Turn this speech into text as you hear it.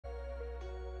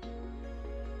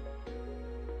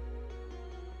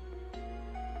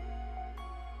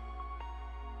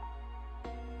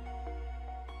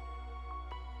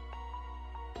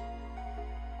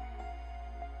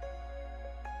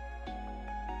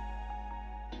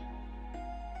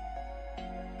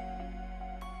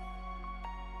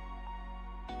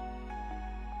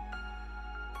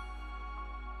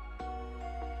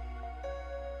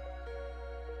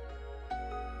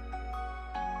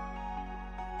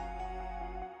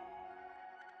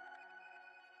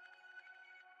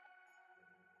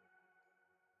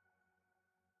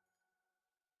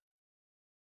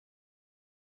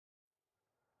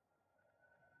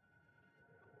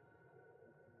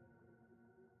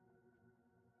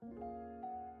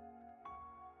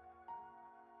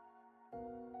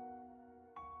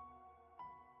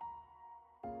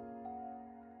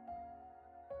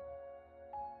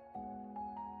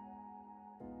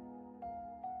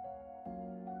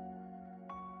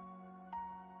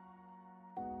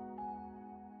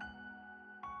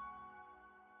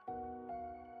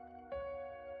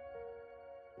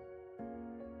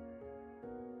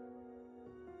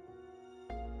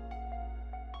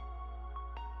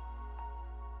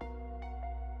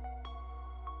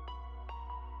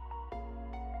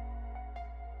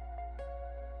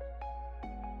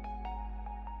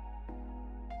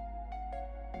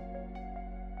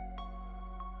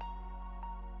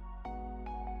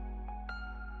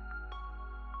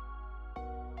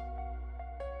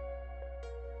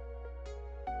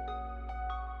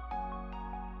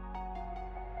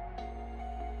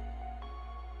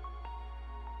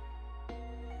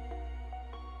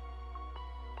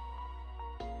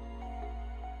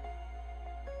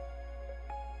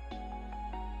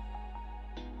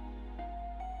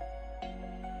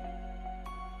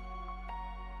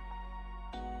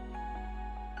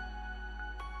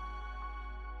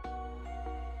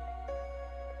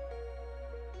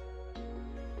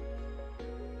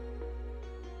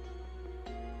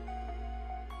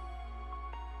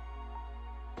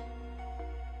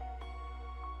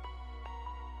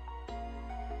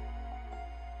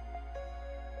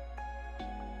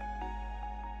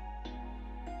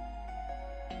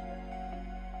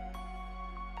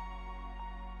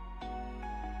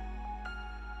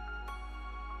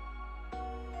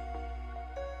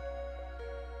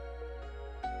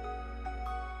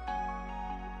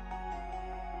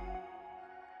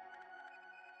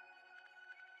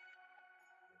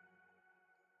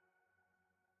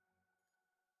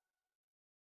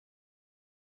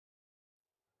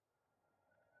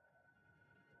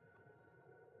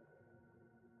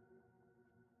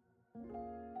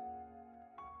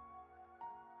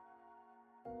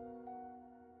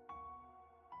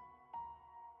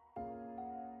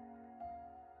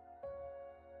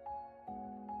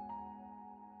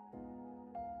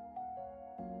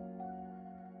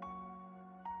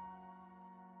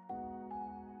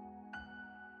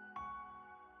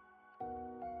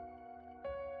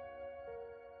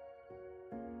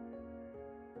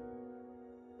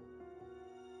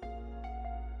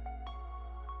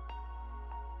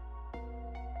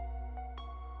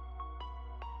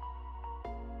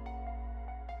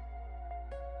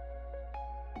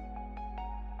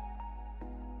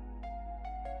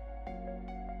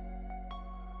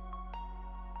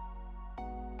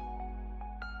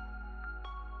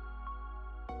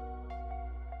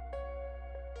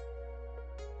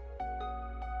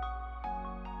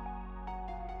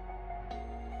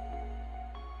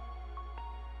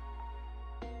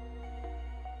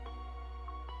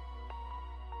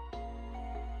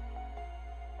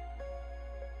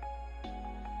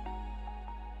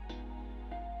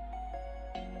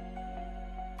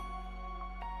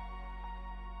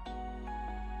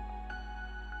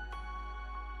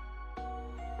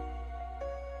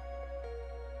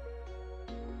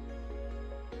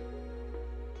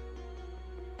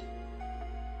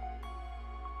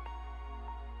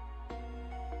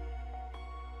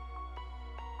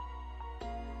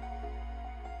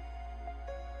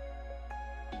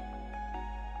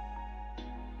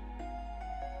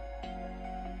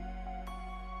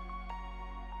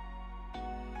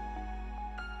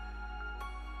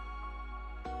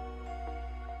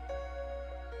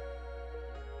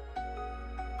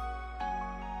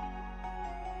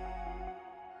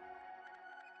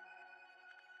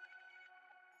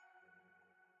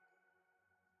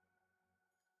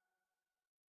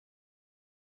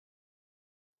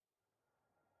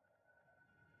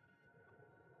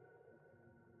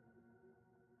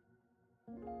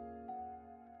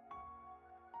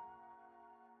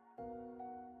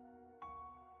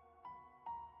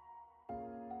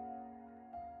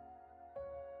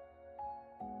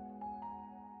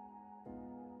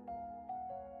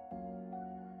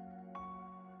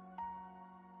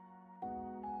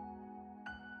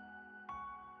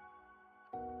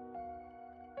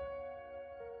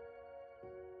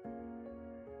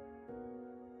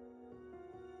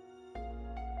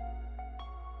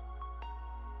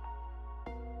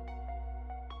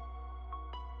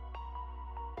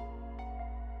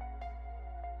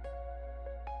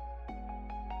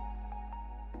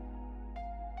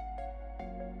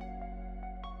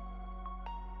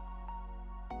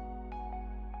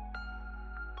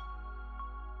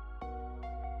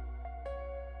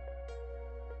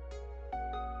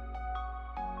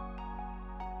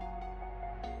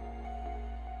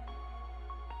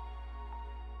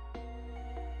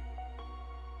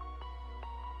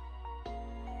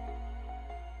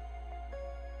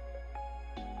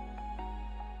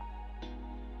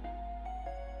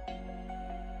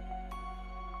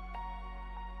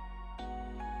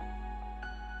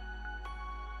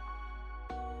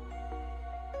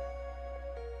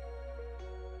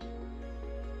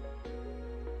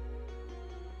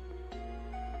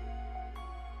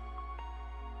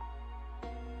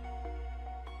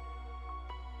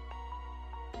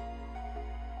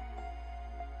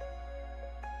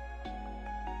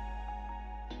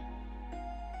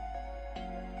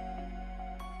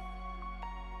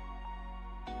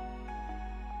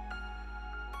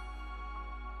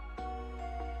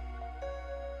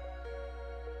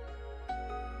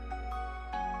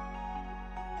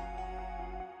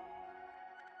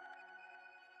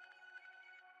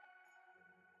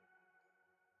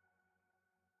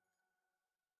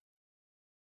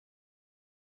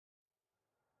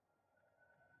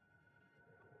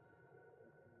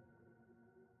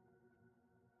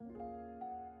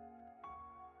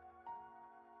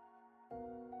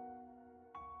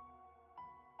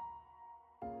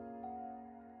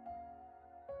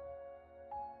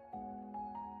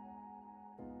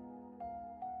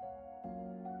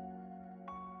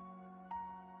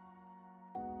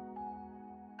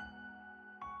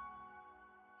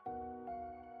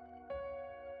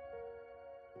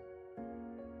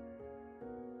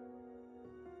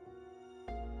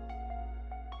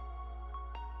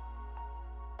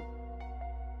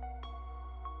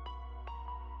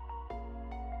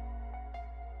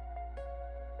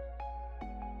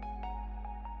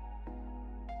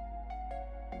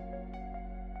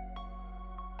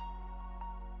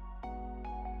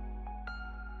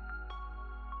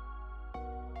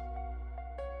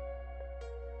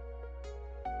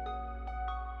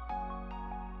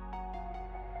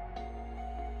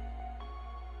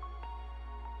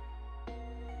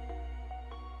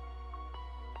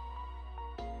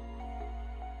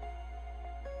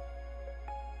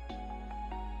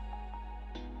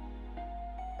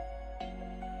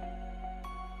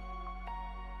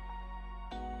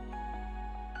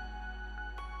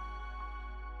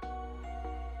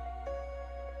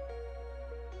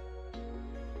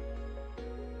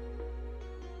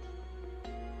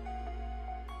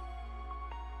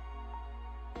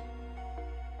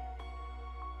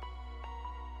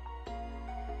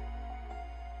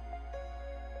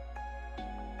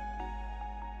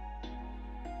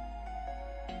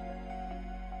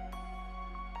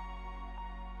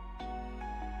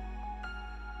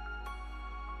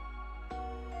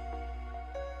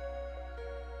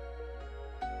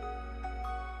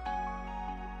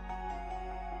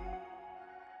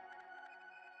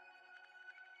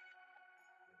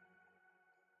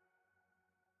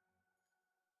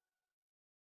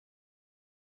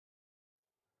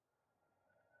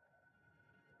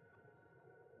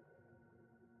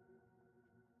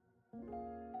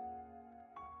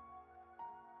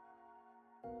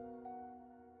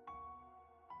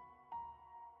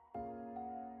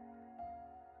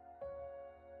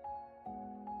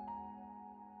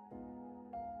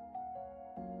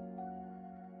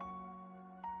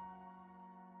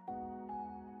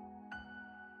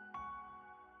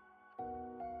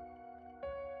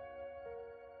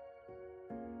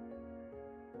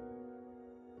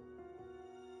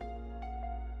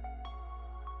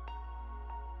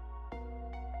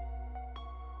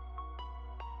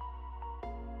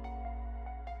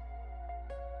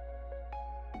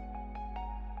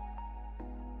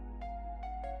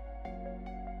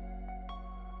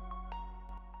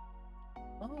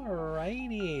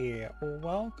Alrighty,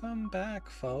 welcome back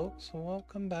folks,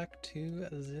 welcome back to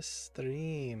this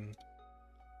stream.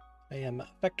 I am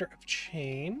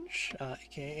AffectorOfChange,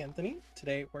 aka Anthony.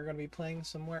 Today we're going to be playing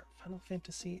some more Final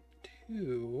Fantasy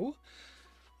II,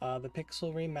 the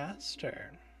Pixel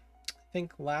Remaster. I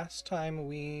think last time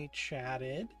we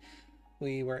chatted,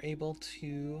 we were able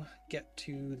to get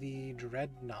to the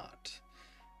Dreadnaught.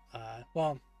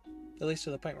 Well, at least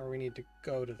to the point where we need to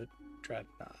go to the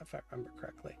Dreadnaught, if I remember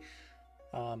correctly.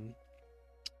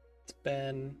 It's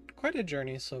been quite a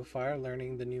journey so far,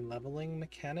 learning the new leveling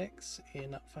mechanics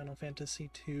in Final Fantasy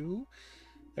II.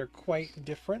 They're quite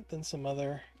different than some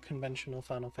other conventional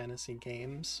Final Fantasy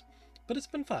games, but it's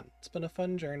been fun. It's been a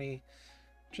fun journey,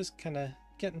 just kind of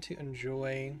getting to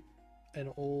enjoy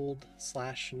an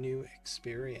old/new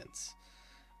experience.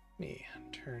 Let me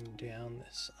turn down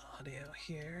this audio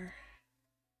here.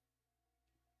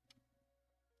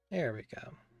 There we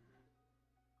go.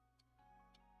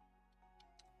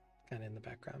 Kind of in the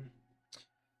background.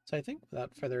 So I think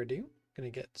without further ado, I'm going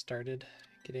to get started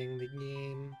getting the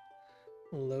game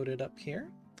loaded up here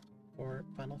for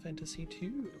Final Fantasy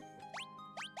II.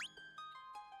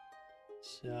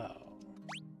 So,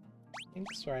 I think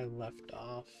that's where I left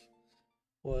off,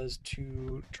 was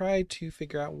to try to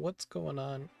figure out what's going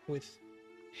on with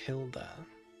Hilda.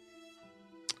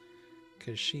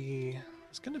 Because she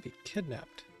is going to be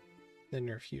kidnapped in the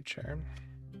near future.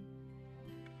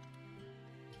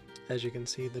 As you can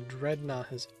see, the Dreadnaught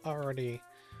has already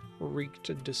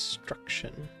wreaked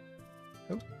destruction.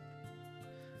 Oh.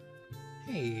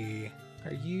 Hey,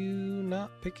 are you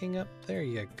not picking up? There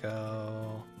you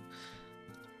go.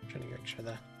 I'm trying to make sure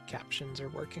the captions are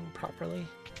working properly.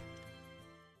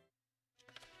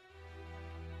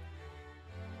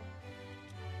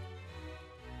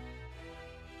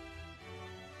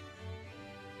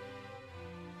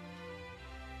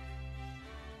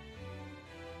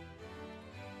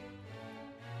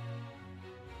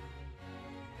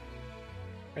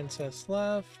 Princess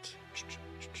left.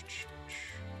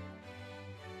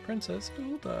 Princess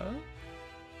Hilda.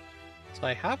 So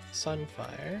I have the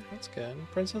Sunfire. That's good.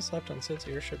 Princess left on Sid's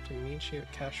airship to meet you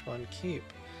at Cashwan Keep.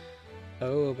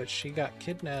 Oh, but she got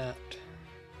kidnapped.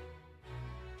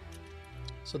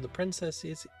 So the princess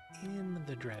is in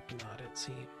the Dreadnaught, it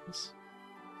seems.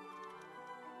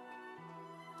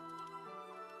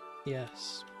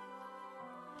 Yes.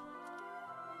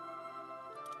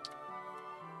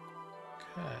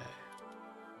 Okay.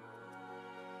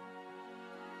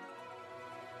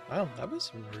 Wow, that was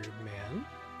rude, man.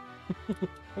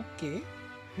 Okay.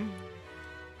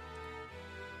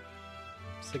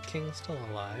 Is the king still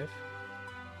alive?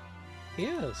 He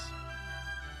is.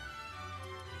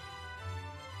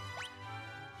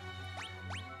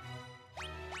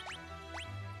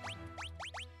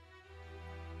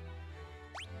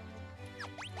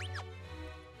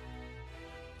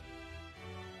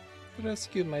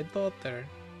 Rescue my daughter.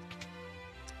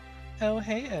 Oh,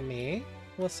 hey, Emmy.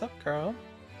 What's up, girl?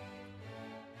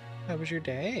 How was your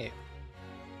day?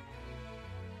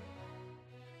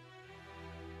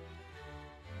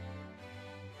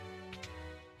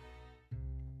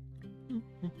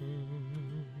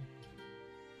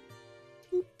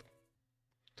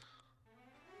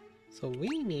 So we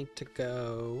need to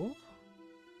go...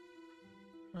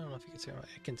 I don't know if you can see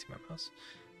I can see my mouse.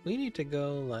 We need to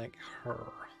go like her.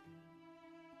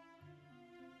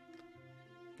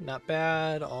 Not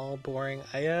bad, all boring.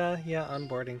 Yeah,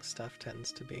 onboarding stuff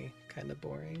tends to be kind of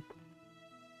boring.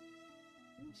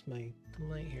 My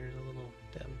light here is a little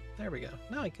dim. There we go.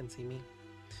 Now I can see me.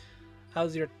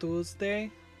 How's your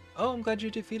Tuesday? Oh, I'm glad you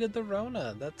defeated the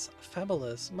Rona. That's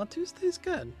fabulous. My Tuesday's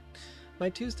good. My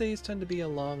Tuesdays tend to be a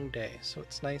long day, so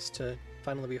it's nice to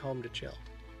finally be home to chill.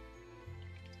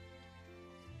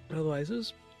 Otherwise, it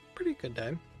was a pretty good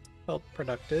day. Felt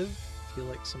productive. Feel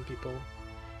like some people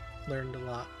learned a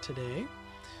lot today.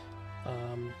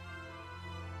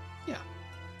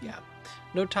 Yeah.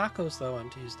 No tacos though on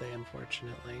Tuesday,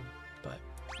 unfortunately, but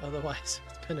otherwise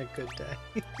it's been a good day.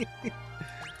 Okay.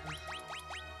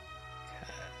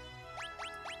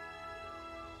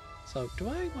 So do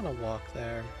I want to walk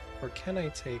there, or can I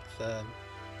take the...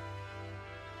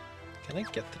 Can I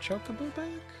get the chocobo back?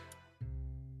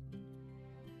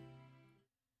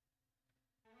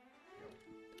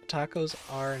 Tacos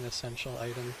are an essential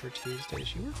item for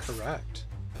Tuesdays. You were correct.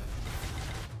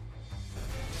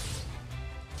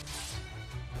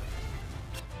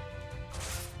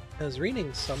 I was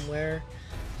reading somewhere,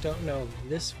 don't know if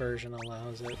this version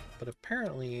allows it, but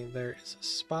apparently there is a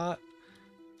spot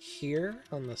here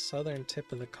on the southern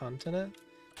tip of the continent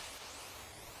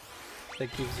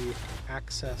that gives you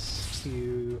access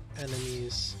to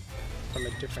enemies from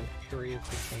a different area of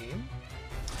the game.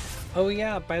 Oh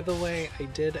yeah, by the way, I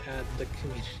did add the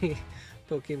community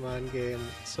Pokemon game,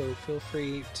 so feel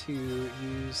free to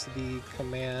use the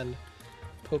command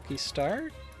PokeStart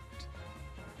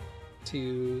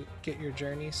to get your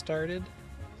journey started.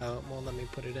 Oh, it won't let me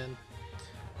put it in.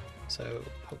 So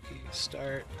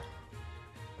PokeStart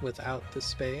without the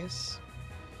space.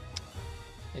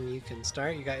 And you can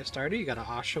start, you got your starter, you got an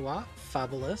Oshawott,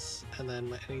 fabulous, and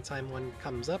then anytime one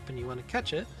comes up and you want to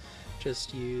catch it,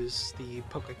 just use the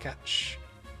PokeCatch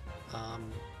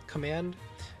command.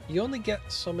 You only get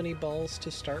so many balls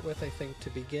to start with, I think, to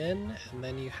begin, and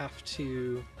then you have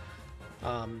to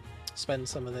spend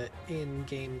some of the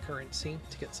in-game currency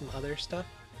to get some other stuff,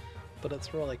 but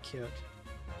it's really cute.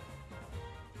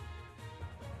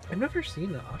 I've never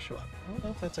seen an Oshawott. I don't know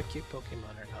if that's a cute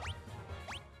Pokemon or not.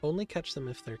 Only catch them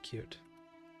if they're cute.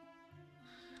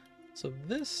 So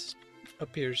this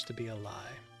appears to be a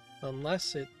lie,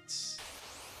 unless it's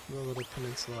the little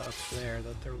peninsula up there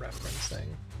that they're referencing.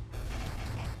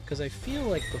 Because I feel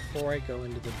like before I go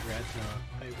into the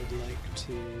Dreadnaught, I would like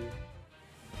to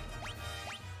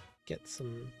get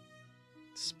some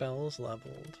spells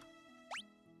leveled.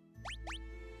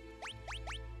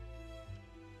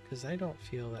 Because I don't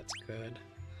feel that's good.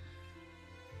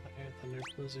 Fire, Thunder,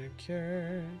 Blizzard,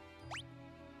 Cure.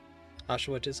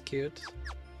 Oshawott is cute.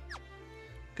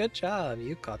 Good job,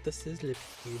 you caught the Sizzlipede.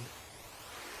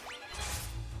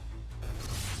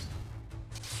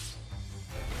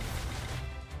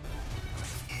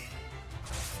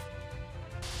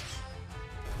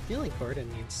 I feel like Gordon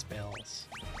needs spells.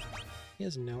 He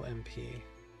has no MP.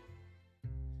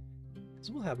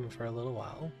 Because we'll have him for a little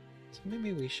while. So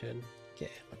maybe we should get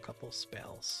him a couple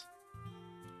spells.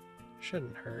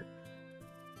 Shouldn't hurt.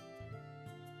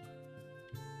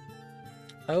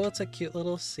 Oh, it's a cute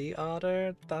little sea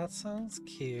otter. That sounds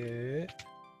cute.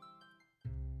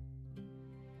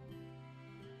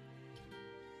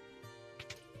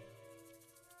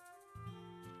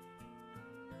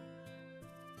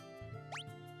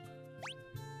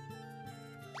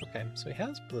 Okay, so he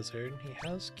has Blizzard, he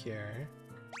has Cure.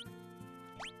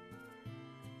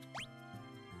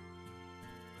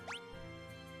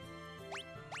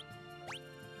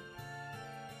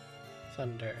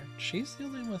 Thunder. She's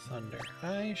dealing with Thunder.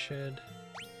 I should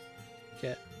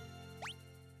get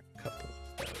a couple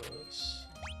of those.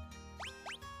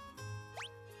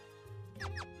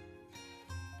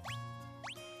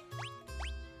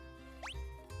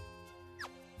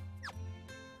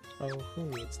 Oh, who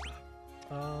needs that?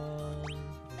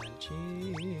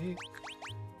 Magic.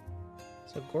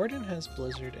 So Gordon has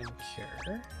Blizzard and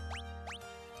Cure.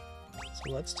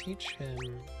 So let's teach him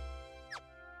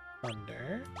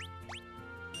Thunder.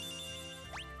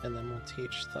 And then we'll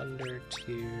teach Thunder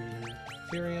to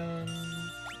Furion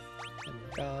and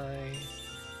Guy.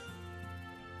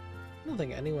 I don't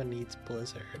think anyone needs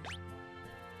Blizzard.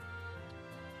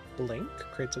 Blink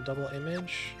creates a double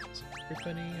image. Does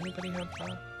anybody have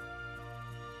that?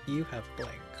 You have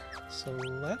Blink. So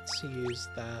let's use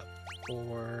that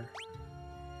for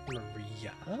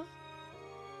Maria.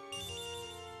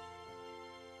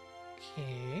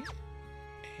 Okay.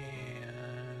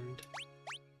 And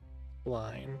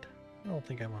Blind. I don't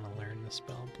think I want to learn the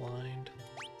spell Blind.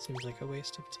 Seems like a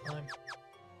waste of time.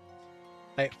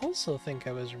 I also think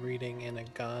I was reading in a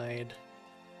guide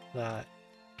that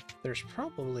there's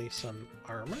probably some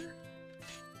armor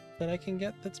that I can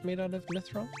get that's made out of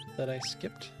mithril that I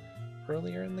skipped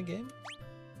earlier in the game.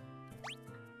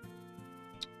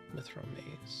 Mithril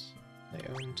maze. I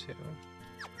own 2.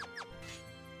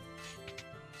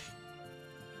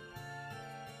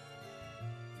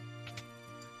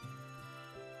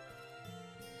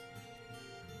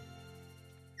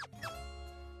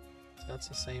 So that's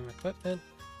the same equipment.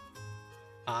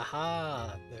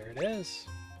 Aha! There it is.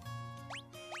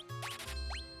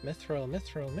 Mithril,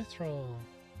 mithril, mithril.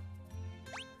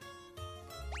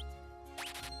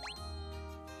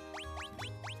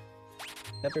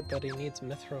 Everybody needs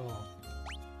mithril.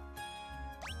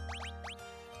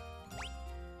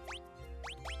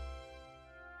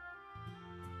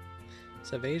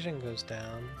 So evasion goes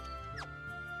down,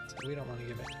 so we don't want to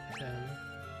give it to him.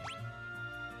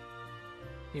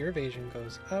 Your evasion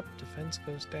goes up, defense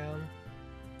goes down.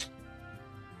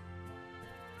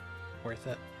 Worth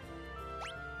it.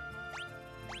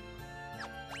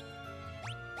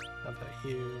 How about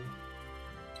you?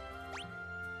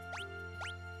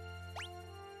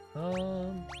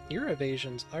 Your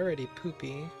evasion's already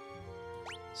poopy,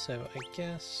 so I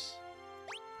guess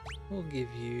we'll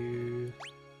give you...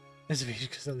 His evasion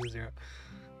goes down to 0.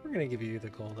 We're gonna give you the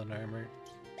golden armor.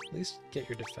 At least get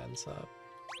your defense up.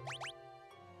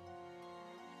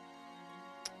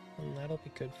 And that'll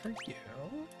be good for you.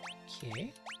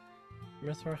 Okay.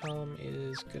 Mithril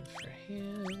is good for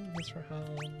him.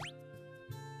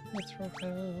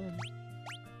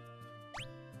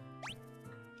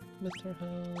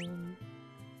 Mithril.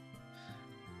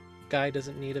 Guy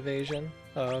doesn't need evasion.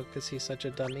 Oh, because he's such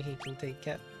a dummy, he can take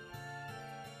it.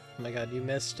 Oh my god, you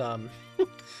missed, the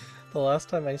last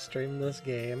time I streamed this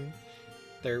game,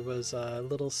 there was a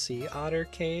little sea otter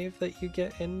cave that you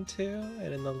get into,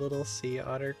 and in the little sea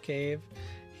otter cave,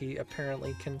 he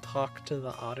apparently can talk to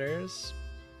the otters,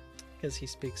 because he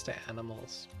speaks to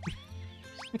animals.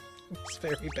 It's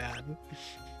very bad.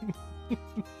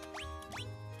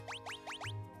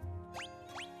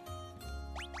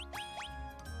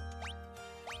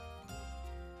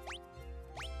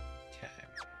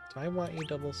 Do I want you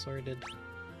double sworded?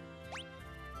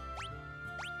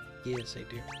 Yes, I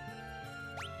do.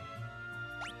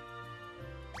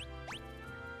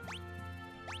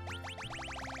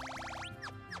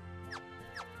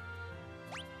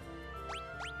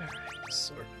 Alright,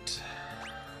 sort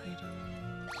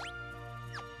items.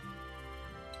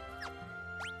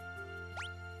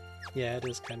 Yeah, it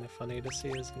is kind of funny to see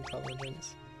his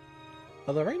intelligence.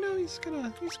 Although right now he's got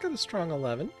a strong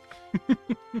 11.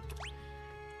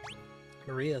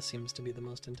 Maria seems to be the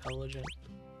most intelligent.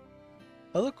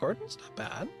 Although Gordon's not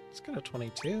bad. He's got a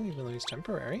 22, even though he's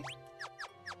temporary.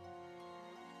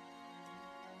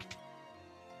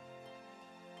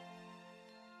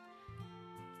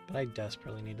 But I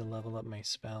desperately need to level up my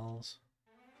spells.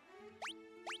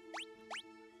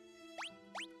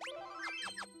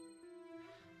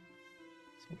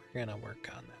 So we're gonna work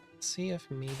on that. Let's see if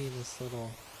maybe this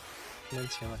little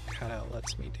peninsula cutout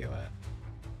lets me do it.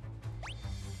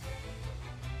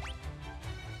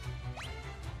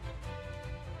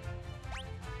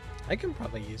 I can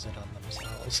probably use it on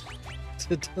themselves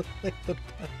to delay the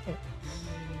battle.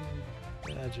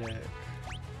 Magic.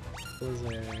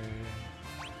 Blizzard.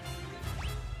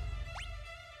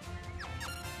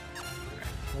 Alright,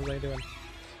 what was I doing?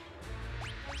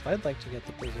 So I'd like to get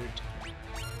the blizzard.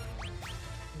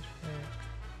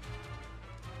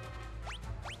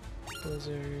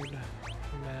 Blizzard.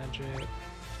 Magic.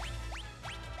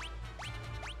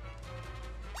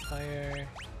 Fire.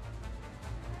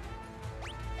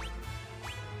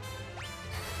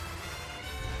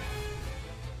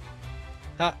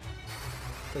 Ah!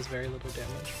 Does very little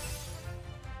damage.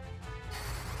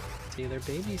 See, they're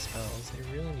baby spells. They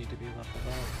really need to be leveled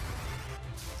up.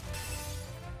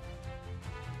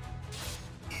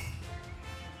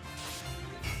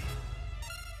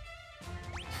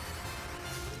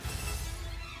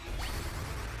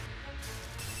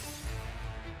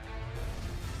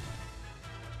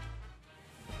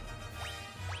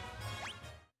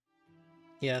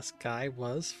 Yes, Guy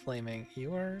was flaming.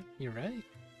 You're right.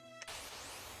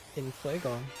 In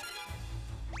Fuego.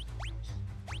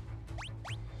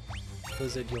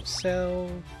 Blizzard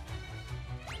yourself.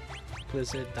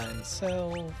 Blizzard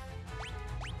thyself.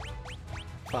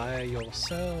 Fire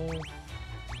yourself.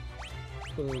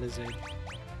 Blizzard.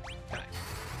 Guy.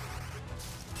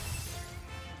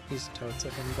 He's totes a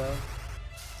himbo.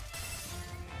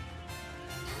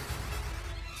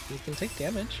 You can take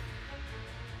damage.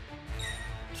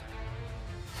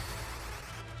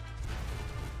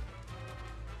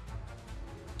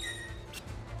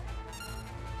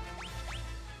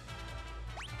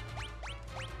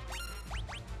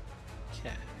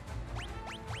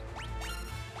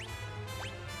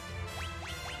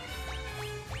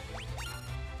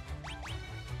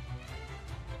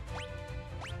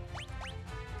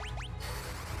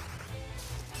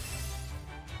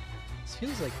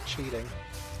 Feels like cheating.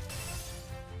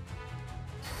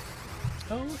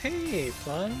 Oh hey,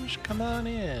 Plunge, come on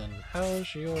in.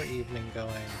 How's your evening going?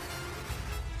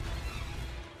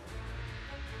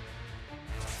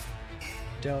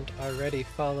 Don't already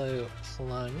follow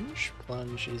Plunge.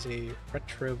 Plunge is a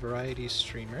retro variety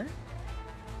streamer.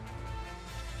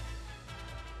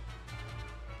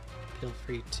 Feel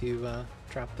free to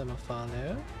drop them a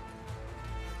follow.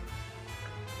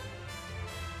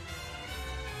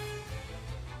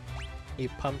 You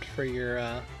pumped for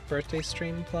your birthday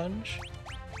stream, Plunge?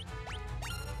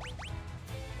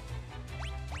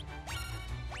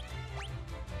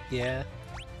 Yeah.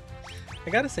 I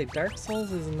gotta say, Dark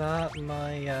Souls is not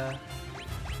my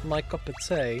my cup of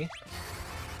tea.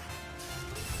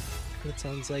 It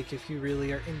sounds like if you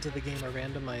really are into the game, a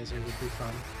randomizer would be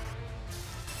fun.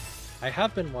 I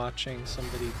have been watching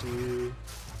somebody do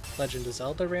Legend of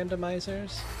Zelda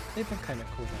randomizers. They've been kind of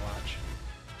cool to watch.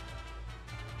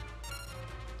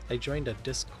 I joined a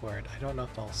Discord. I don't know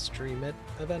if I'll stream it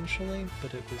eventually,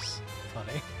 but it was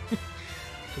funny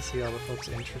to see all the folks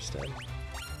interested.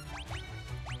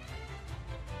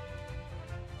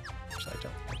 Actually, I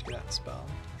don't want to do that spell.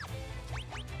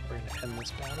 We're gonna end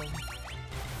this battle.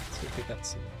 See if we got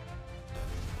some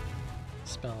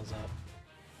spells up.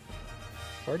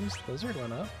 Gordon's Blizzard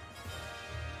went up.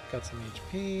 Got some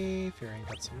HP. Fearing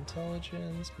got some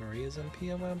intelligence. Maria's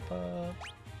MP went up.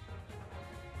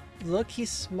 Look, he's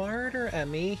smarter,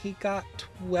 Emmy. He got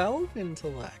 12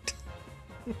 intellect.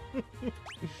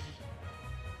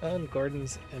 And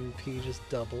Gordon's MP just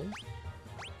doubled.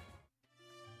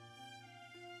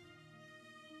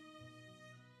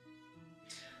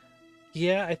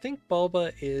 Yeah, I think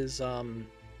Bulba is,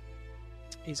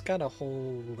 he's got a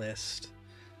whole list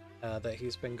that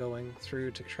he's been going through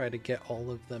to try to get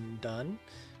all of them done,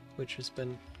 which has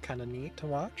been kind of neat to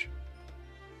watch.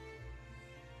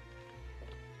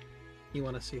 You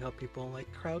want to see how people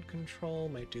like crowd control,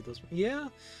 might do those. Yeah,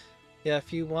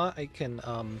 if you want, I can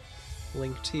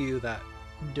link to you that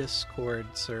Discord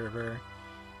server.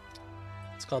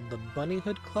 It's called the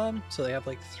Bunnyhood Club, so they have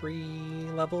like 3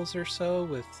 levels or so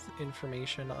with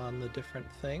information on the different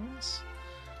things.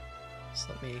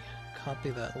 So let me copy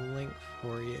that link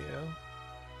for you.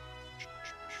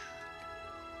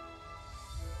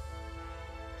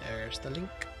 There's the link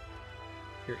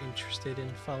if you're interested in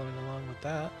following along with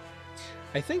that.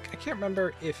 I can't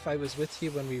remember if I was with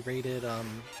you when we raided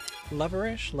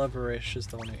Loverish. Loverish is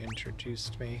the one who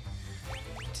introduced me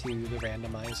to the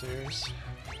randomizers.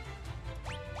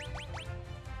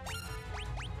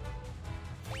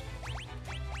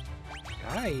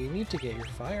 Guy, you need to get your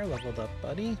fire leveled up,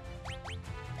 buddy.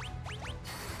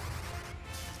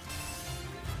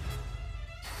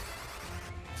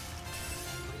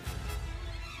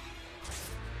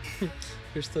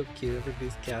 You're so cute,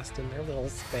 everybody's casting their little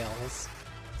spells.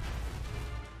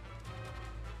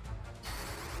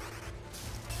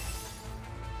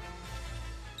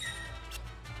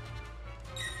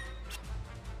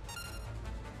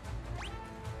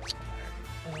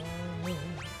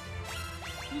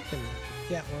 You can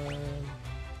get one.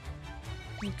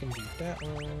 You can do that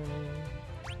one.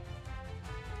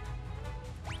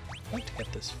 I'd like to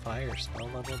get this fire spell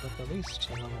leveled up at least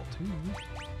to level 2.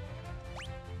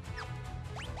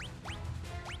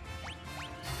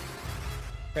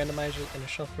 Randomizers in a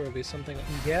shuffler will be something.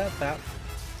 Yeah,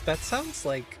 that sounds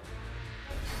like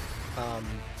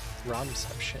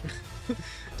ROMception.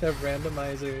 To have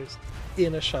randomizers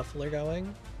in a shuffler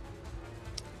going.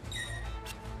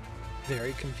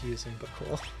 Very confusing, but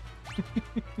cool.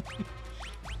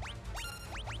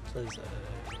 Blizzard.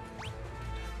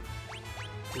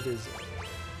 Blizzard.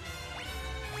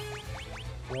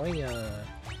 Boya.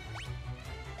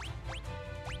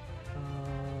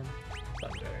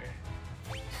 Thunder.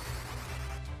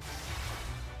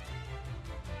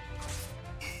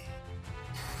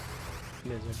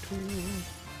 Blizzard 2.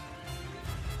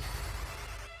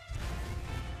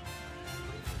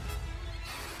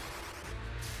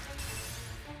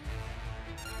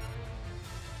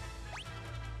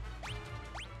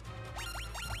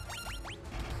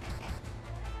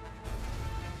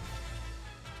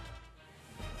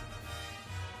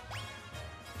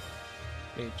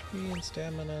 HP and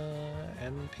stamina,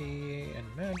 MP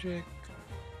and magic.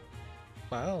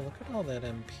 Wow, look at all that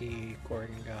MP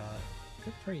Gordon got.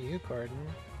 Good for you, Gordon.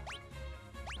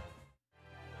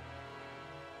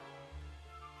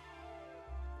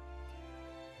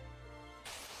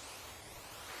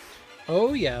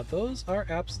 Oh yeah, those are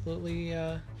absolutely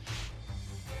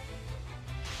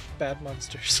bad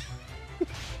monsters.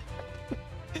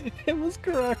 It was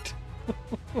correct.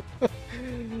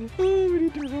 Oh, we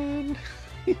need to run.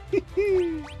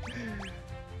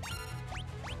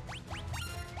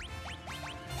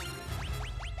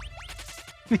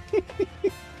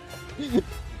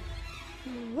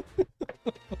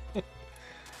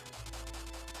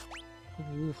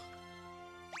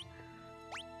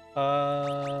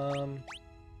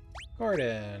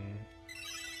 Gordon,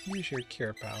 use your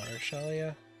cure power, shall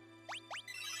ya?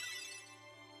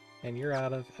 And you're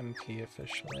out of MP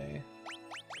officially.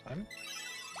 Fine.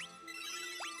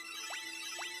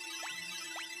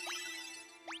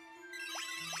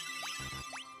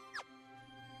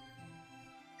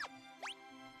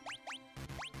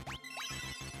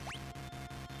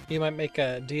 You might make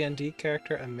a D&D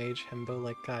character a mage himbo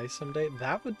like Guy someday.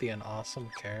 That would be an awesome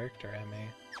character, Emmy.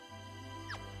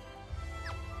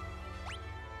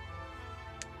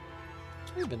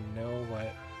 I don't even know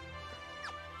what...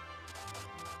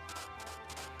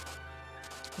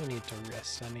 We need to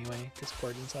rest anyway, because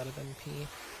Gordon's out of MP.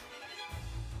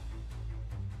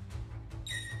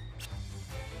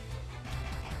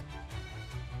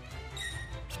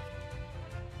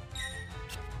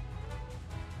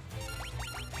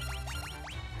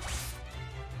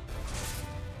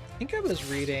 think I was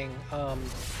reading, I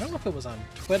don't know if it was on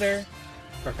Twitter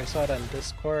or if I saw it on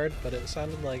Discord, but it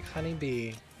sounded like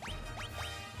Honeybee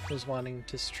was wanting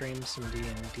to stream some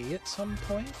D&D at some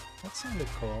point. That sounded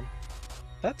cool.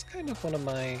 That's kind of one of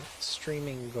my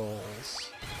streaming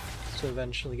goals, to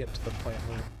eventually get to the point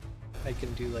where I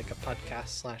can do like a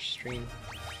podcast / stream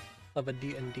of a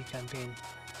D&D campaign.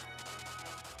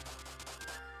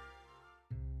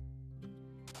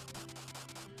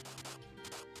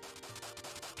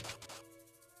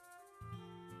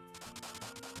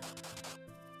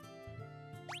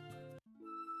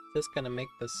 Is this gonna make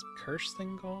this curse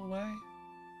thing go away?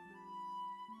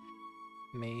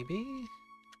 Maybe?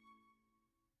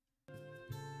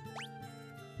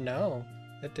 No,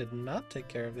 it did not take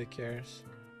care of the cures.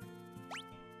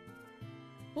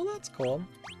 Well, that's cool.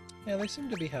 Yeah, they seem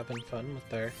to be having fun with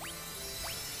their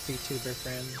VTuber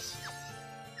friends.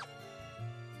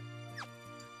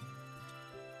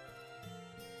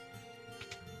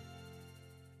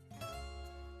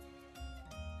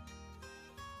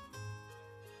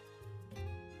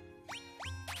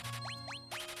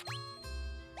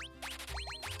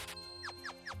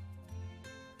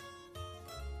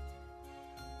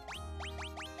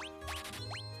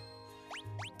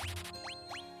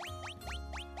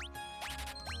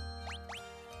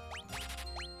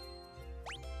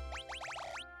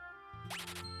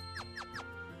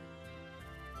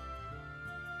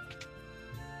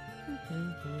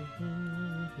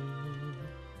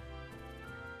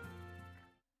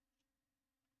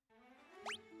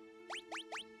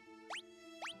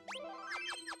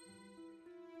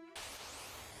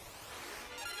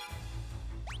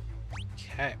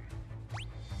 Okay.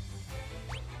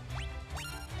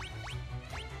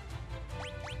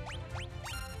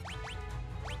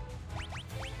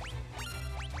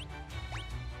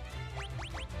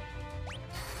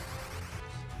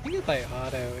 I think if by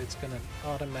auto, it's gonna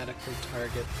automatically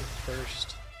target the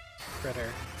first critter.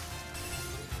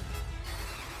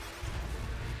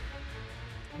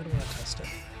 I don't want to test it.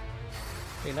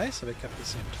 It'd be nice if it kept the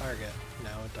same target. No,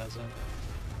 it doesn't.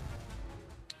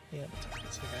 Yeah, it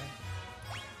targets the guy.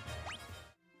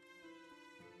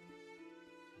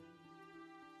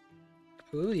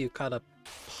 Ooh, you caught a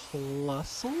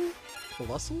plusle?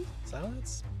 Plusle? Is that how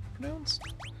it's pronounced?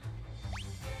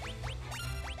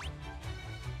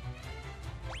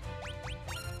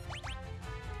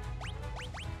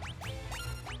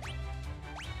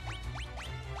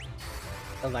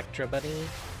 Electro Bunny.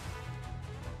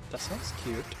 That sounds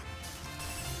cute.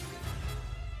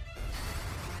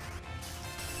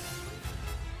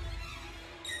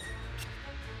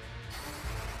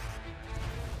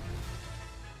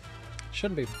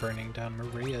 Shouldn't be burning down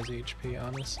Maria's HP,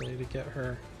 honestly, to get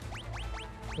her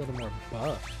a little more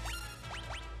buff.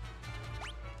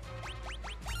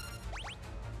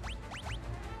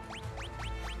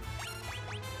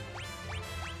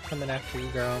 Coming after you,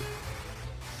 girl.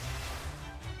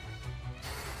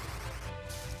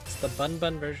 It's the Bun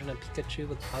Bun version of Pikachu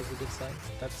with positive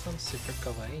signs. That sounds super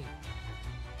kawaii.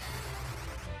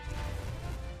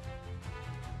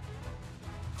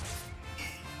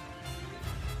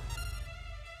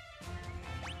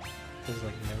 Does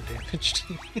like no damage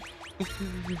to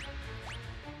me.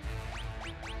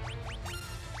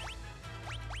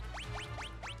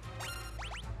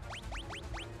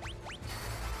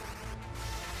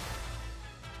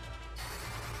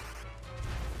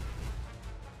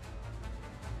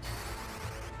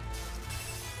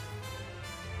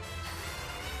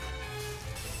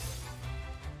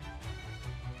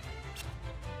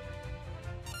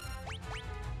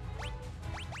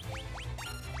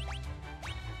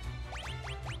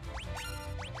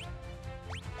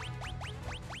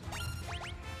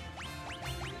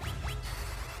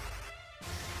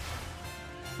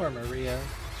 Poor Maria,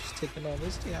 she's taking all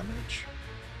this damage.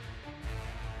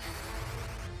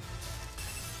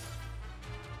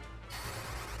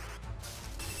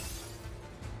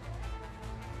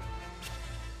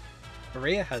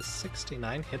 Maria has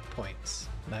 69 hit points.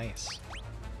 Nice.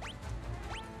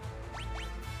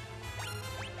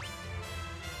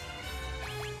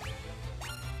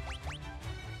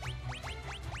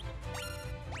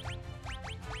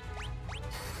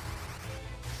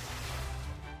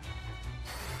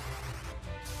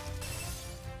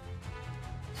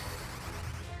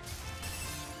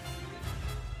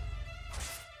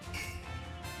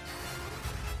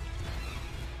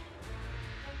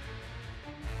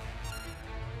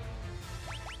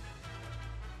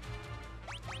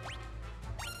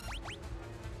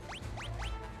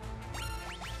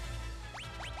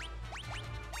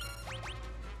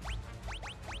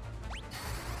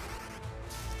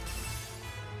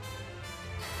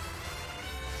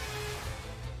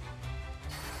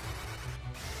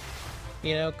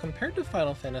 You know, compared to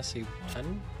Final Fantasy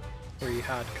 1, where you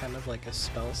had kind of like a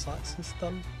spell slot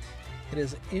system, it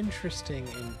is interesting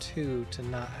in 2 to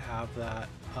not have that.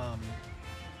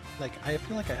 Like, I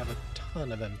feel like I have a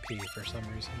ton of MP for some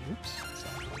reason. Oops, that's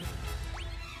not good.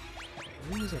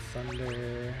 Okay, use a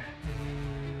thunder.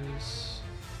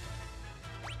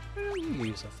 Why don't you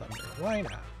use a thunder? Why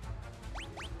not?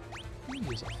 You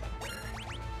use a thunder.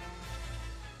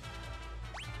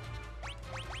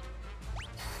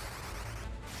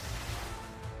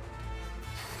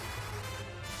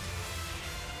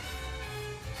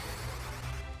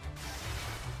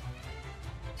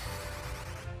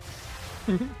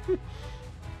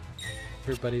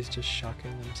 Everybody's just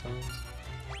shocking themselves.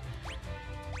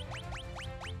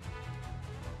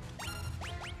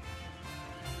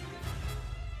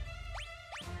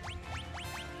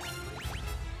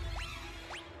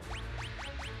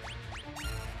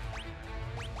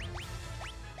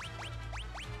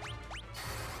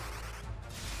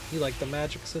 You like the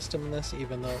magic system in this,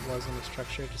 even though it wasn't as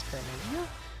structured as currently? Yeah,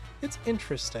 it's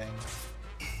interesting.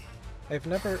 I've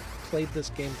never played this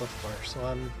game before, so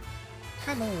I'm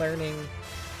kind of learning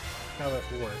how it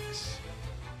works.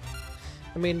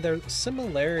 I mean, the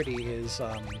similarity is,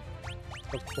 of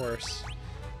course,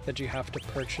 that you have to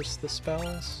purchase the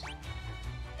spells.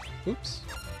 Oops.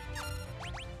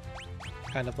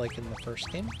 Kind of like in the first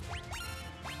game.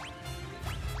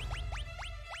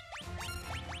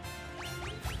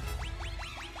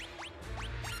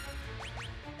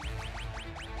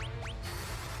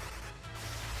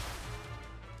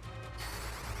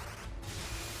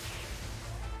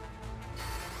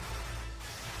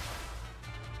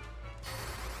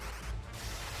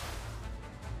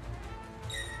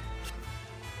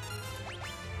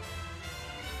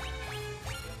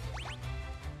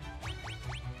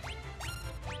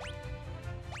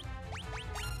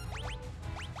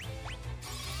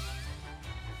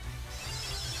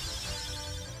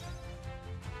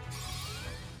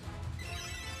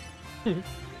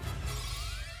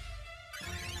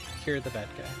 Cure the bad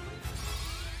guy.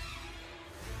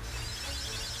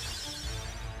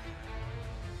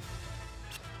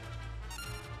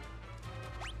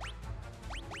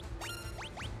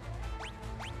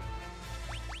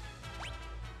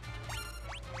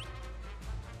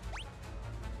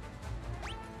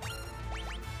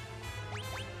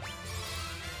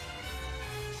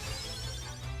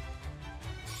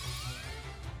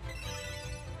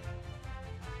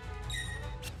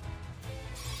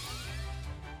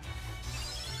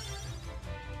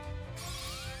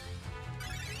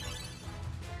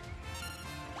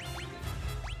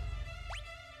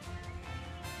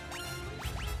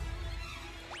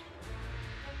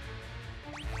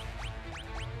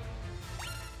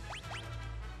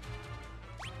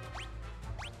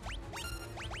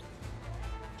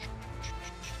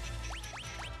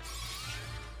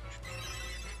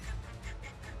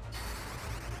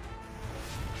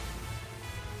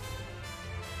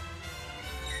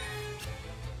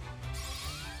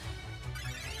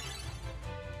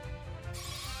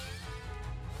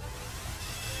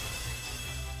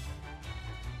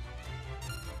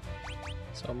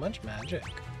 So much magic.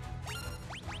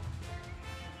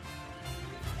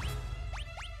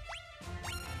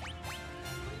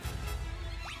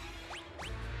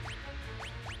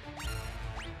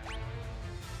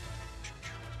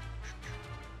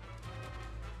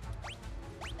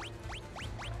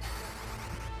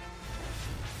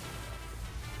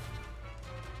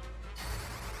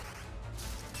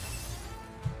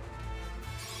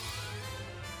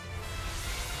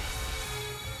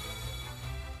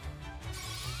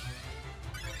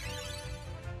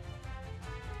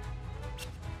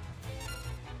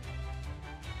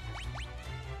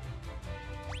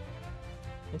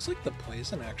 Looks like the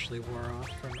poison actually wore off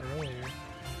from earlier.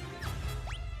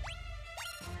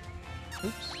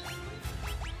 Oops.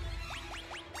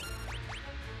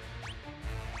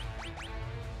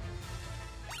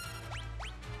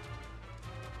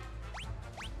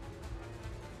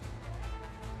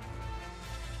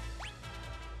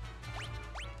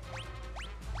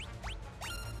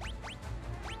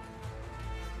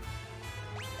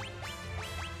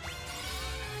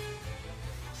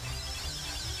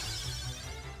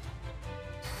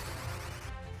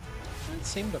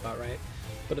 Seemed about right,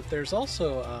 but if there's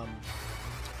also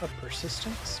a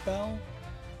persistent spell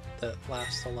that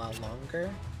lasts a lot longer,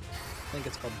 I think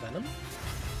it's called Venom.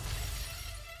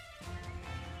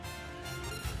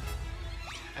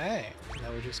 Okay,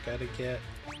 now we just gotta get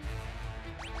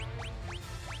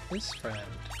this friend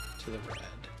to the red.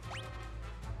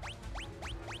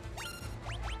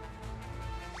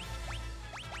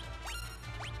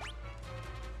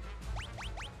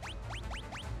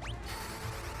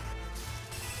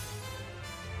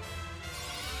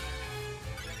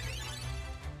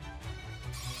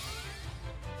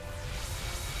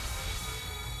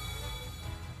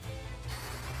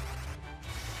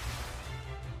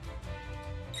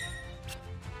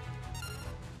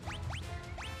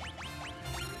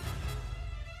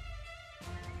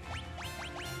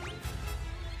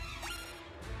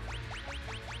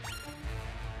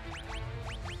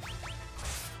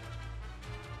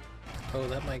 Oh,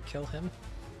 that might kill him.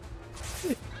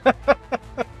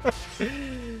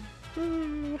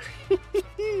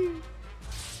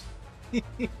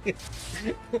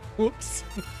 Whoops.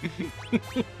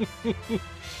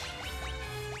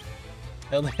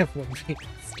 I only have one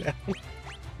Venus down.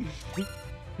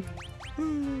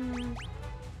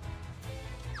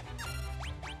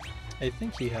 I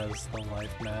think he has the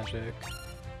life magic.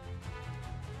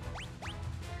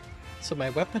 So my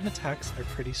weapon attacks are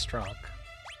pretty strong.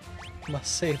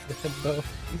 Must save the himbo.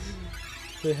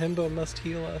 The himbo must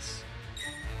heal us.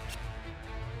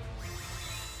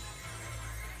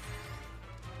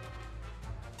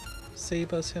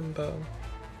 Save us, himbo.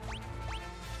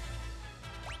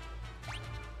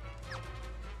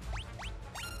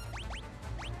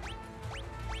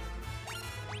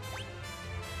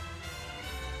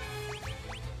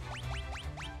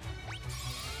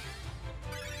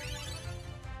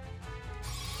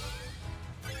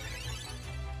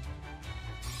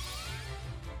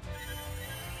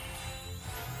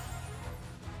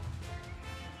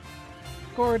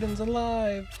 Gordon's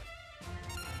alive!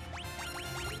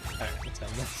 Alright, let's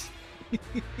end this.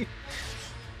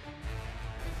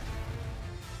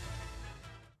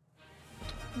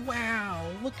 Wow,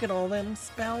 look at all them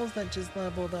spells that just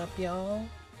leveled up, y'all.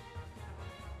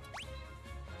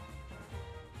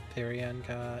 Therian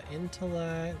got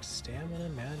intellect, stamina,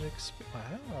 magic,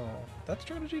 wow. That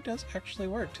strategy does actually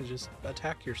work, to just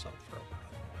attack yourself for a while.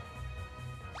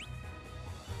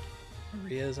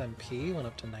 Maria's MP went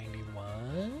up to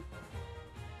 91.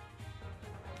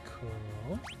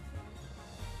 Cool.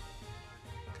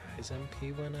 Guy's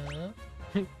MP went up.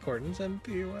 Gordon's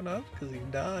MP went up because he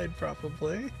died,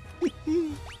 probably.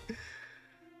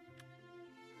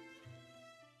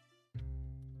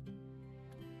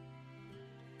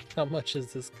 How much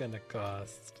is this gonna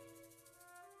cost?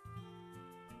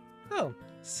 Oh,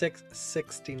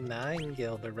 669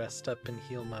 gil to rest up and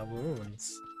heal my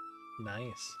wounds.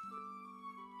 Nice.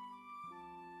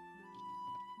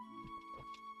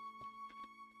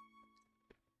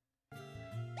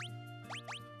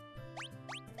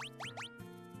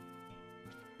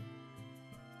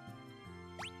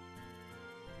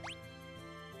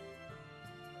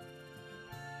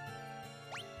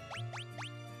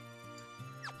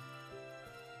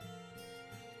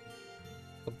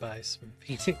 We'll buy some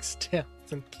Phoenix tails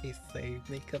in case they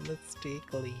make a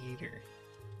mistake later.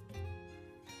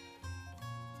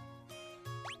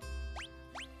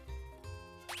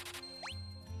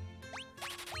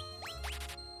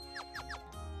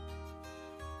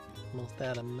 Almost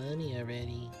out of money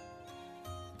already.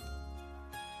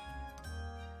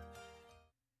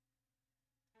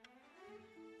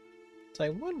 So I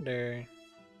wonder,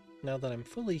 now that I'm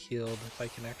fully healed, if I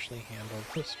can actually handle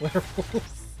those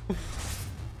werewolves.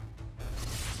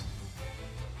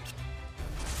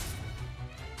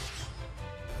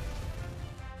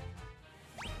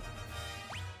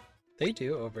 They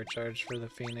do overcharge for the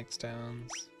Phoenix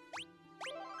Downs.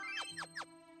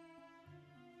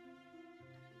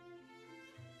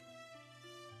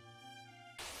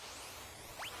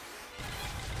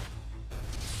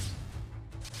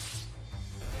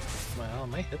 Wow,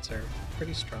 my hits are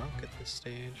pretty strong at this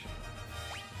stage.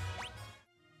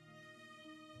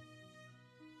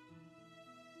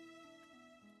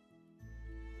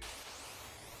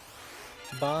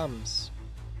 Bombs.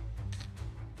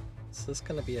 Is this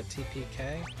gonna be a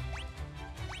TPK?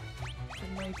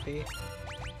 It might be.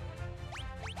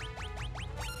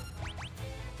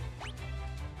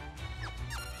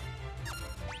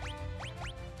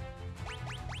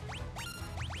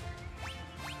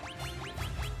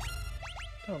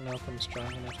 Don't know if I'm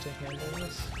strong enough to handle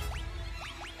this.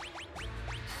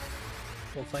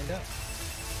 We'll find out.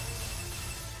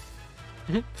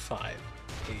 5,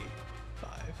 8,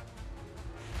 5.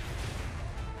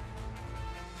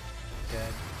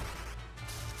 Dead.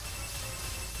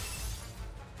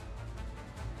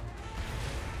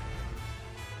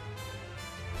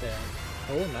 Dead.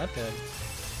 Oh, not dead.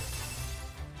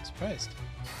 Surprised.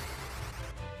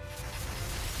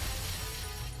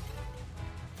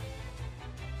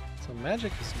 So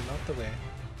magic is not the way.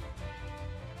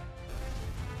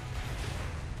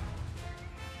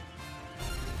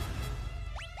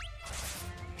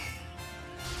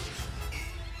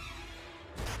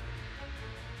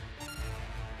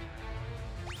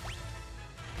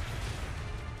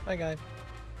 Hi, guy.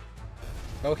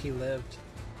 Oh, he lived.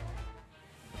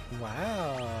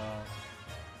 Wow.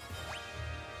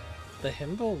 The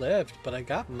himbo lived, but I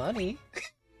got money.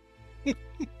 I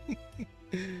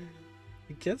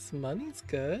guess money's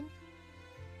good.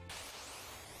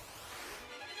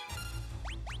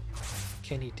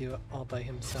 Can he do it all by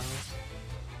himself?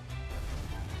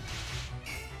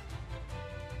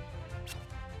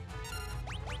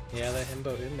 Yeah, that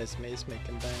himbo is mace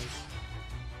making bank.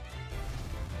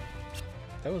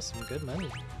 That was some good money.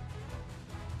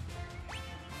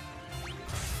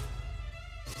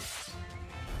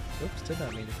 Oops, did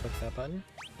not mean to click that button.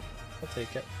 I'll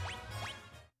take it.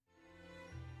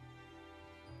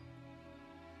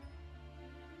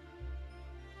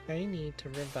 I need to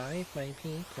revive my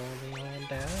people, they all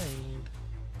died.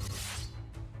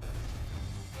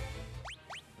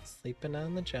 Sleeping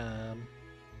on the job.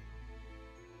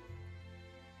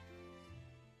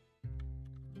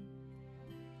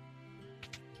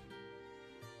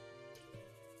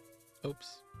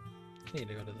 Oops. I need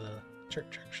to go to the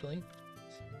church actually.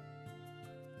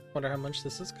 Wonder how much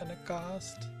this is gonna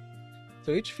cost.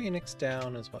 So each phoenix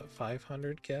down is what,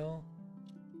 500 gil?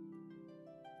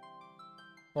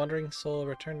 Wandering soul,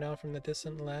 return now from the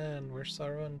distant land where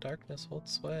sorrow and darkness hold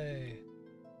sway.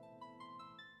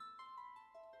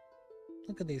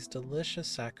 Look at these delicious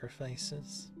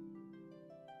sacrifices.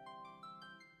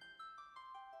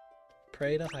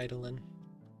 Pray to Heidelin.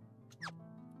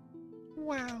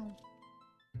 Wow.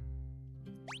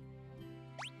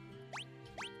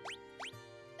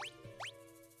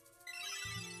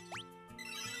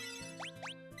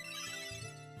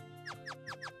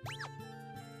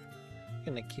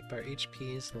 Gonna keep our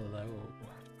HPs low.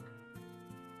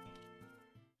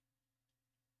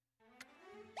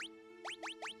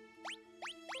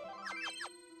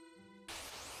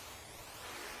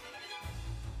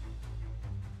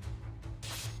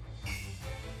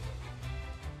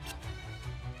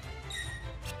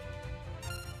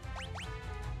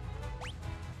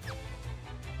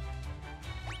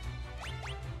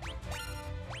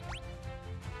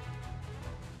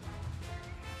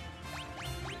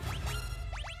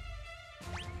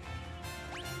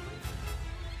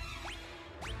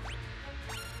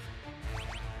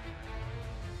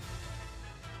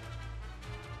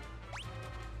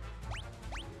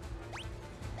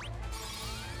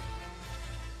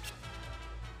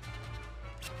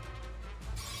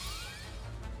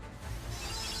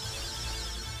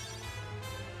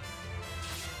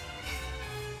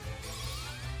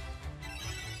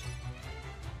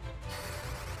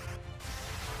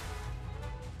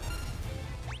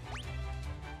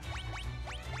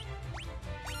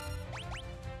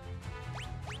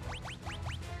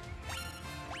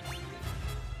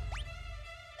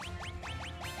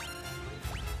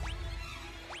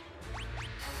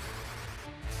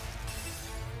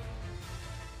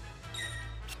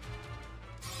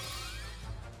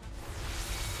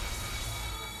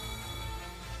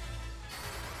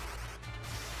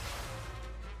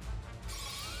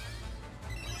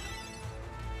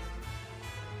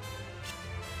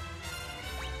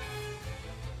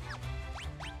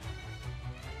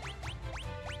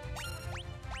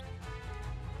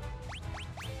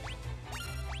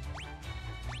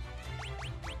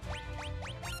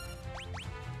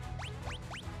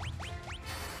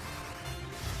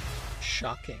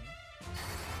 Shocking.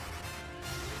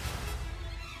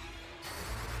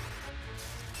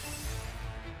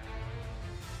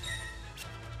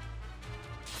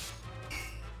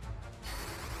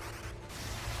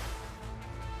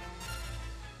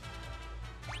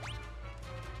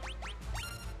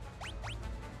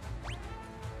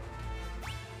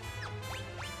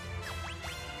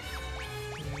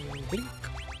 Blink.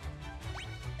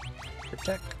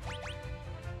 Protect.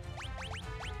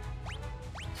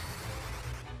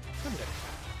 Thunder.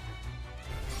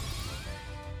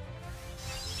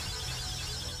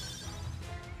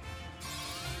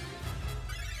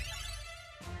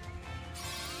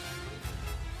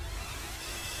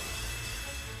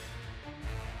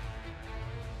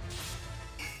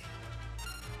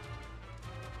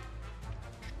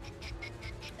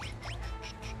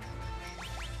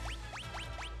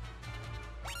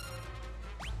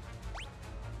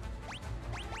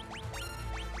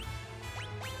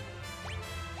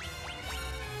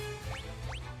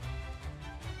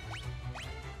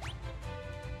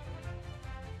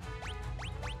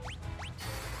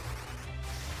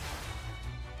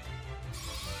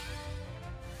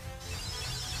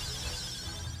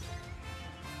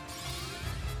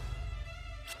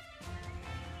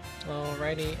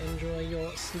 Alrighty, enjoy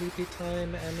your sleepy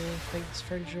time, Emmy. Thanks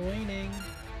for joining.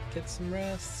 Get some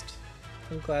rest.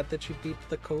 I'm glad that you beat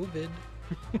the COVID.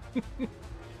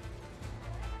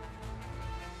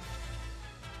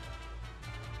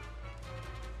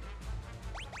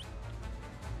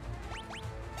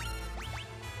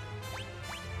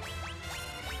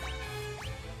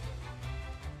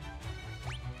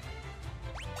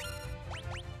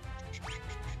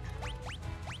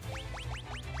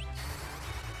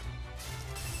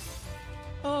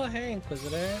 Oh, hey,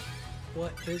 Inquisitor.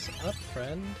 What is up,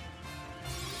 friend?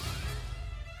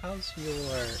 How's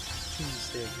your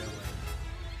Tuesday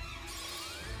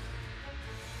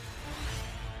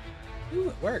going? Ooh,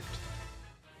 it worked.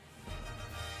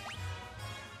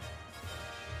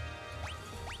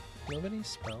 Nobody's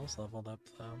spells leveled up,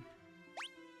 though.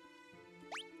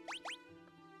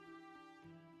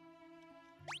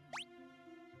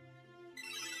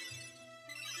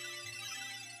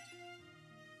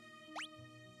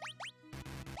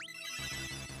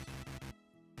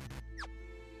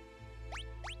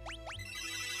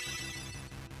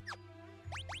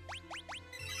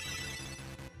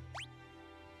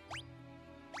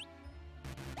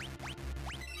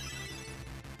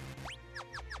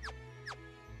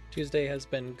 Tuesday has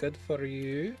been good for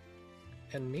you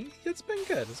and me. It's been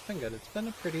good. It's been good. It's been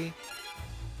a pretty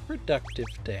productive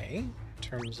day in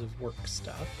terms of work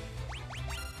stuff.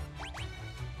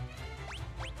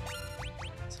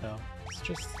 So it's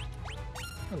just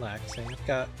relaxing. I've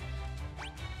got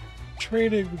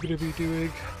training we're going to be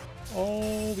doing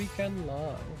all weekend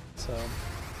long. So I'm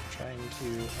trying to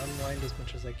unwind as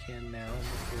much as I can now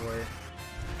before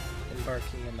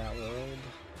embarking in that world.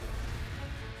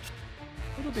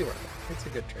 It'll be worth it. It's a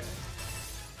good training.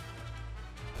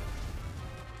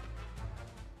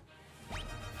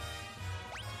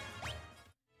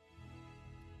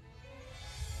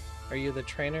 Are you the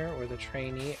trainer or the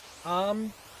trainee?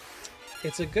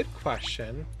 It's a good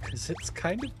question, because it's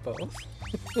kind of both.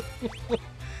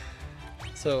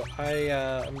 So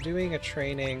I'm doing a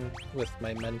training with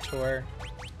my mentor,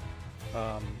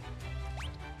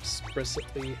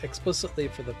 explicitly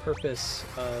for the purpose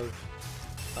of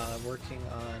working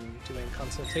on doing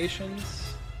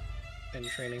consultations and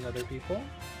training other people,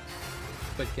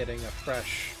 but getting a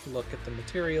fresh look at the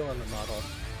material and the model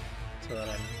so that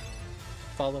I'm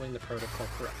following the protocol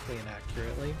correctly and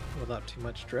accurately without too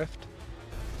much drift.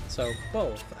 So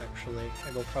both, actually.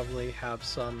 I will probably have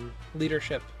some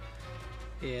leadership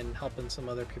in helping some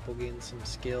other people gain some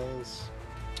skills,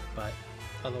 but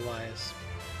otherwise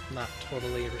not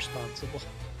totally responsible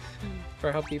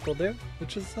for how people do,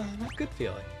 which is a good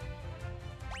feeling.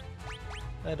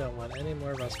 I don't want any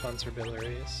more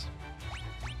responsibilities.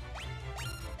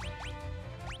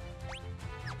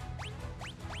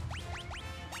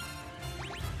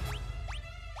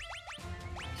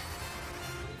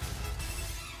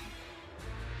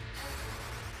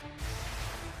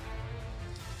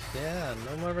 Yeah,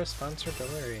 no more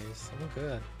responsibilities. I'm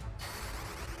good.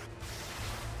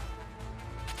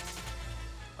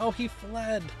 Oh, he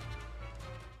fled!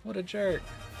 What a jerk.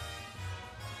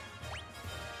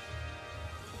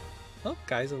 Oh,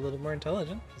 guy's a little more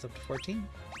intelligent. He's up to 14.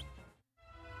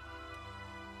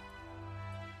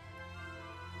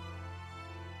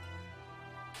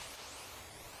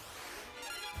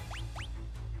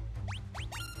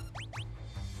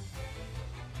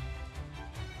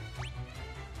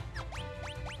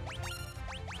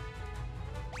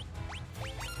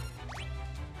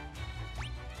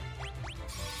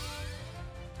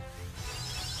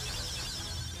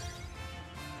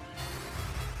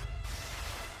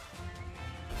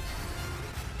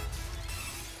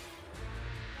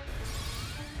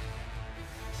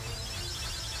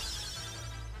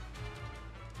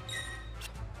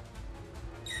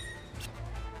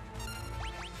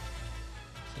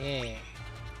 Okay.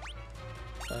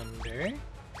 Thunder.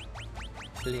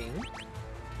 Blink.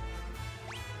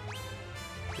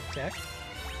 Protect.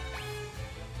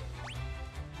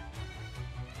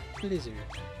 Blizzard.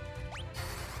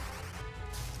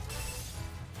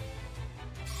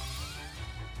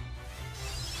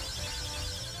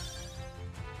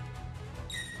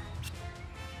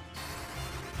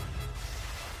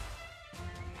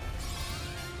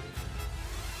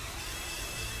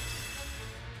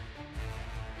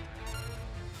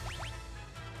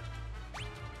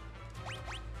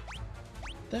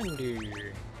 Thunder.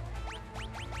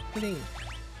 Blink.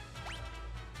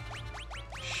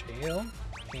 Shale.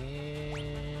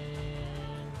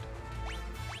 And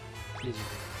Blizzard.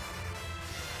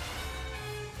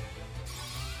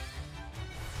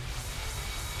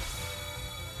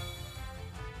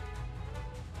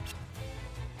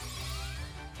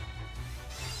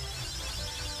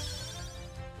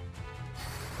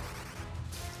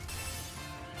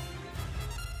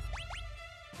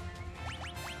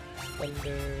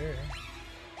 Thunder,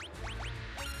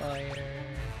 fire,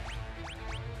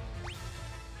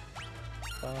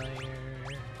 fire.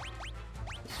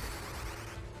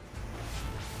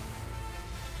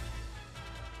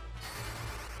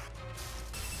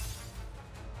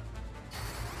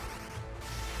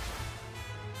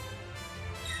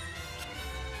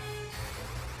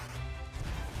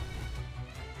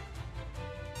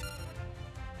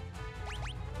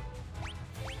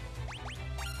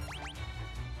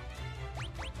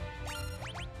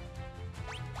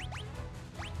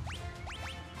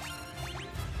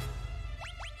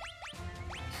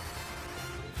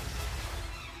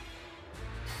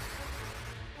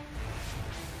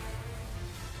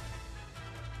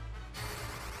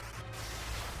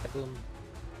 Boom.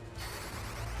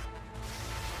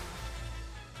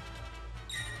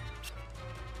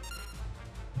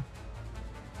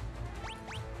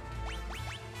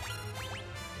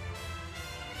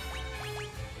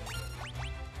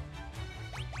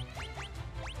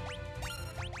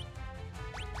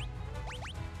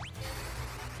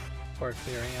 Poor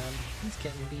Furion. He's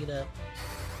getting beat up.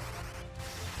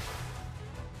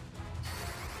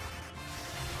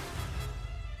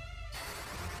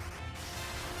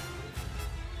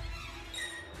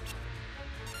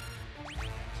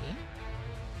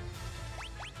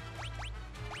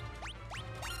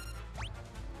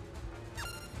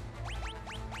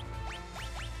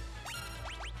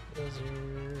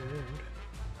 Blizzard.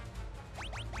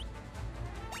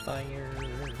 Fire.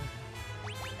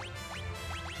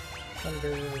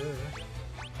 Thunder.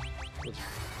 Blizzard.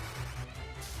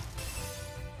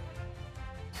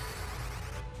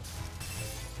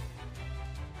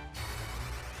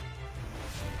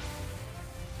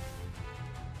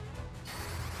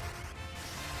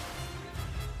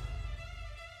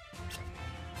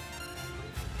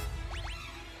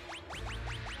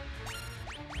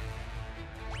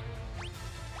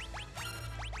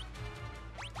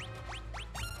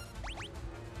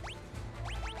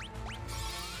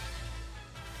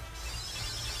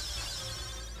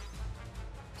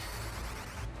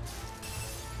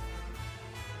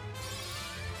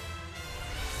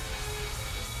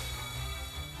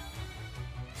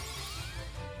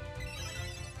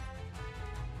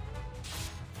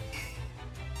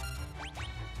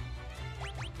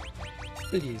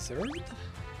 Blizzard.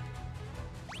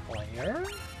 Fire.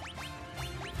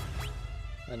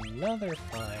 Another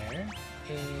fire.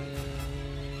 And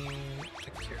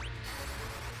a cure.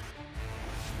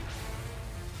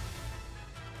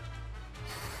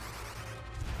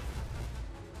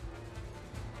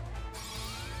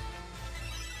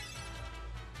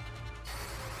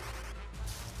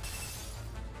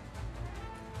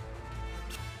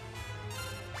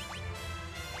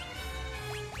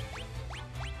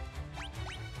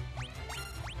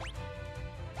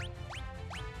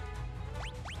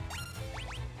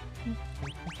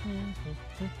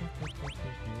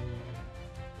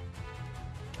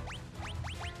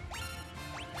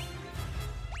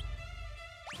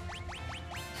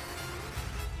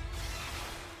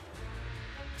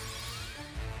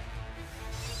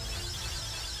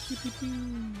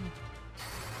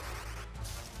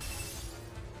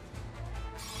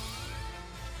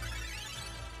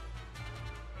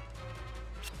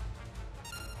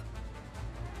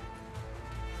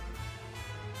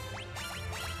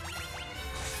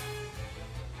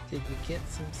 Did you get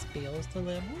some spells to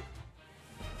level?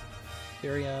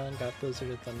 Furion got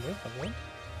Blizzard Thunder leveled.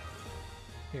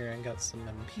 Furion got some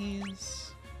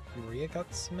MPs. Maria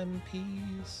got some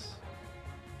MPs.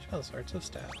 She got all sorts of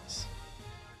stats.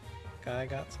 Guy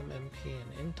got some MP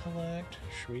and Intellect.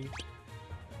 Sweet.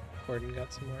 Gordon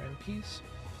got some more MPs.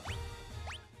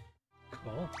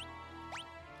 Cool.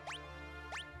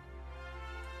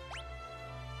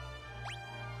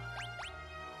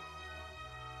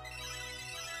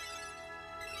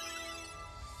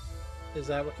 Is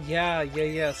that what?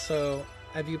 Yeah. So,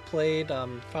 have you played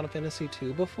Final Fantasy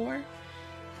II before?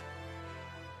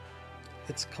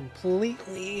 It's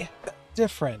completely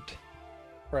different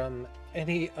from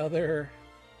any other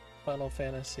Final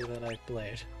Fantasy that I've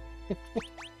played.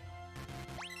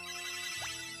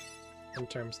 In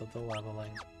terms of the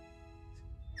leveling.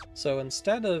 So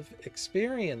instead of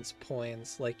experience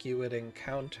points like you would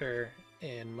encounter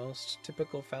in most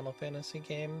typical Final Fantasy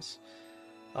games,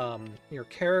 your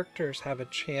characters have a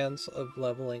chance of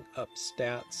leveling up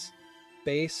stats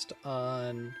based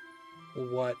on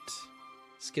what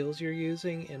skills you're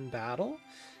using in battle.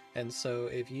 And so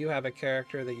if you have a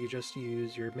character that you just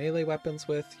use your melee weapons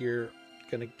with, you're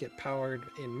going to get powered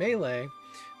in melee,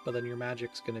 but then your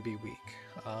magic's going to be weak.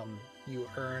 You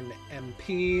earn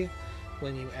MP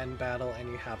when you end battle and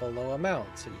you have a low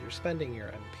amount, so you're spending your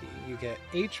MP. You get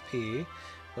HP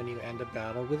when you end a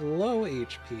battle with low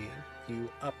HP. You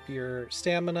up your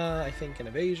stamina, I think, and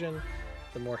evasion,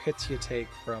 the more hits you take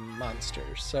from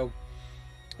monsters. So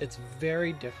it's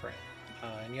very different.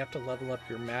 And you have to level up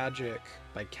your magic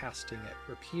by casting it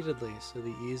repeatedly, so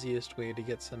the easiest way to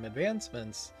get some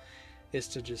advancements is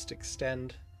to just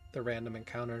extend the random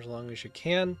encounters as long as you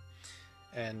can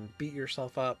and beat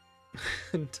yourself up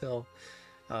until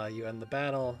you end the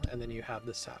battle, and then you have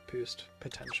the stat boost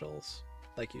potentials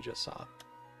like you just saw.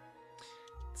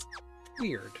 It's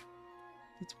weird.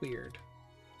 It's weird.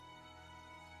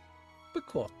 But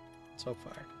cool so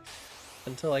far.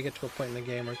 Until I get to a point in the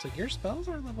game where it's like, your spells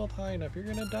aren't leveled high enough, you're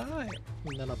gonna die.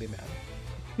 And then I'll be mad.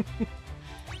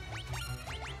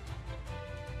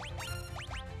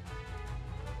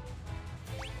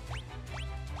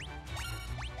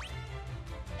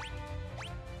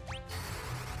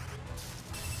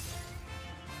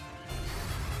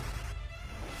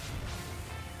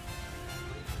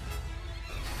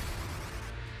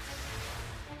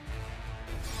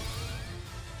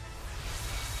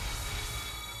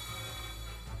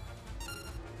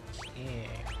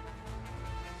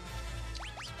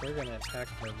 we're gonna attack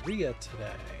Maria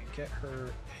today. Get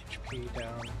her HP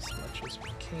down as much as we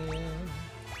can.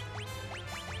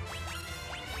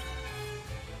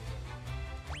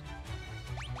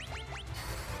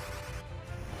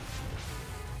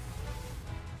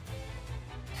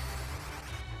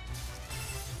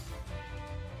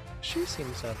 She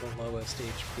seems to have the lowest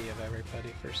HP of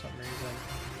everybody for some reason.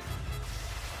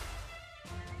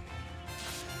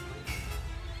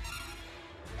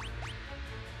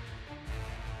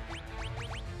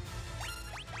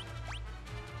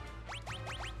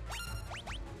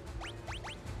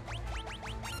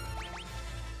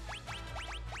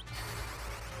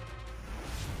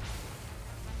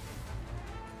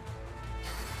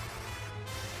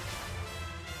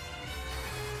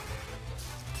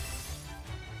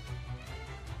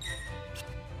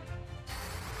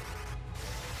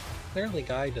 Clearly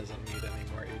Guy doesn't need any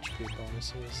more HP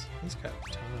bonuses. He's got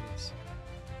tons.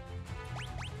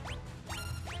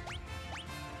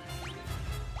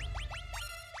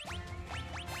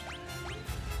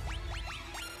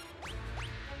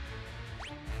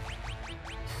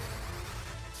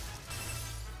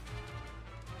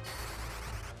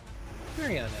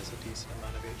 Marianne has a decent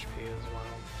amount of HP as well.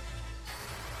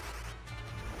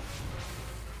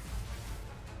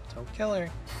 Don't kill her.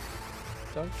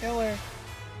 Don't kill her.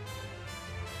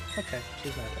 Okay,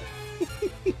 she's not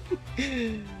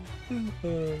dead.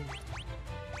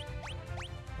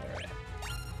 Alright.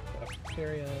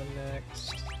 Furion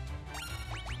next.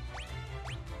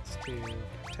 Let's do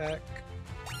attack.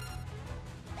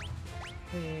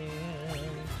 And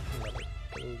another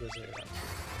blue lizard on.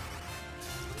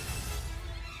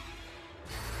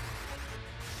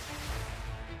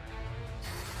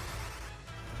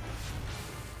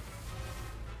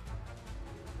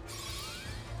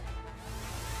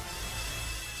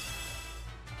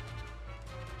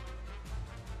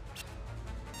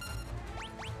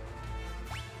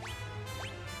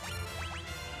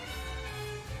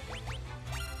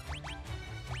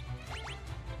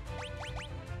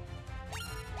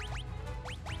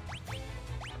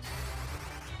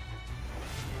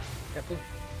 Kaput.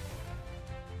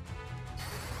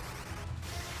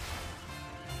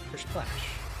 For splash.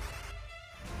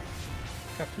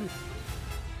 Kaput.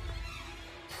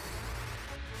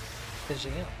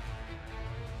 Vision.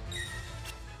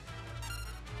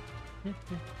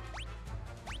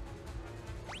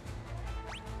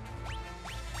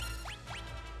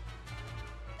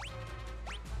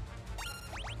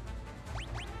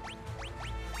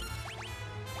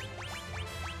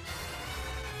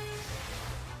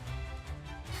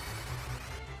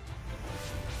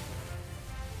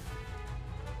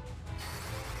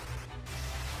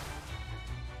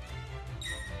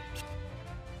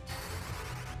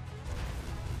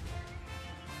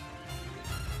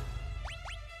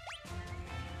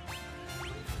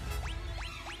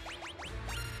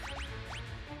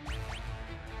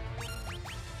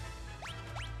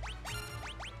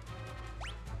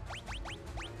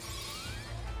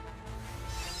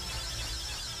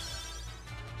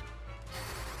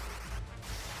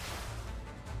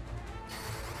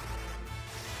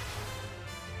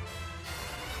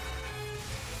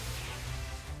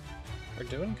 We're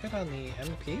doing good on the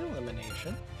MP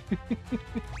elimination.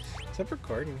 Except for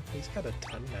Gordon, he's got a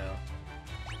ton now.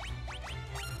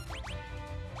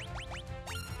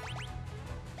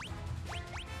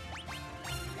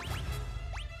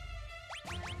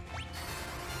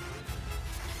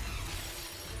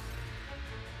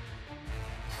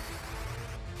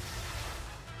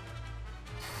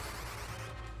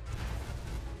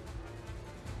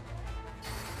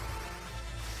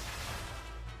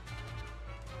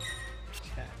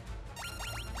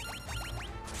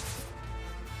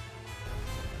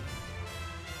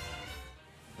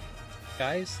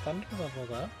 Guys, Thunder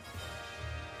leveled up.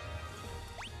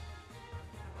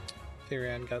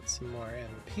 Furion got some more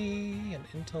MP and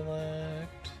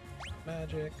intellect,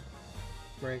 magic.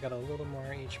 Murray got a little more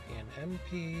HP and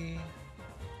MP.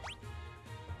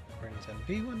 Gordon's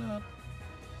MP went up.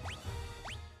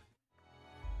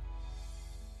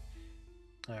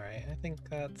 Alright, I think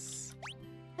that's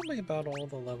probably about all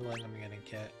the leveling I'm gonna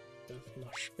get with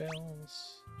Lush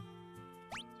Bills.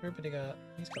 Everybody got,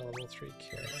 he's got a level 3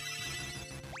 cure.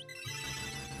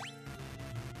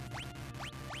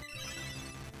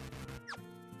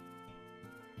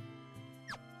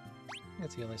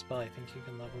 That's the only spell I think you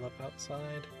can level up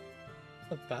outside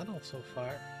the battle so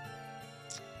far.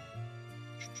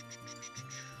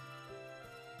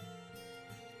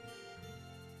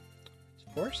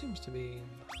 Four seems to be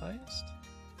the highest.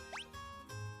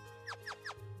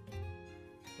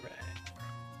 Right.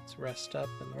 Let's rest up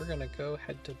and we're gonna go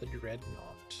head to the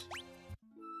Dreadnaught.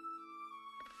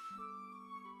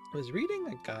 I was reading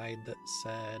a guide that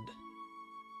said,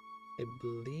 I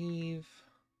believe,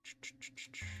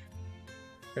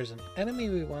 there's an enemy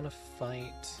we want to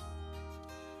fight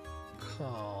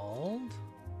called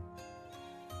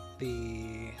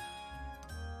the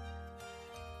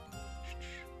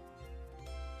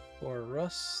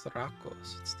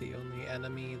Orosrakos. It's the only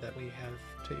enemy that we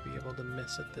have to be able to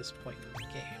miss at this point in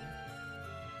the game.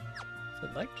 So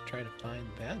I'd like to try to find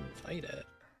that and fight it.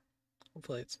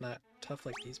 Hopefully it's not tough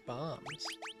like these bombs.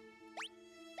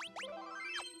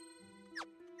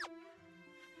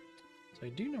 So I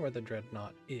do know where the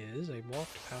Dreadnaught is. I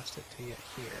walked past it to get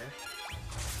here.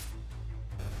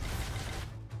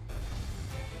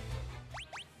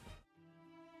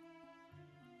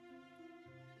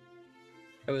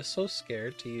 I was so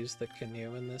scared to use the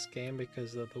canoe in this game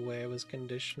because of the way I was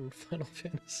conditioned in Final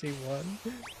Fantasy I.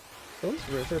 Those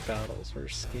river battles were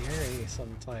scary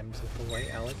sometimes with the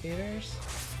white alligators.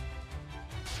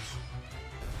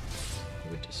 They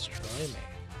would destroy me.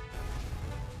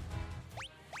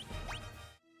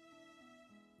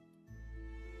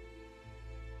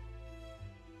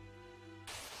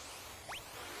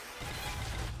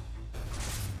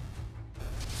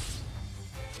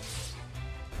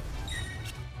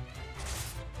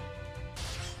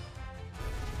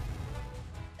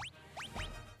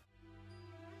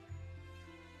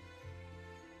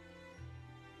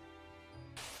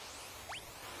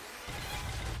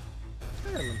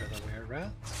 I remember the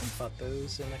were-rats. I fought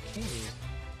those in a cave.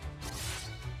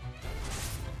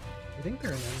 I think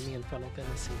they're an enemy in Final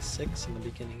Fantasy VI in the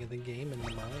beginning of the game in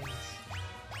the mines.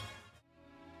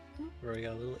 Where we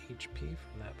got a little HP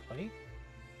from that fight.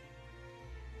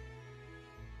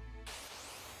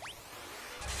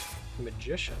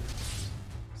 Magician.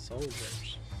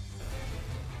 Soldiers.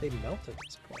 They melt at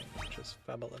this point, which is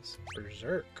fabulous.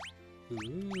 Berserk.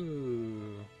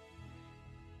 Ooh.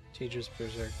 Teaches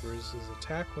Berserk versus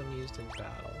attack when used in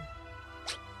battle.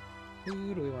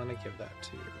 Who do we want to give that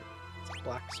to? It's a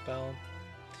black spell.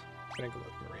 I'm gonna go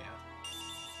with Maria.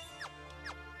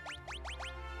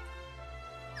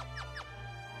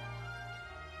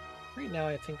 Right now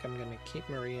I think I'm gonna keep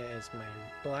Maria as my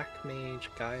black mage,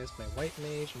 Guy as my white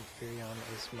mage, and Furion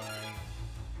as my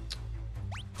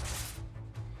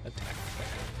attack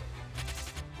player.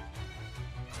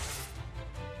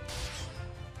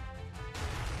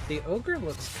 The ogre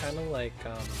looks kind of like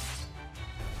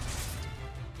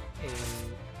in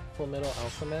Full Metal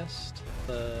Alchemist,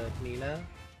 the Nina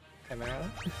Chimera.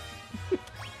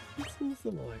 It's so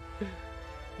similar.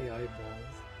 The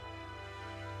eyeballs.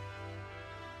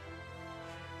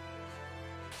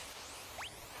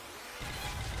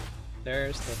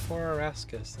 There's the four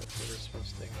Araskas that we were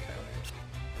supposed to encounter.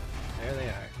 There they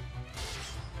are.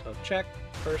 So check,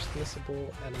 first missable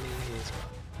enemy is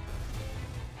gone.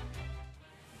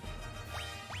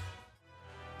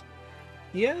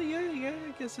 Yeah,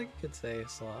 I guess I could say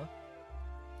sloth.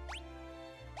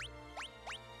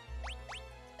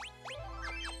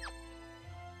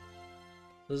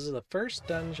 This is the first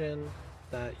dungeon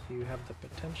that you have the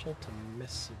potential to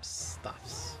miss some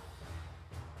stuffs.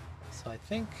 So I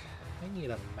think I need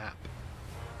a map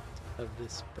of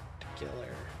this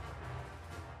particular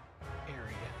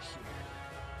area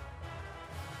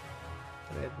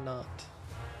here. Dreadnaught.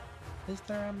 Is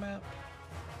there a map?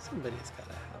 Somebody's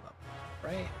gotta have a map,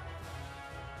 right?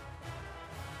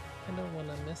 I don't want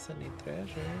to miss any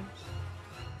treasures.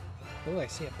 Oh, I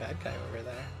see a bad guy over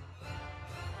there.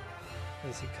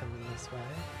 Is he coming this way?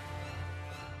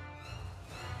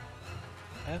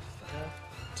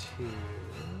 FF2.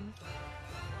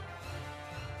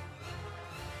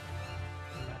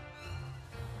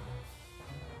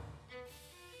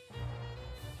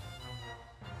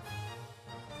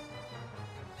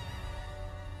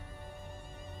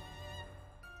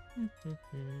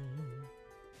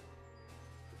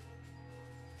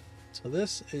 So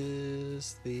this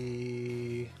is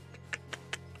the...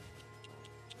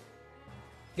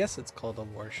 I guess it's called a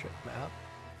warship map.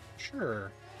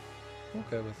 Sure, we'll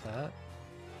go with that.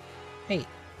 Hey,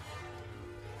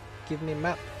 give me a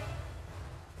map.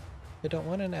 I don't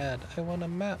want an ad, I want a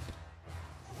map.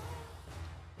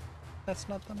 That's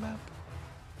not the map.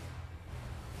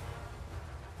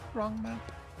 Wrong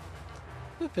map.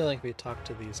 I feel like if we talk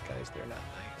to these guys, they're not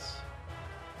nice.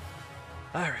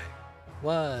 Alright,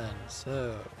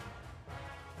 so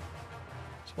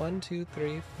it's 1, 2,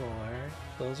 3, 4.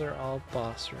 Those are all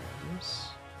boss rooms.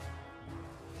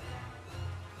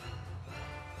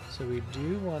 So we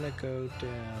do want to go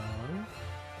down.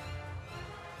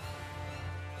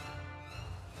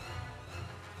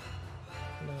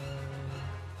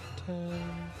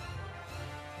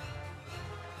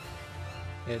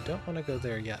 I don't want to go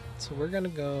there yet, so we're going to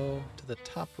go to the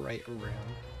top right room.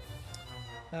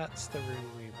 That's the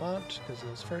room we want, because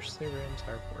those first 3 rooms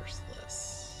are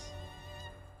worthless.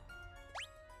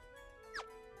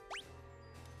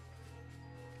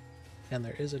 And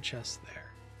there is a chest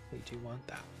there. We do want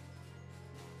that.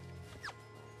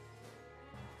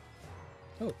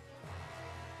 Oh.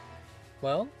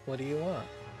 Well, what do you want?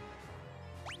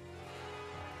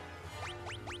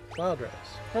 Wild Rose.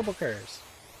 Purple Curse.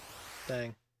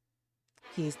 Dang.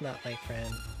 He's not my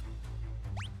friend.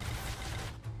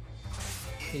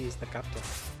 He's the captain.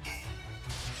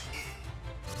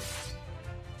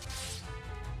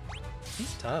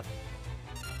 He's tough.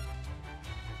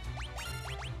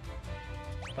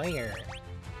 Fire.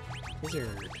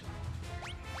 Wizard.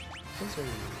 Wizard.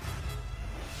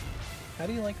 How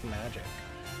do you like magic?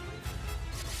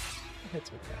 It's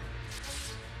okay.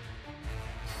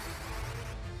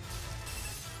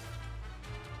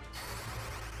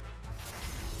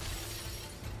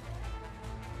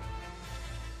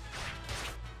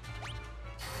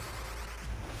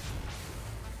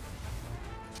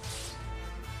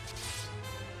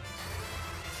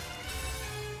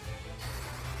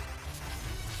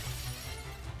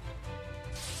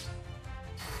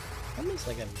 Almost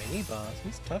like a mini boss.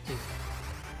 He's toughy.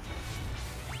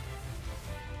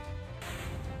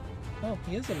 Oh,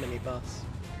 he is a mini boss.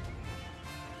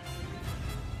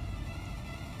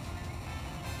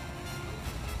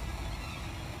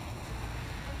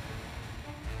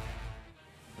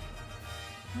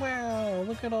 Wow,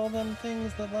 look at all them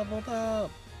things that leveled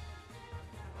up.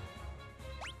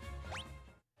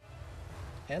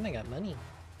 And I got money.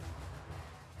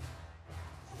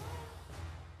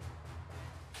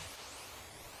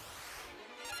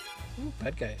 Ooh,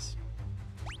 bad guys.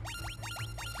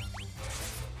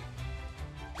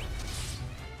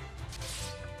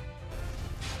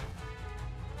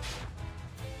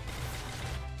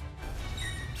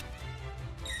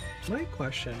 My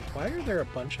question, why are there a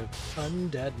bunch of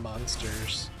undead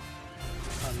monsters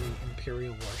on the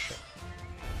Imperial warship?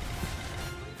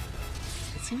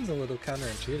 It seems a little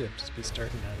counterintuitive to be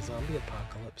starting a zombie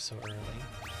apocalypse so early.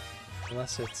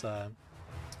 Unless it's a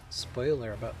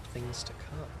spoiler about things to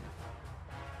come.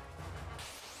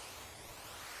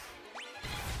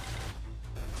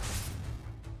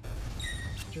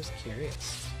 Just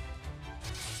curious.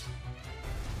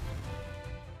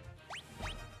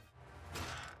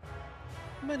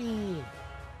 Money!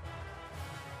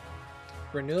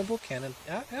 Renewable cannon.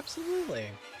 Absolutely!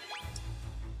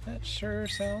 That sure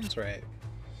sounds right.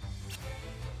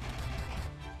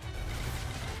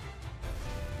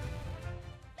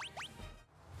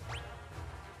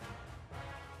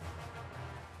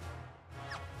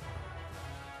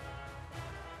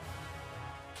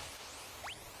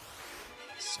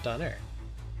 Stunner.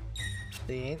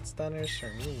 They ain't stunners for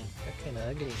me. They're kinda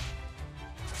ugly.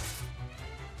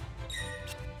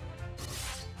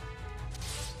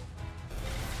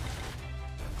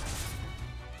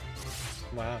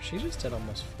 Wow, she just did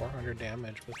almost 400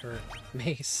 damage with her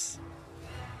mace.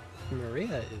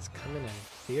 Maria is coming in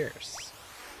fierce.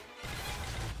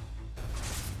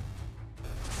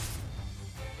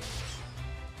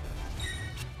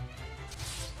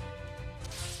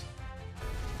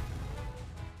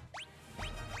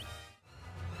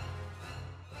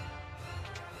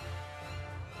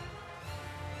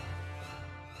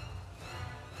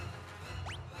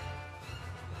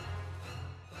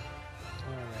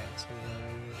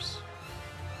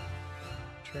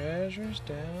 Treasures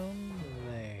down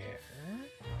there.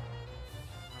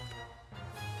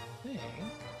 I think.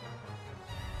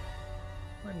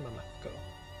 Where'd my map go?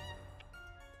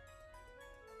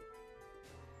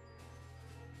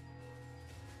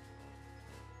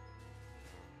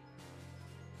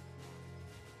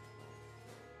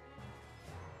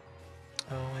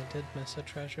 Oh, I did miss a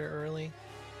treasure early.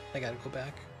 I gotta go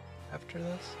back after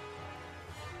this.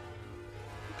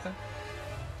 Okay.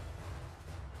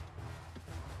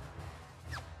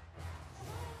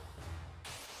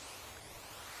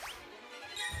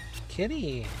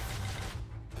 Kitty!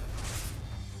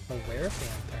 A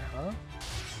werepanther, huh?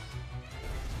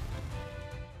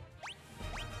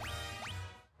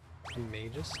 A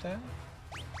mage's staff?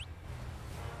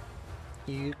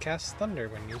 You cast thunder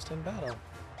when used in battle.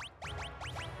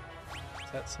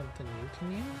 Is that something you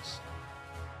can use?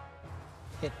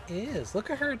 It is! Look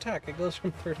at her attack! It goes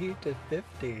from 30 to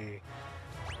 50.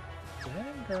 Yeah,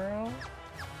 girl.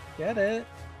 Get it!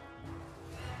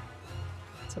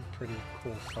 That's a pretty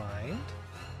cool find.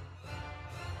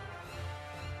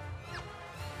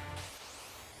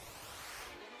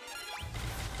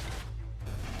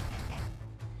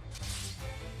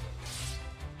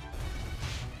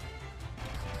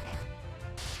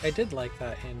 I did like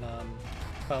that in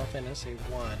Final Fantasy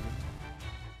 1.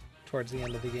 Towards the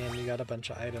end of the game, you got a bunch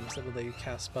of items that would let you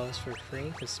cast spells for free,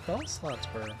 because spell slots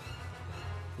were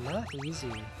not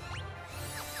easy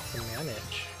to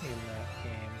manage in that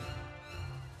game.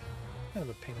 Kind of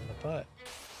a pain in the butt.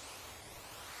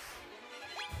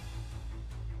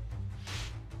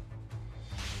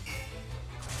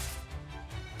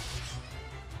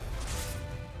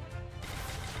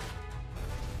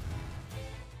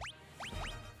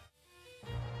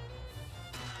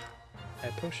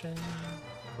 Potion.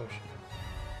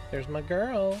 There's my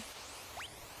girl.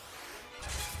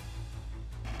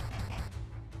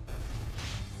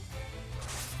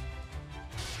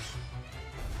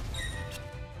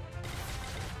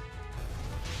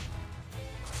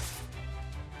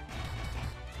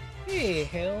 Hey,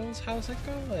 Hills, how's it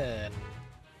going?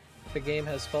 The game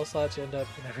has spell slots, you end up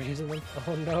never using them.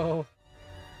 Oh no.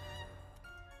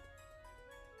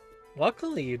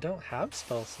 Luckily, you don't have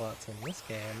spell slots in this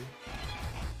game.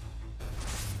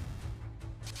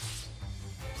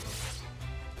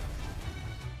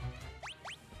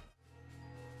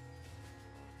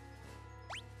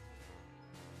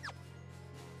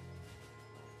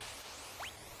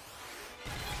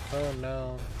 Oh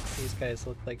no, these guys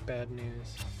look like bad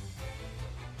news.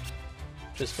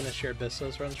 Just finished your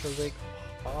Abyssos runs for the week?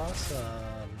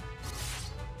 Awesome!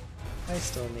 I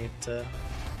still need to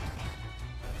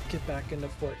get back into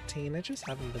 14. I just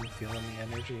haven't been feeling the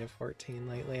energy of 14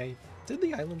 lately. I did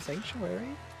the Island Sanctuary.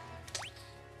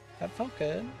 That felt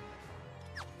good.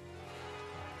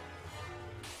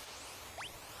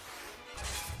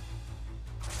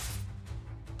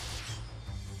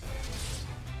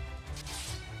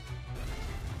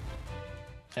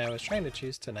 I was trying to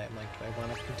choose tonight. I'm like, do I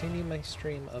want to continue my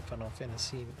stream of Final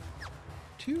Fantasy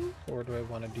 2, or do I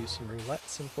want to do some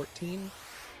roulettes in 14?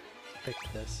 Pick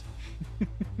this.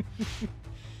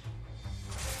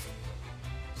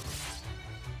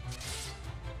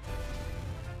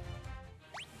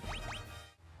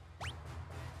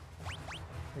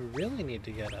 We really need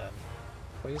to get a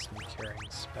poison curing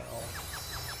spell.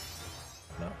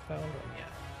 Not found one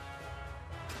yet.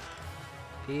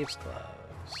 Thieves'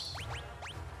 Gloves.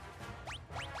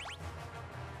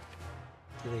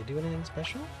 Do they do anything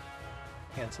special?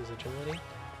 Enhances agility.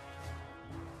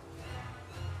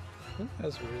 Who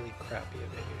has really crappy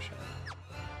evasion?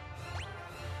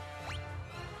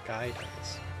 Guy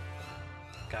does.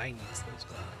 Guy needs those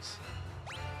gloves.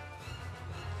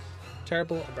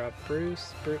 Terrible about brute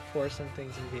forcing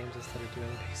things in games instead of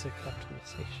doing basic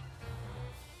optimization.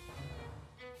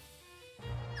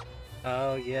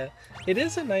 Oh yeah, it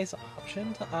is a nice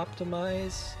option to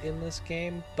optimize in this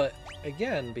game, but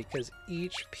again, because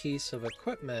each piece of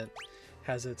equipment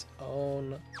has its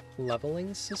own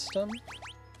leveling system,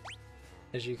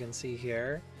 as you can see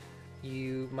here,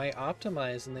 you might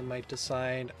optimize and they might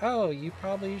decide, oh, you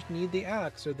probably need the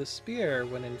axe or the spear,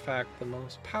 when in fact the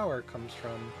most power comes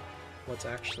from what's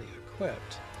actually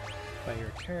equipped by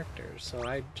your characters. So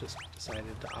I just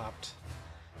decided to opt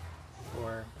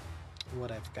for what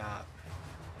I've got.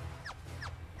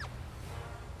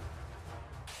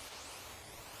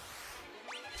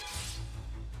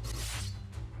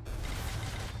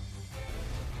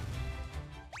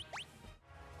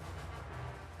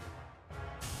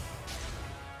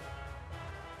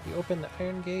 You opened the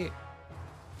Iron Gate.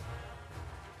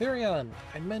 Virion,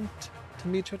 I meant to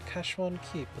meet you at Cashwan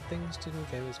Keep, but things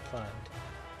didn't go as planned.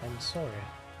 I'm sorry.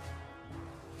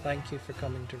 Thank you for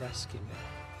coming to rescue me.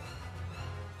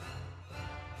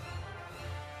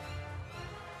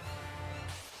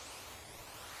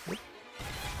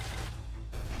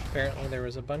 Apparently there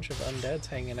was a bunch of undeads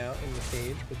hanging out in the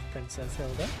cage with Princess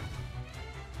Hilda.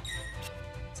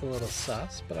 It's a little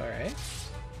sus, but alright.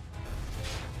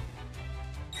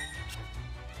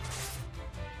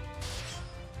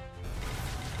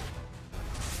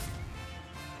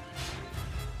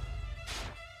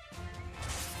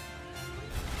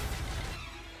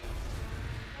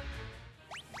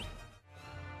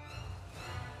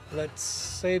 Let's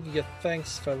save your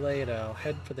thanks for later. I'll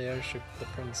head for the airship with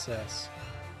the princess.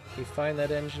 You find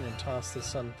that engine and toss the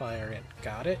Sunfire in.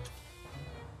 Got it?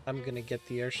 I'm gonna get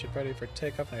the airship ready for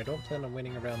takeoff, and I don't plan on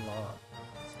waiting around long.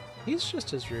 He's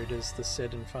just as rude as the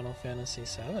Cid in Final Fantasy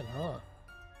VII, huh?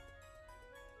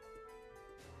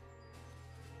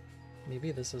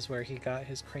 Maybe this is where he got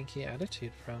his cranky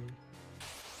attitude from.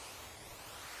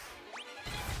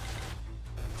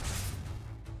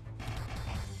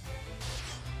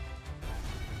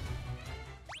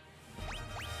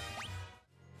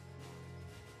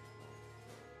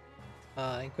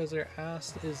 Inquisitor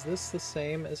asked, is this the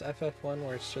same as FF1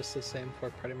 where it's just the same 4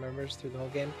 party members through the whole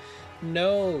game?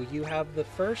 No, you have the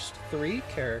first 3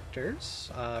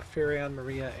 characters, Furion,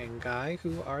 Maria, and Guy,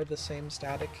 who are the same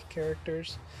static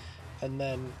characters. And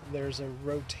then there's a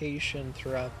rotation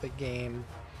throughout the game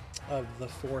of the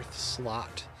 4th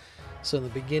slot. So in the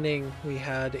beginning, we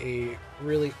had a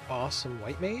really awesome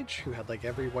white mage who had like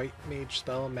every white mage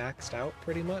spell maxed out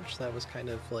pretty much. That was kind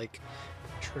of like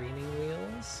training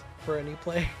wheels for any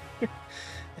player.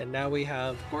 And now we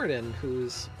have Gordon,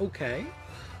 who's okay.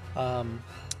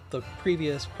 The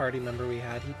previous party member we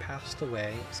had, he passed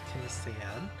away. It was kind of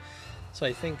sad. So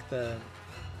I think the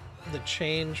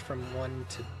change from 1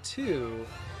 to 2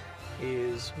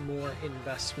 is more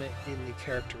investment in the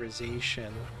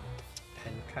characterization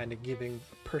and kind of giving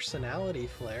personality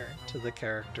flair to the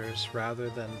characters rather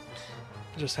than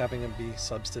just having them be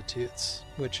substitutes,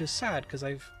 which is sad because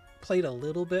I've played a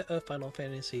little bit of Final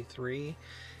Fantasy III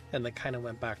and they kind of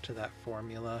went back to that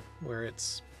formula where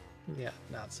it's, yeah,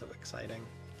 not so exciting.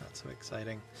 Not so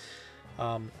exciting.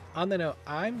 On the note,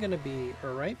 I'm going to be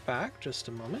right back, just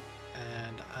a moment,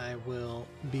 and I will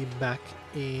be back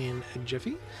in a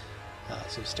jiffy.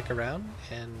 So stick around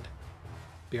and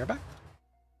be right back.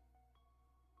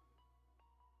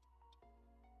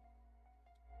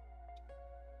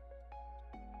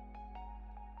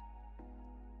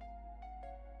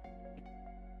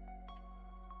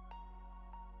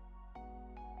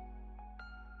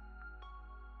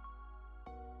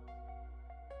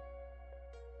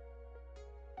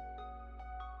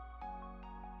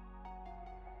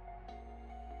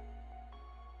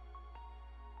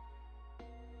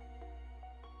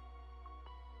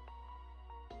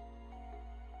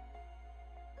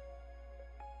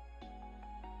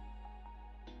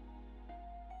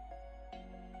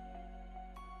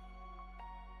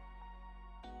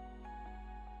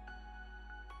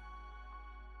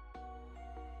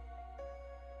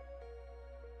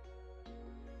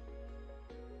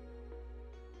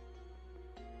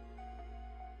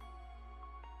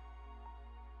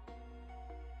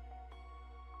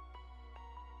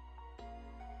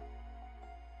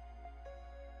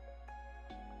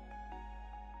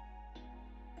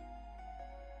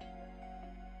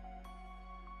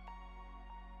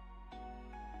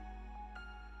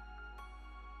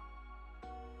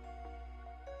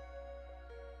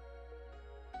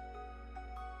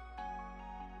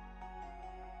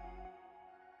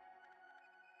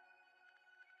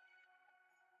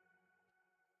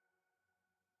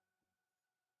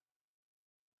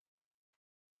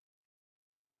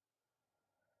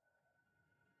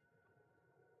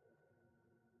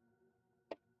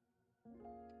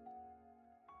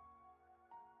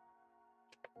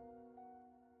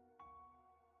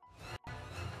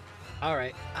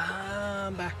 Alright,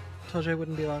 I'm back. Told you I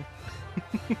wouldn't be long.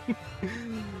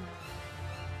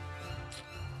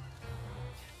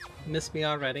 Miss me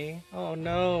already? Oh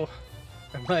no!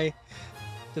 Am I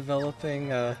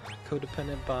developing a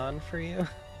codependent bond for you?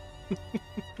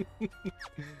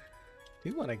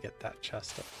 Do want to get that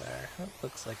chest up there. That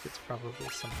looks like it's probably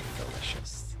something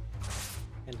delicious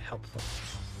and helpful.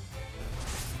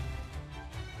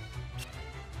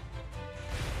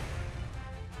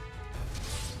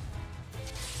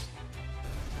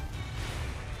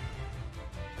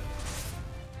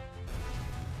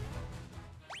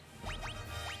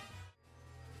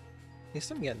 At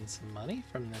least I'm getting some money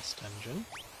from this dungeon.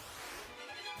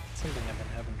 It's something I've been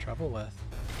having trouble with.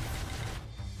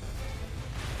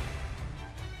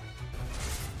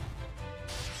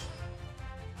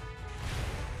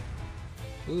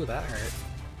 Ooh, that hurt.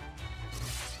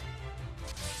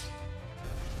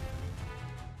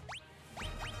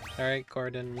 Alright,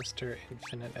 Gordon, Mr.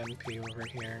 Infinite MP over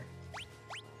here.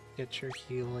 Get your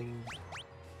healing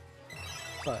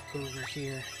butt over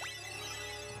here.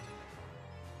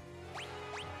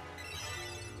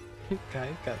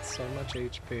 Guy's got so much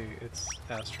HP, it's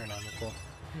astronomical.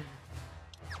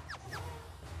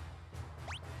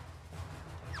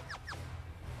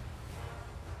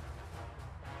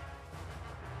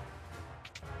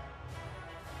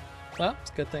 Well,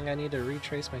 it's a good thing I need to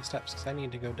retrace my steps because I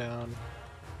need to go down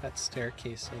that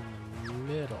staircase in the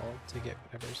middle to get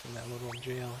whatever's in that little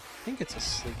jail. I think it's a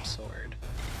sleep sword.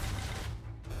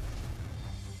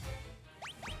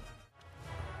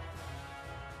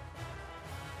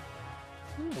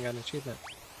 I got an achievement.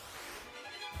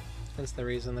 That's the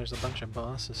reason there's a bunch of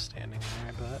bosses standing there,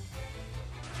 I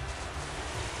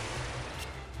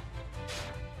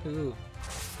bet. Ooh.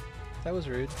 That was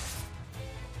rude.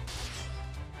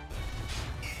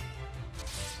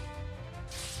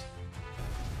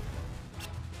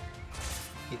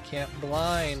 You can't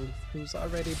blind. Who's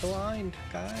already blind,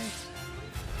 guy?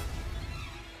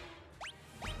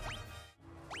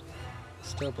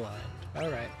 still blind.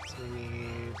 Alright, so we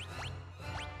need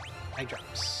eye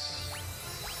drops.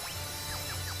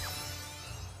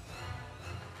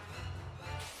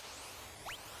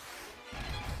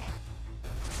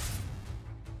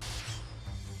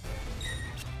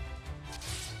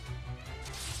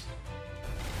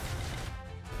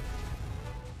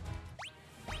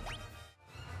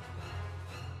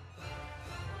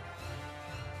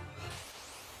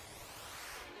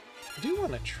 I do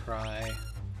want to try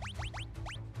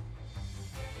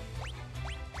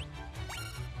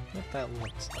what that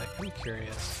looks like. I'm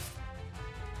curious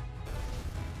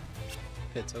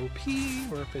if it's OP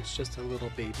or if it's just a little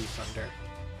baby thunder.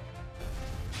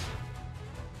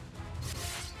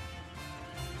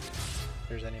 If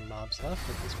there's any mobs left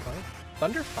at this point.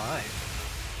 Thunder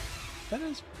 5. That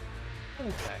is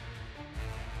okay.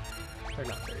 They're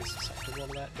not very susceptible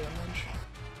to that damage.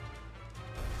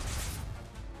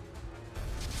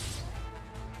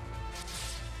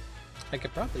 I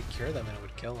could probably cure them and it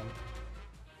would kill them.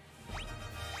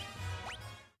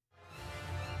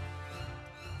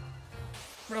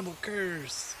 Rebel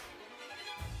curse!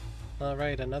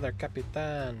 Alright, another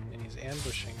Capitan, and he's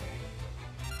ambushing me.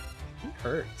 He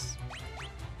hurts.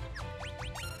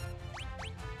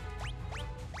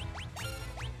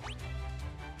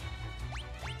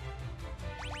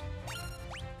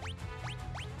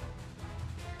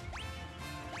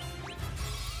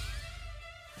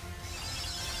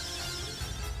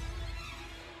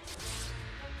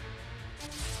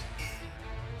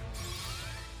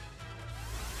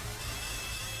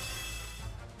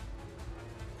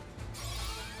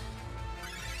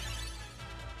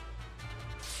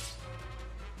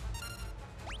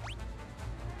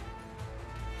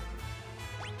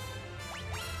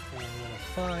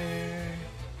 Fire.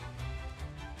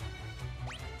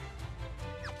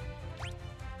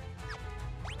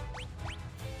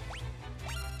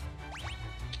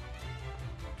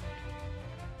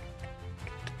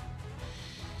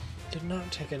 Did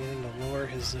not take anything to lower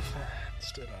his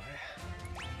defense, did I?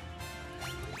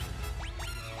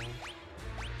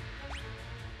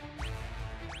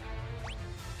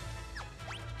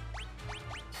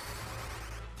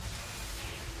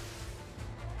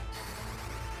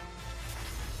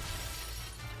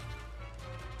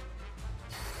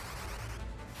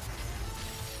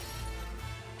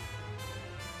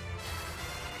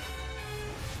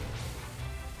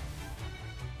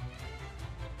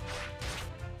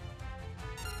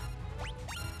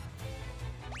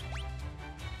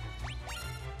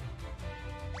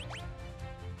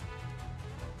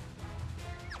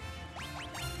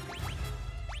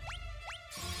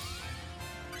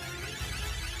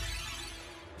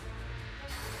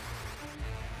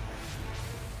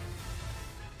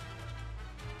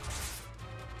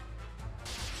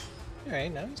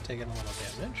 Alright, now he's taking a little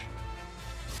damage.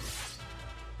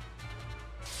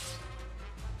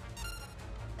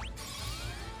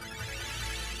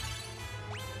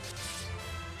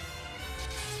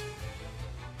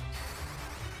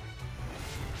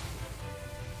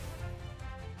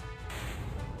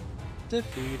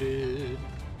 Defeated.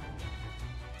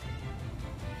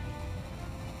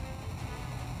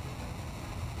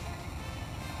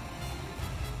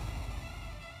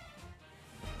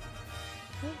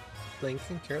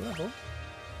 Length and cure level.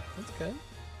 That's good.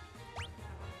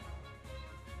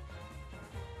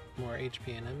 More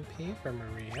HP and MP for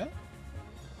Maria.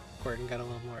 Gordon got a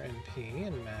little more MP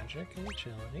and magic and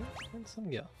agility and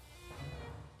some gil.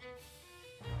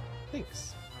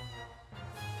 Thanks.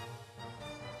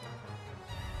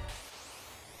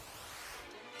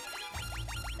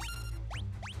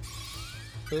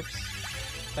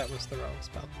 Oops. That was the wrong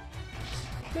spell.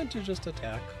 Meant to just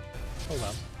attack. Oh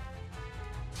well.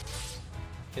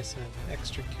 Guess an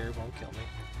extra cure won't kill me.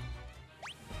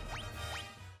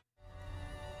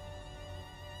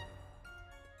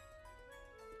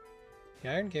 The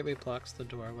iron gateway blocks the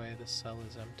doorway. The cell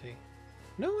is empty.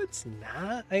 No, it's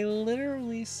not. I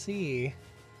literally see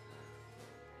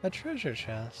a treasure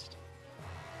chest.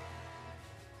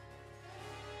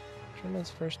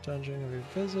 Dreadnaught's first dungeon will be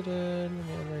visited.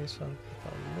 Memories found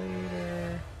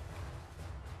later.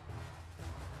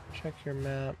 Check your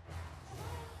map.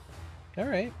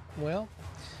 Alright, well,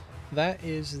 that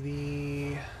is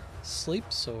the sleep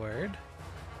sword.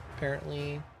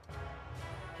 Apparently,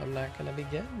 I'm not going to be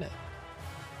getting it.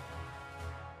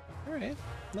 Alright,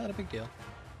 not a big deal.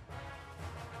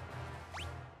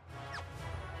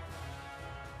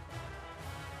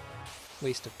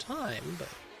 Waste of time, but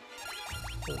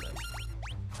hold on.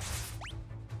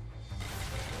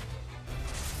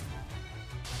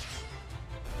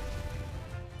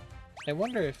 I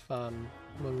wonder if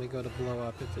when we go to blow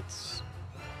up, if it's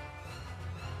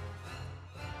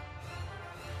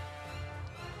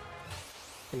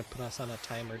Gonna put us on a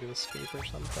timer to escape or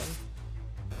something.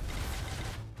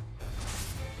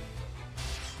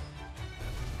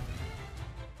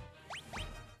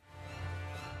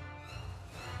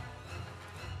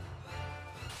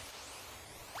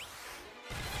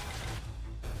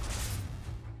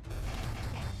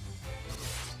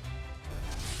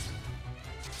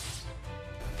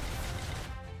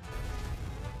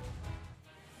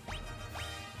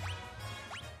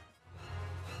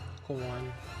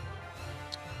 One.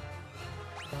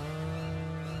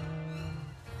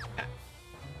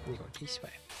 We go this way.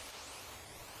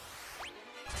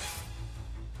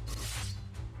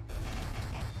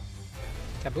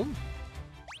 Kaboom!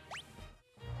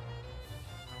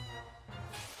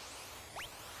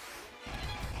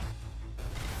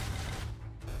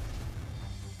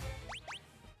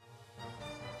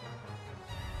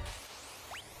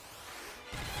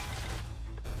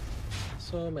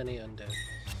 So many undead.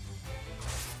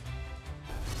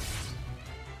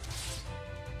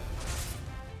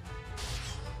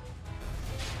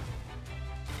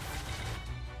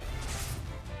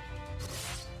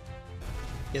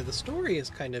 Yeah, the story is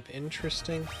kind of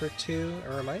interesting for 2.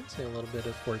 It reminds me a little bit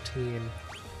of 14,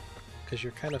 because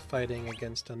you're kind of fighting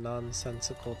against a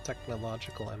nonsensical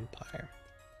technological empire.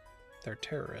 They're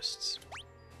terrorists.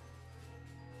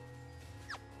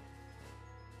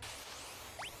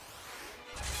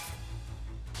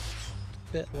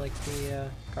 A bit like the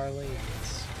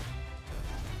Garleans.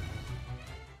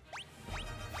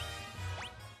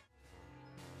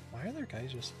 Why are there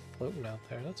guys just floating out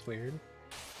there? That's weird.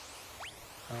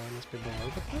 Oh, it must be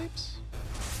below the pipes?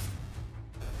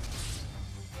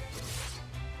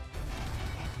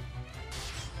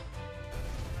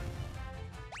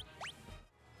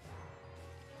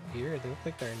 Weird, they look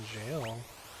like they're in jail.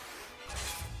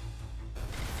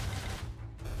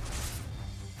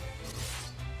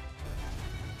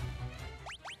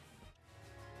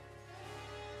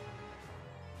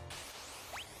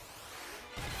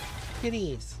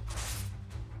 Kitties!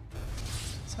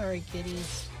 Sorry,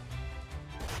 kitties.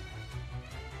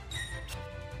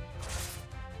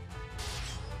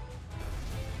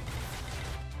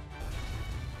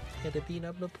 Had to beat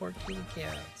up the poor kitty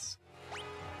cats.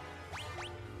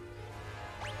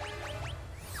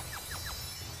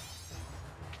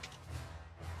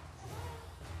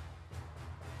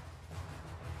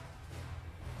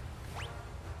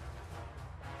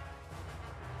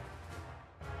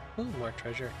 Ooh, more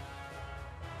treasure.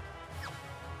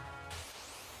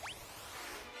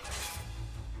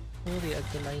 Oh, the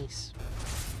ugly mice.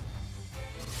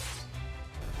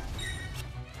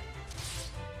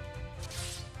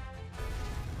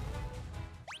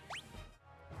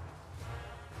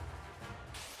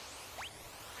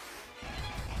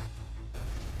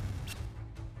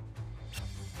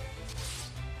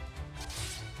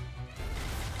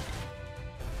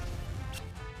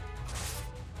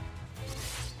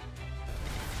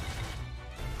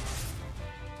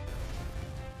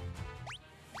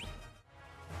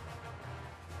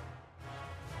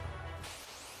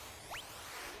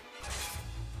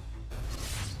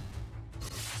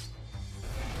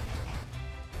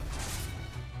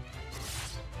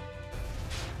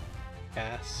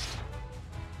 Cast.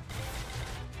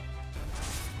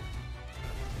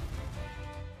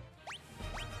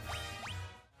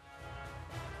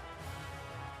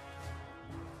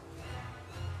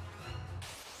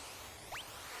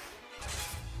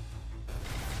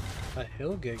 A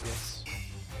Hilgigus.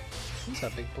 He's a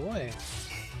big boy.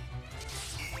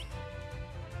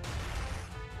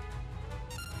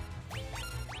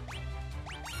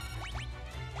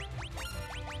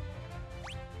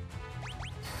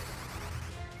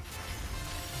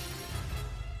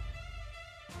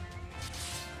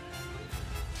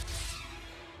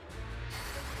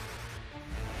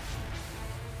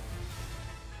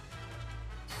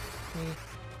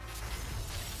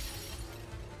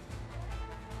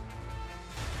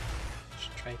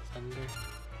 Should try thunder.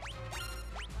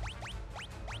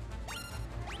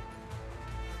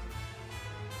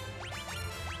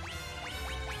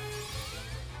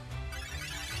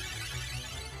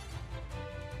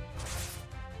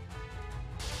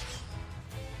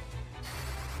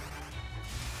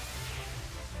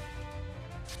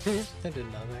 I did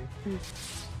nothing.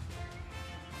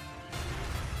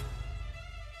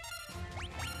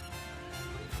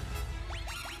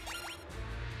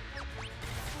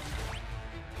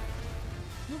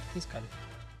 He's gone.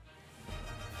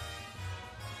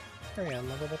 Carry on,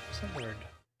 level up sword.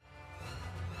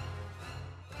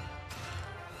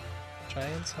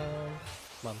 Giants have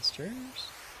monsters.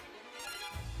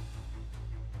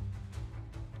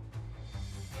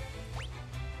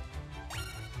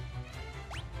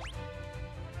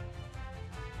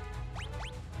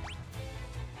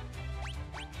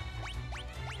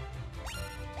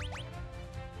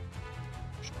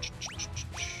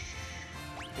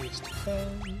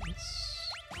 defense.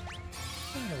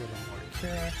 And a little more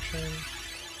cure action.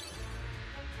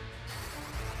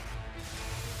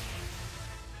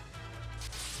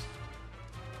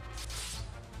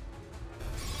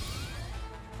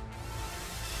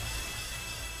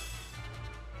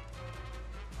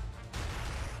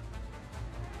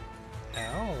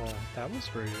 Ow, that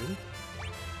was rude.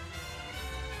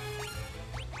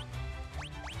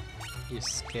 You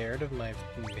scared of my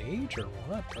mage or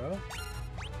what, bro?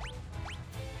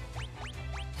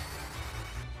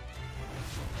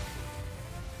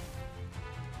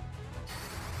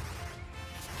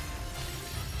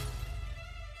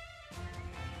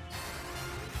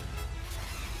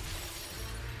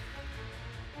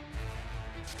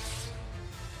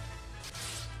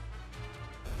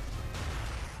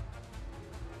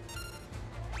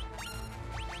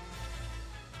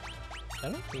 I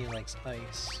don't think he likes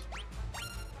ice.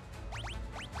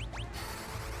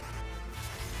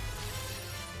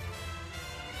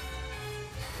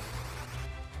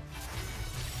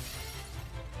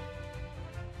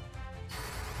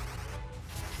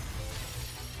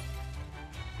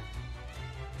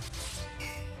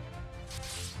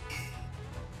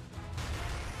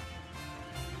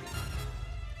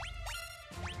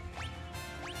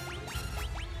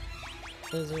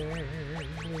 Blizzard.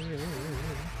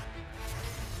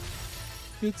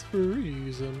 It's for a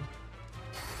reason.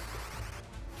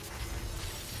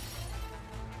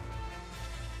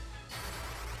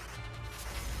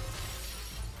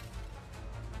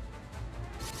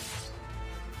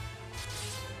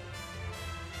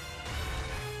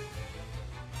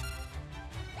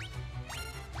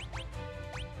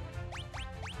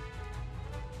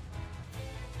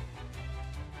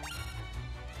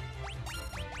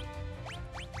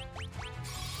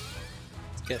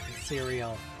 Let's get the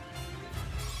cereal.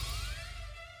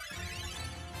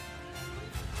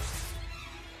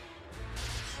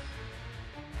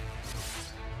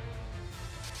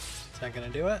 Is that gonna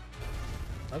do it?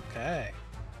 Okay.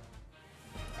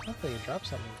 Hopefully you drop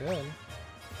something good.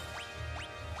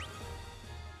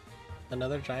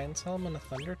 Another Giant's Helm and a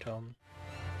Thunder Tome.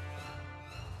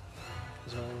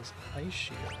 As well as Ice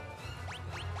Shield.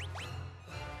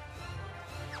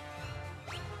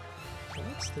 So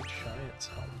what's the Giant's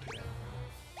Helm do?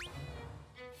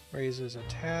 Raises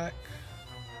attack,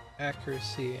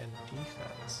 accuracy, and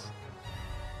defense.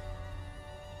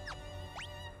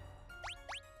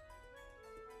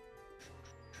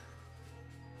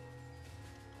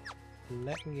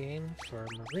 Net gain for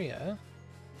Maria.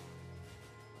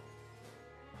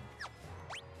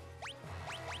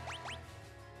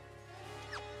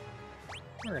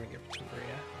 We're gonna give it to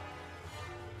Maria.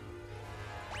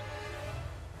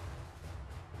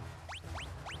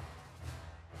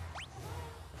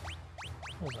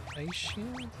 What was it, Ice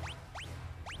Shield?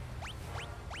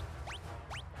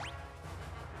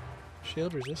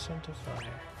 Shield resistant to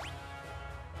fire.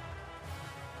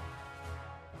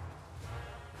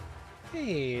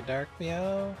 Hey, Dark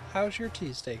Meow, how's your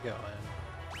Tuesday going?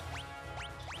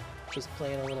 Just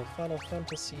playing a little Final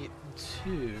Fantasy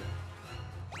 2.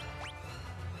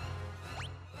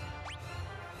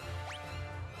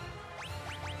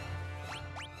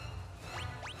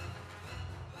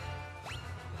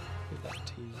 Give that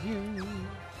to you.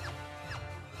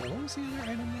 What was the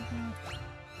other item we got?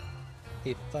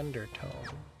 A Thunder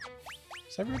Tome.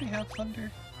 Does everybody have Thunder?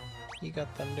 You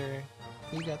got Thunder.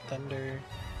 You got Thunder.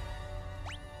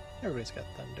 Everybody's got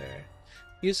Thunder.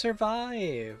 You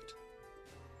survived!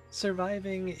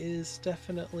 Surviving is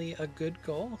definitely a good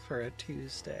goal for a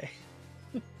Tuesday.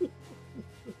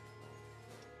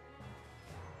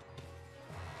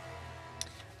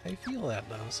 I feel that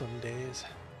though some days.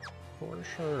 For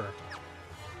sure.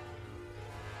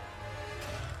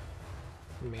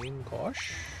 Main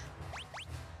gosh.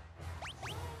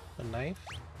 A knife.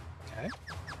 Okay.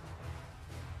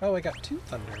 Oh, I got 2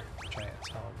 Thunder Giant's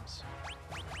Helms.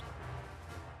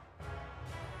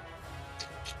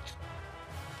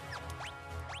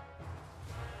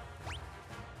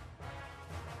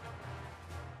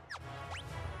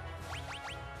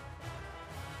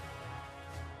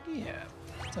 Yeah,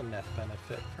 that's a net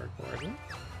benefit for Gordon.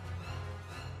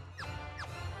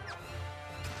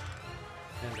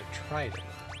 And a trident.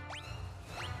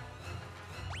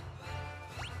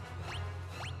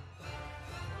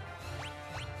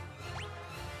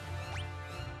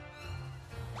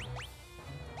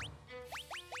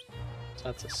 So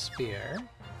that's a spear.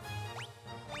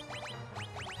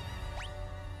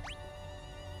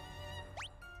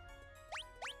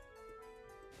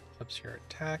 Ups your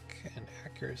attack and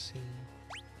accuracy.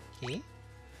 Okay.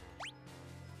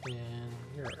 And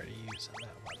you're already using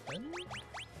that weapon.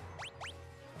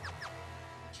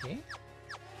 Okay.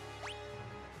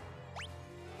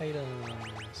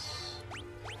 Items.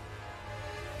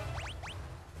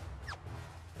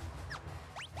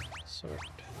 Sort.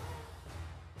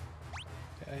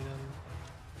 Okay, item.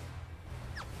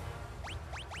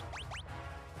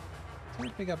 I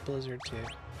think we got Blizzard too.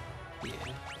 Yeah.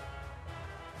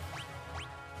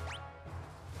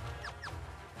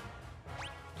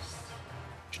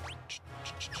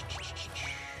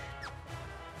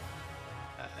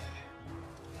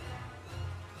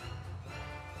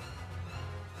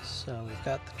 So we've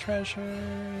got the treasure.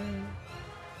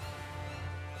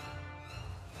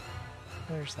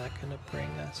 Where's that gonna bring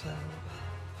us out?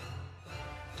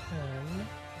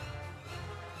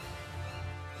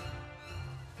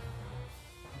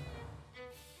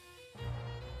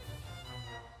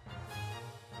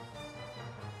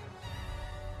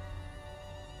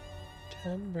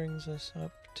 10. Brings us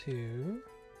up to...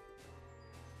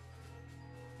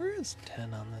 Where is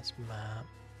 10 on this map?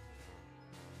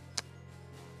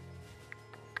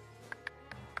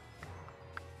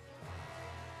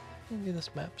 Maybe this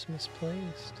map's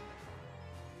misplaced.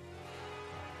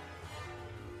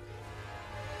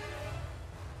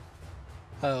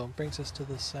 Oh, brings us to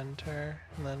the center,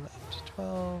 and then up to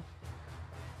 12.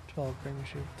 12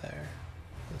 brings you there,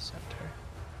 to the center.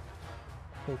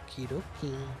 Okie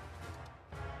dokie.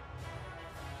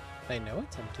 I know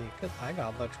it's empty because I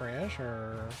got the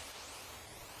treasure.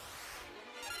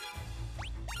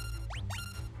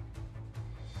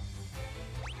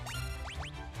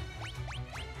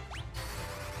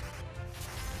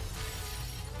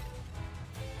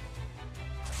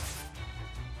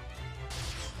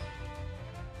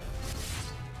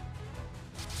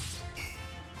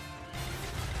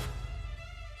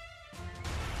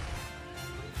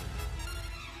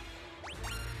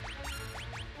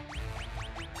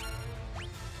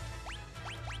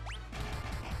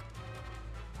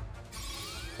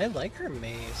 I like her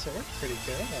mace, it worked pretty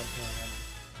good on him.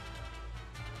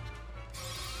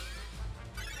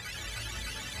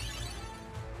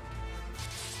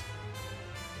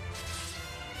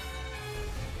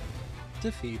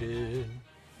 Defeated.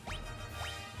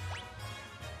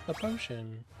 A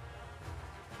potion.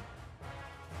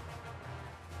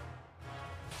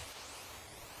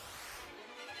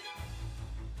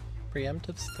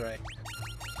 Preemptive strike.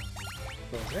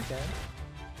 Those are good.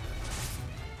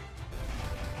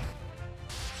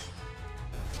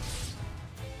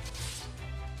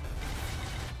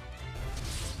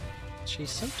 She's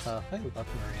so tough. I love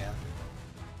Maria.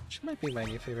 She might be my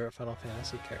new favorite Final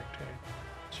Fantasy character.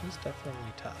 She's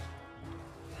definitely tough.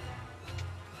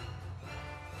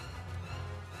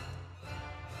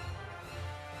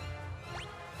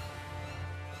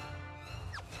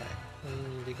 Okay,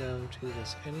 we need to go to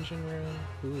this engine room.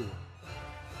 Ooh.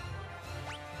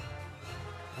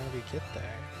 How do we get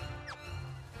there?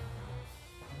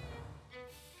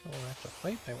 Oh, I have to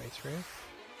fight my way through.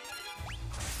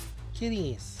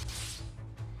 Kitties!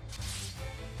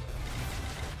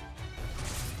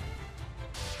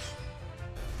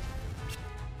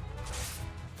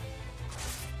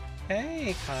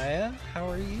 Hey Kaya, how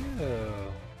are you?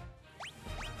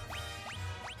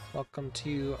 Welcome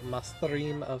to my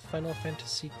stream of Final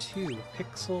Fantasy II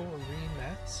Pixel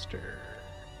Remaster.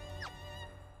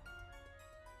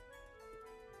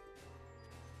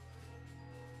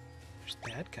 There's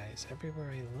bad guys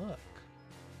everywhere I look.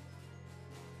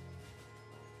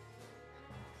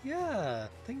 Yeah,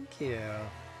 thank you.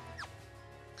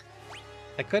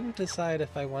 I couldn't decide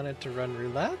if I wanted to run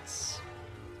roulettes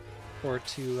or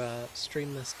to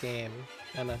stream this game,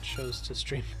 and I chose to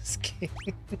stream this game.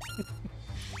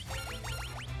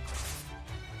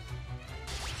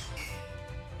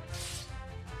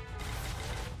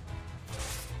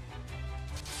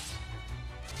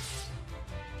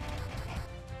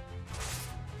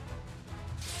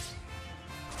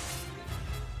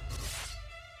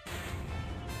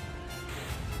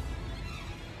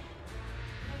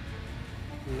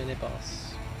 Mini-boss.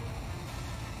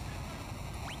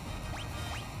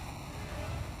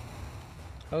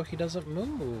 Oh, he doesn't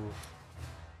move.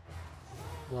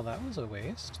 Well, that was a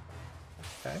waste.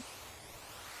 Okay.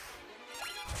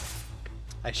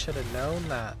 I should have known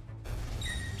that.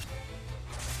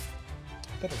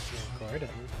 Better heal Gordon.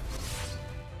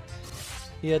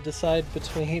 Yeah, decide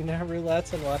between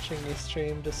roulettes and watching me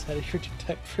stream. Decide your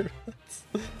detect roulettes.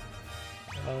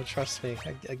 Oh, trust me,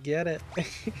 I get it.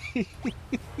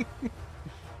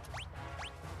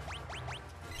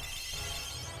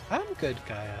 I'm good,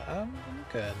 Gaia. I'm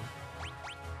good.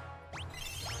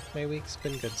 My week's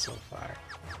been good so far.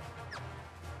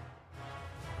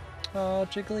 Oh,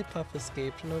 Jigglypuff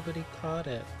escaped. Nobody caught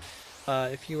it.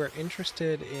 If you are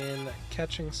interested in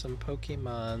catching some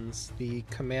Pokemons, the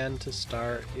command to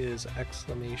start is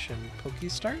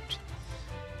 !Pokestart,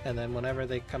 and then whenever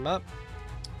they come up,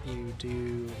 you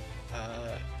do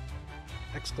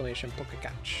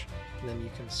 !Pokecatch, and then you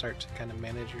can start to kind of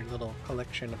manage your little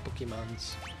collection of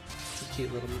Pokemons. It's a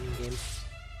cute little mini game.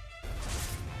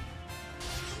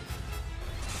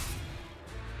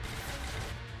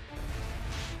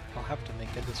 I'll have to make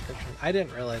a description. I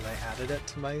didn't realize I added it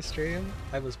to my stream.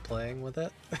 I was playing with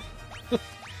it.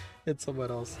 It's someone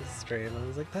else's stream. I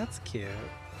was like, that's cute.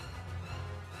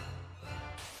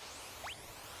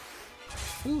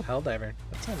 Ooh, Helldiver.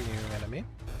 That's a new enemy.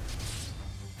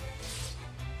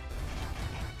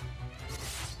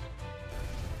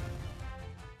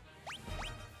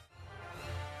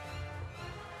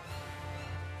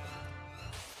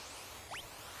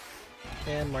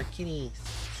 And more kitties.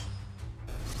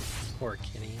 Poor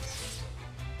kitties.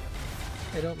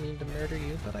 I don't mean to murder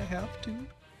you, but I have to.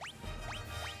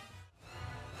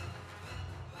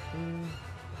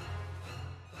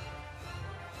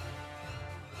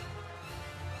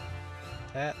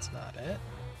 That's not it.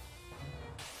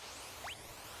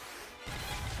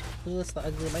 Ooh, it's the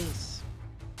ugly mice.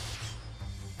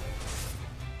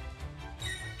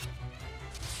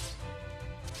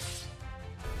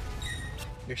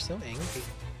 You're so angry.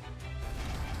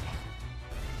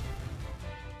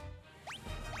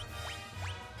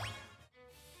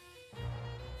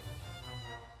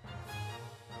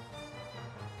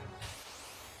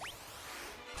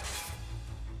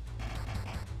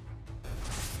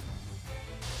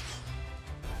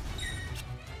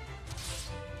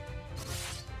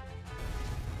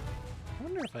 I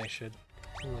wonder if I should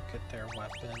look at their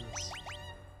weapons. Is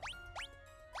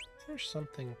there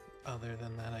something other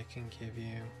than that I can give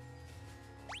you?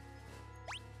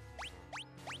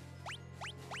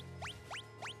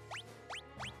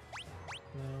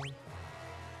 No.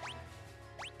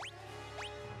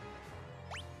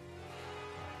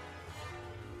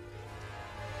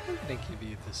 I'm gonna give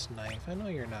you this knife. I know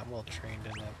you're not well trained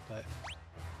in it, but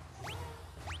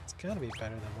it's gotta be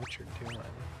better than what you're doing.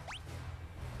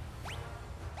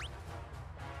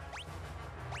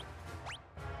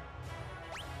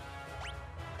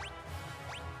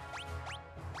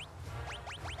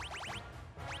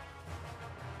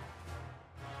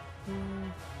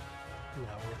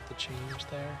 Not worth the change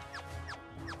there.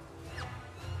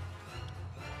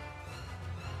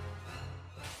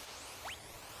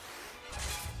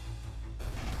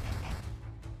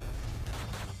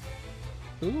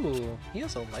 Ooh, he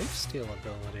has a lifesteal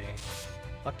ability.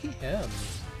 Lucky him.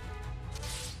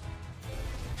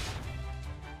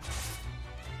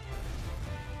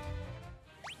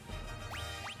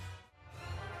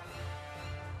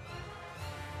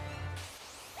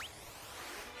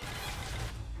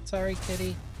 Sorry,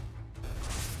 kitty.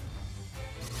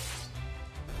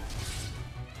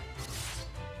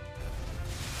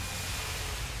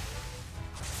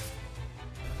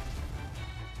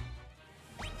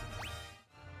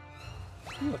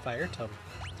 Ooh, a fire tome.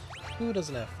 Who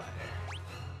doesn't have fire?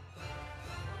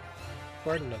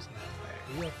 Gordon doesn't have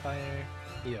fire. You have fire.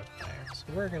 You have fire. So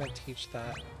we're gonna teach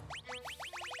that.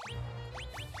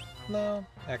 No,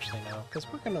 actually no, because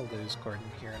we're gonna lose Gordon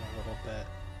here in a little bit.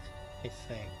 I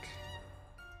think.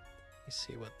 Let me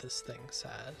see what this thing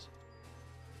says.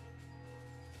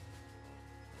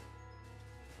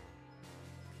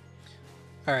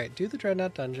 Alright, do the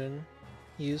Dreadnaught dungeon.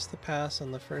 Use the pass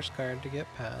on the first card to get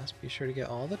past. Be sure to get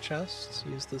all the chests.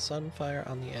 Use the Sunfire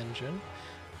on the engine.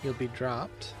 You'll be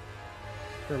dropped.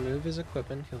 Remove his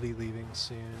equipment. He'll be leaving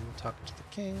soon. Talk to the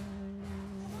king.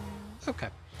 Okay.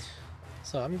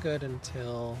 So I'm good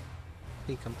until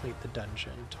we complete the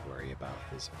dungeon to worry about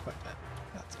his equipment.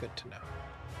 That's good to know.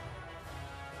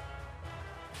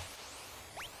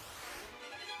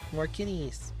 More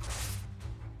kitties.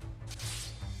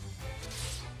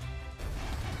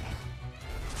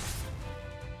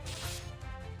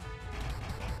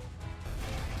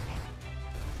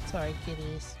 Sorry,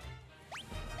 kitties.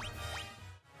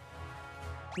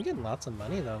 I'm getting lots of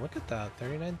money though. Look at that,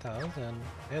 39,000.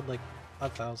 I had like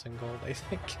 1,000 gold, I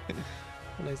think,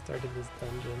 when I started this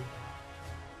dungeon.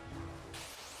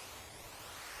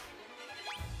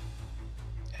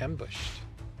 Ambushed.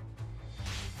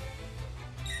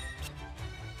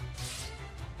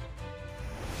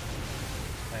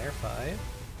 Fire 5?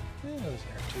 Yeah, those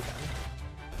aren't too bad.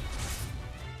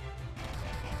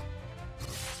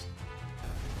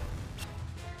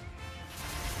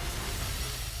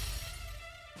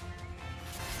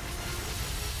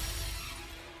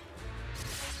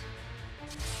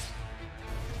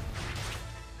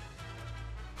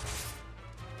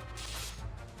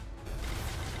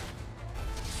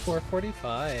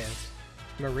 445.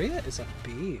 Maria is a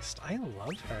beast. I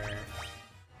love her.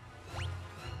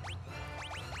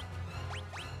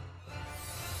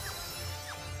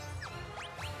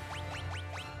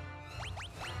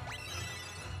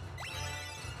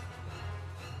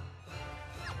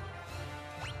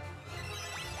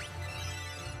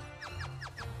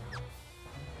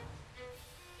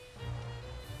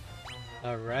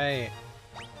 Alright,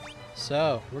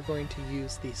 so we're going to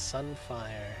use the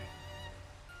Sunfire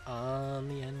on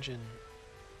the engine.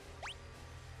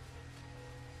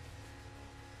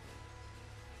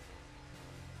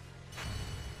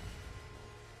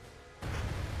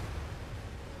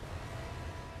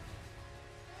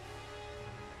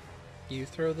 You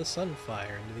throw the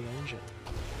Sunfire into the engine.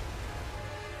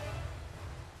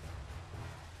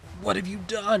 What have you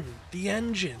done? The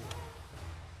engine!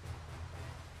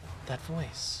 That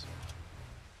voice.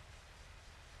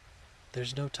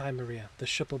 There's no time, Maria. The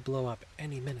ship will blow up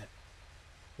any minute.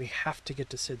 We have to get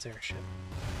to Sid's airship.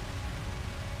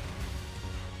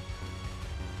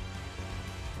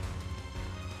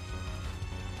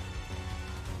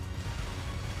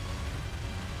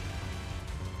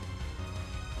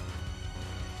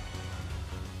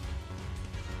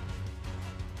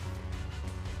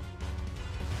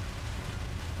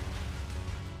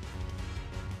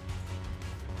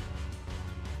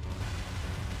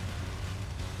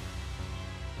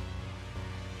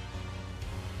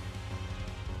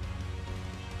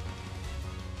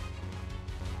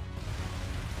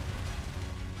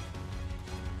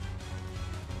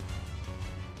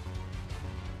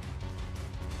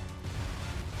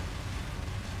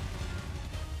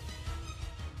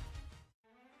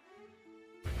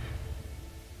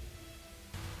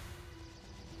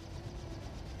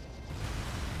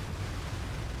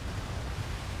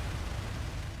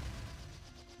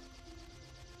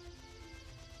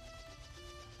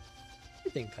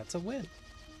 I think that's a win.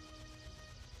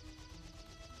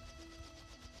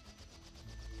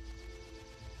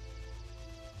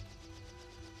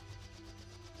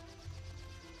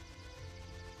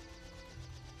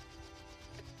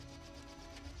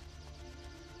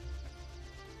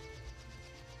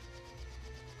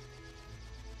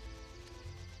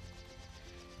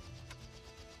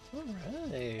 All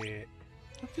right,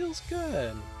 that feels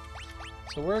good.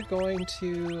 So we're going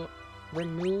to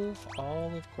remove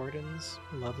all of Gordon's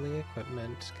lovely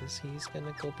equipment because he's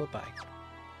gonna go bye-bye.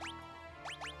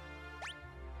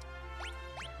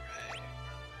 Alright,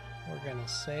 we're gonna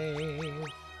save.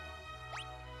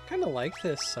 Kind of like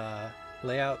this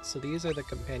layout. So these are the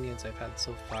companions I've had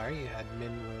so far. You had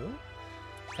Minwoo,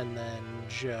 and then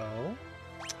Joe,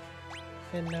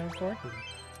 and now Gordon.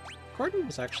 Gordon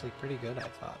was actually pretty good, I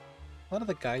thought. A lot of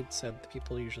the guides said that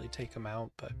people usually take him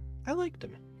out, but I liked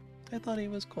him. I thought he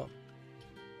was cool.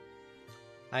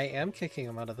 I am kicking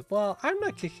him out of the... Well, I'm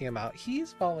not kicking him out.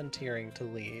 He's volunteering to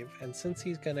leave, and since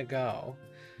he's gonna go,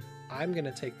 I'm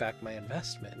gonna take back my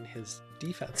investment in his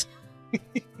defense.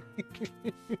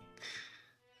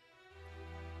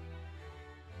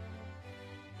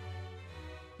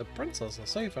 The princess is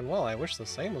safe and well. I wish the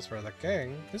same was for the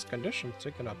king. His condition's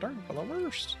taking a turn for the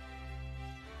worst.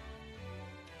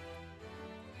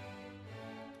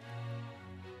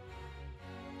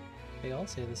 They all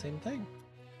say the same thing.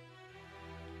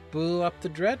 Blew up the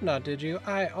Dreadnaught, did you?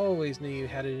 I always knew you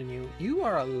had it in you. You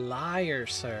are a liar,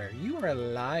 sir. You are a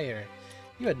liar.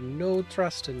 You had no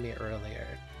trust in me earlier.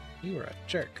 You were a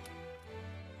jerk.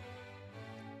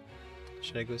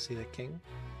 Should I go see the king?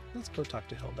 Let's go talk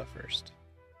to Hilda first.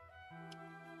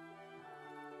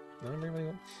 Not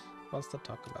everybody wants to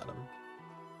talk about him.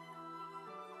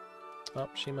 Oh,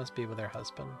 she must be with her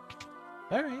husband.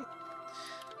 Alright.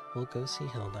 We'll go see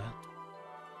Hilda.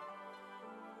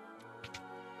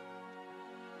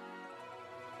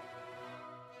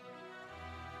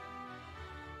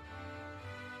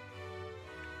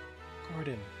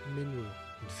 Gordon, Minwoo,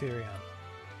 and Furion,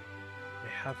 I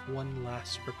have one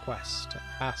last request to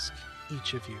ask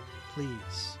each of you.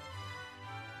 Please,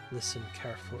 listen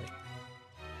carefully.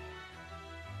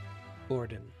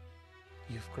 Gordon,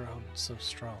 you've grown so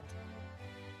strong.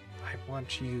 I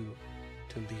want you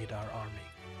to lead our army.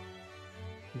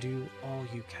 Do all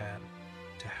you can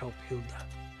to help Hilda.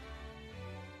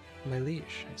 My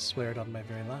liege, I swear it on my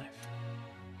very life.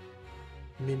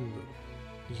 Minwoo,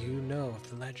 you know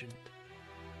the legend.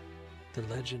 The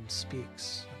legend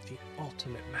speaks of the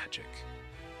ultimate magic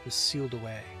was sealed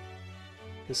away.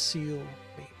 The seal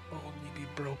may only be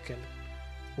broken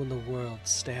when the world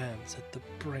stands at the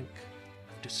brink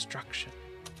of destruction.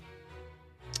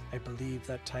 I believe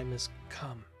that time has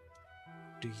come.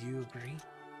 Do you agree?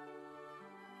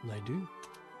 I do.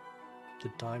 The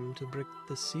time to break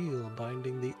the seal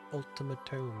binding the ultimate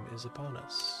tome is upon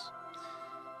us.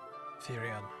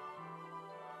 Firion,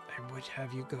 I would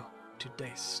have you go to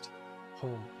Deist,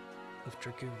 home of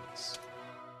dragoons.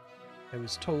 I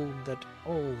was told that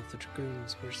all of the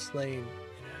dragoons were slain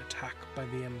in an attack by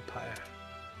the Empire.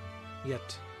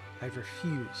 Yet, I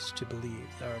refuse to believe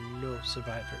there are no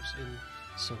survivors in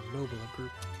so noble a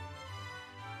group.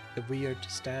 If we are to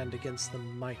stand against the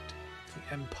might of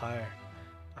the Empire,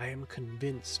 I am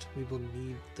convinced we will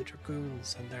need the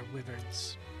dragoons and their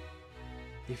wyverns.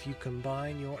 If you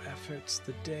combine your efforts,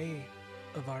 the day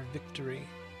of our victory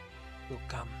will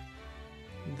come.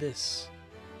 This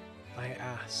I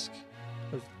ask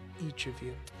of each of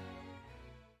you.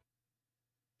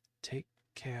 Take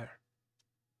care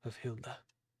of Hilda.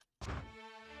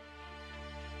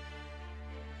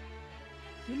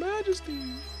 Your Majesty!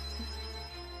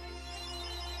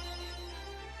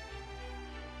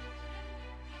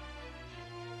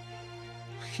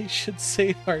 We should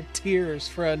save our tears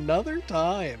for another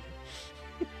time.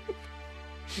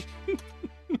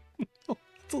 Oh,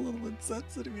 that's a little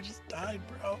insensitive. He just died,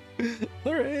 bro.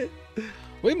 Alright.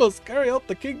 We must carry out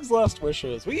the king's last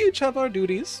wishes. We each have our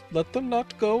duties. Let them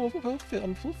not go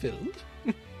unfulfilled.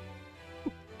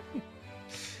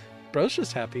 Bro's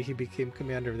just happy he became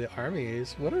commander of the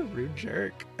armies. What a rude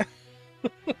jerk.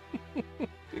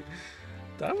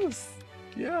 That was...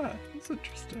 yeah, that's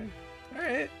interesting.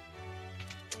 Alright.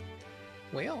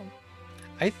 Well,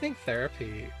 I think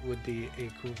therapy would be a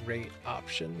great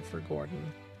option for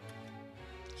Gordon.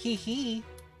 Hee hee.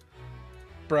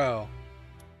 Bro,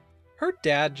 her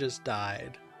dad just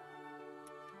died.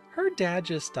 Her dad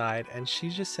just died and she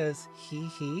just says hee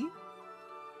hee?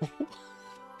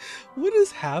 What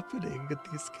is happening with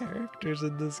these characters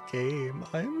in this game?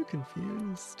 I'm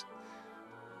confused.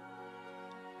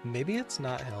 Maybe it's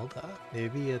not Hilda.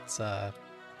 Maybe it's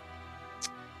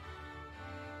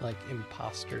like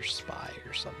imposter spy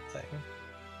or something.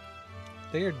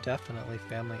 They are definitely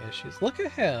family issues. Look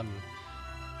at him!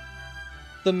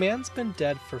 The man's been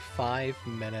dead for 5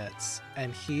 minutes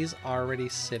and he's already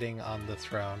sitting on the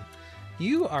throne.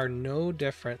 You are no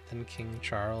different than King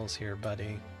Charles here,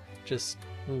 buddy. Just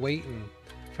waiting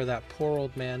for that poor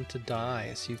old man to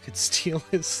die so you could steal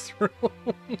his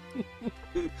throne.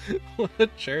 What a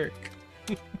jerk.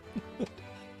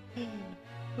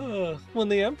 When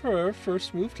the Emperor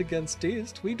first moved against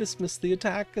Deist, we dismissed the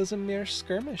attack as a mere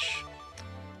skirmish.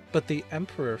 But the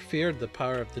Emperor feared the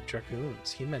power of the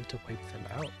dragoons. He meant to wipe them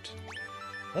out.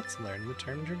 Let's learn the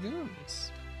term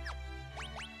dragoons.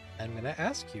 I'm going to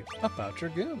ask you about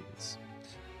dragoons.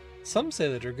 Some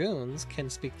say the dragoons can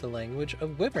speak the language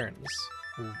of wyverns.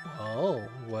 Whoa,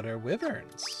 what are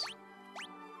wyverns?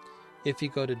 If you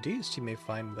go to Deist, you may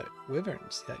find that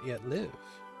wyverns that yet live.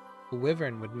 A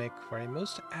wyvern would make for a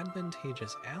most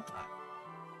advantageous ally.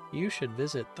 You should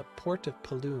visit the port of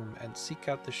Paloom and seek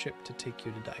out the ship to take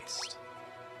you to Deist.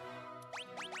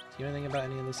 Do you know anything about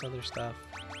any of this other stuff?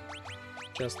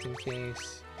 Just in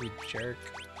case, you jerk.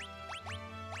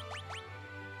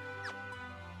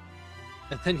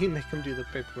 And then you make him do the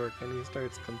paperwork and he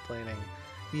starts complaining.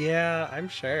 Yeah, I'm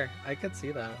sure. I could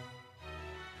see that.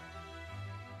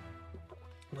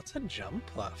 What's a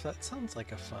Jumpluff? That sounds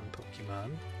like a fun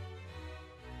Pokemon.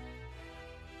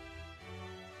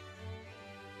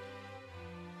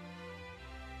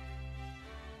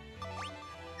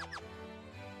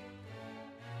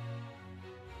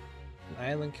 An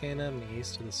island kingdom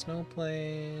east of the snow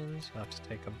plains. You have to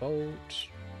take a boat.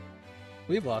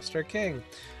 We've lost our king.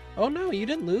 Oh no, you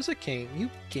didn't lose a king. You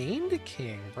gained a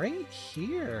king right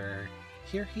here.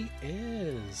 Here he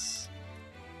is.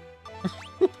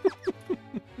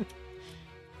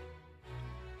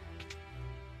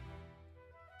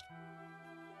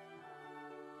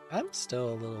 I'm still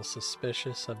a little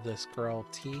suspicious of this girl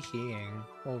tee-heeing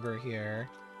over here.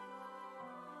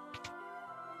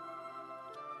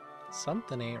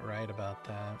 Something ain't right about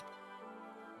that.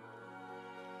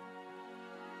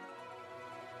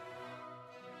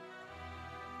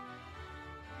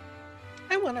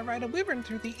 I want to ride a wyvern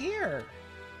through the air.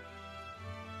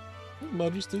 His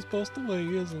Majesty's passed away,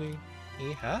 hasn't he?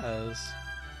 He has.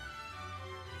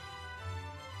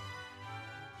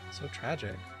 So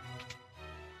tragic.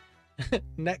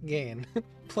 Net gain.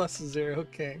 Plus 0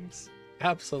 kings.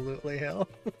 Absolutely hell.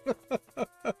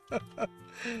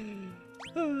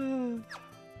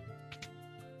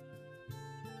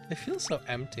 It feels so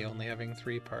empty only having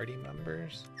 3 party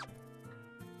members.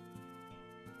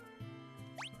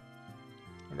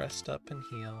 Rest up and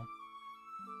heal.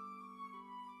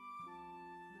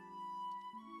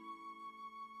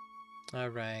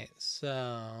 Alright,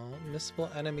 so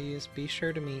missable enemies. Be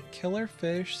sure to meet killer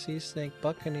fish, sea snake,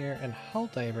 buccaneer, and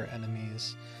helldiver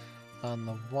enemies on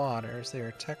the waters. They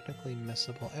are technically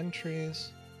missable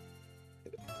entries.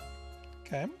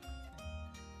 Okay.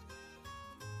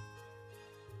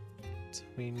 So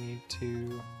we need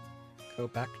to go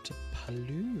back to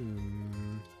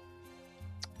Paloom.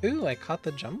 Ooh, I caught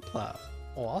the jump plow.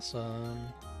 Awesome.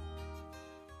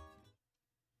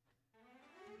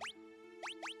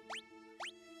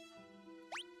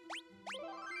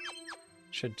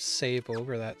 Should save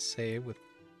over that save with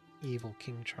evil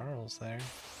King Charles there.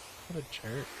 What a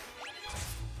jerk.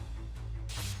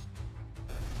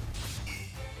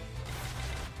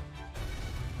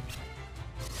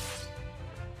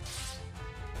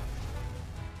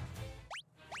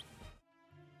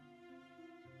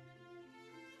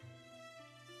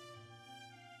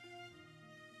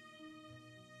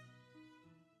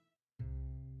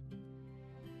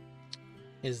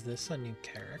 Is this a new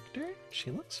character? She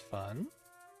looks fun.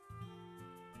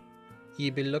 Ye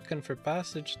be looking for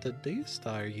passage to the east,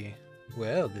 are ye?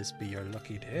 Well, this be your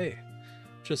lucky day.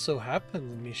 Just so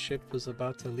happens me ship was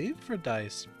about to leave for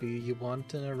Dice. Be you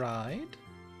wanting a ride?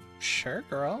 Sure,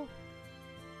 girl.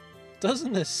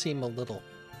 Doesn't this seem a little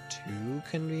too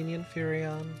convenient,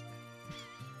 Furion?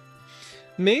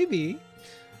 Maybe,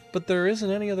 but there isn't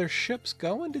any other ships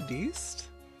going to the east.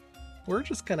 We're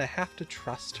just gonna have to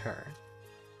trust her.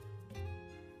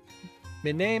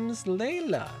 My name's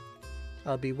Layla.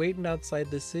 I'll be waiting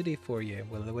outside the city for you.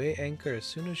 We'll weigh anchor as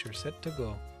soon as you're set to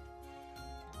go.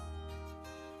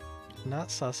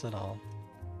 Not sus at all.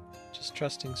 Just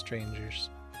trusting strangers.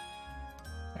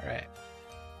 Alright.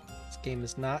 This game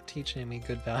is not teaching me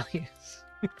good values.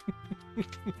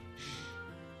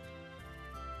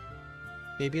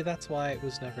 Maybe that's why it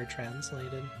was never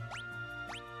translated.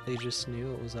 They just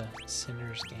knew it was a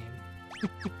sinner's game.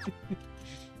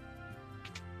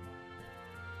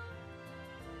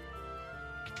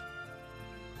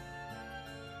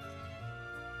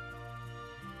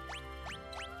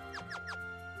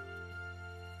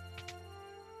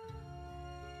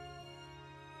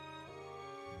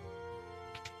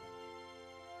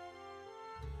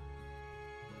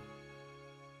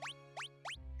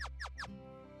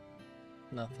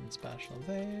 Nothing special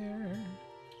there.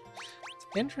 It's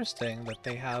interesting that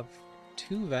they have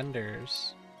two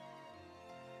vendors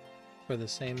for the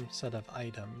same set of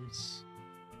items.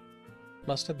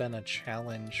 Must have been a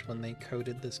challenge when they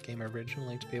coded this game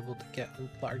originally to be able to get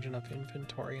a large enough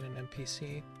inventory in an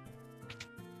NPC.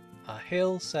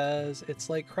 Hale says, it's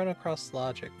like Chrono Cross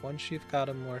logic. Once you've got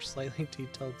a more slightly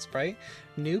detailed sprite,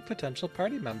 new potential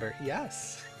party member.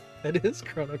 Yes, it is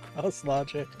Chrono Cross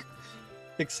logic.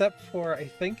 Except for, I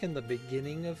think, in the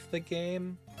beginning of the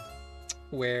game,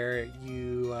 where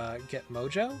you get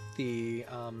Mojo, the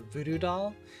voodoo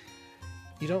doll,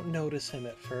 you don't notice him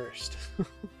at first.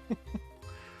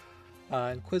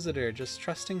 Inquisitor, just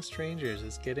trusting strangers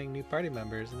is getting new party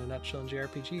members in a nutshell in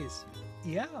JRPGs.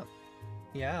 Yeah.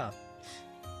 Yeah.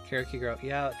 Karaki Girl,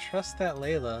 yeah, trust that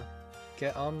Layla.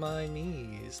 Get on my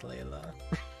knees, Layla.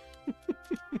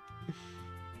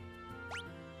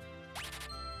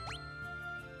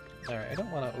 Alright, I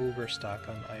don't want to overstock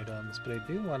on items, but I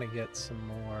do want to get some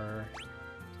more...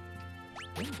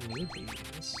 I don't need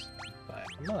these, but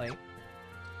I might.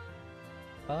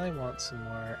 I want some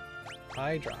more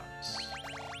eye drops.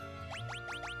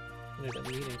 I ended up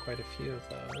needing quite a few of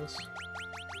those.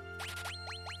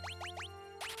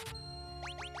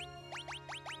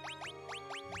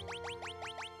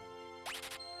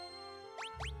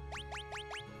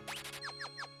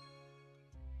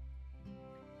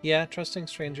 Yeah, trusting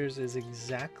strangers is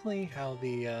exactly how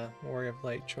the Warrior of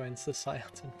Light joins the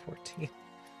Silence in 14.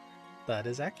 That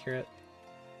is accurate.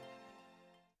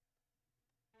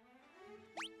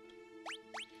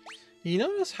 You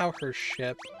notice how her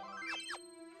ship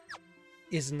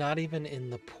is not even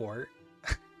in the port?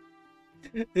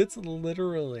 It's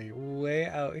literally way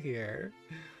out here,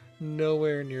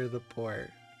 nowhere near the port.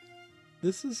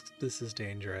 This is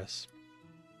dangerous.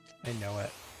 I know it.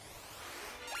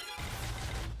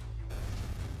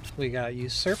 We got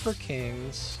usurper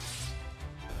kings,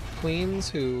 queens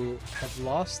who have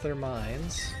lost their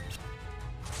minds,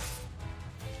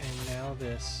 and now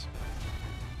this.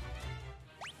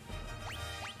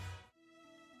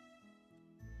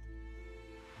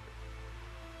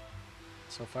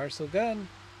 So far, so good.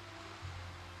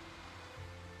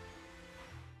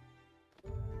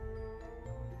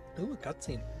 Ooh, a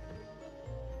cutscene.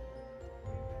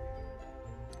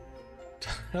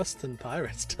 Trust in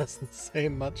pirates doesn't say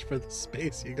much for the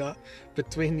space you got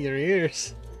between your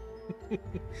ears.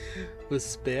 We'll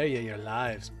spare you your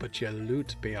lives, but your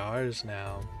loot be ours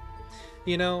now.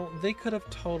 You know, they could have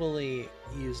totally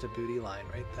used a booty line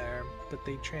right there, but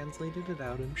they translated it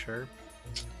out, I'm sure.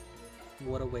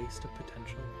 What a waste of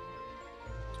potential.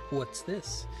 What's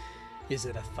this? Is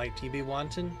it a fight you be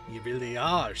wanting? You really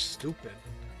are stupid.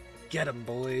 Get 'em,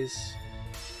 boys.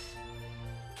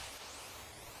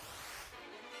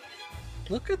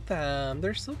 Look at them.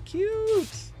 They're so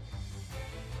cute.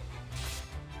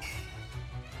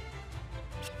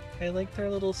 I like their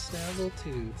little snaggle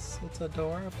tooths. It's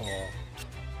adorable.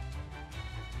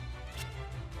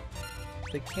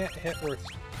 They can't hit worth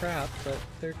crap, but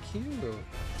they're cute.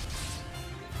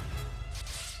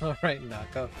 Alright,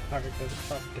 knock off Margo,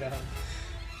 calm down.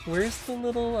 Where's the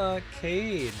little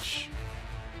cage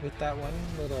with that one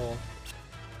little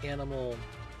animal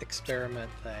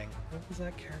experiment thing? What was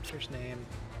that character's name?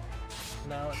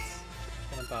 Now it's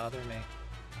gonna bother me.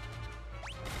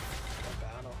 A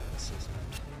battle. This is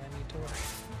something I need to worry.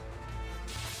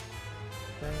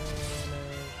 Chrono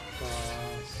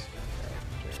boss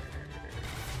character.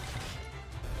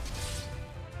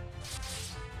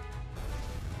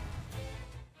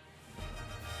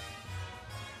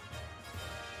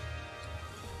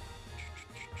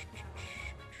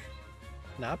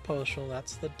 Not Poshel,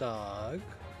 that's the dog.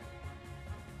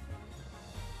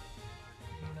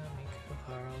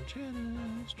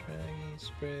 Janice, Draggy,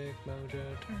 Sprig, Mojo,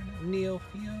 Turnip,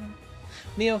 Neofio.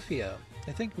 Neofio.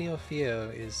 I think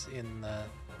Neofio is in the...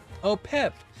 Oh,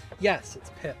 Pip! Yes,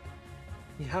 it's Pip.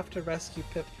 You have to rescue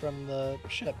Pip from the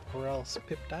ship, or else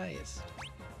Pip dies.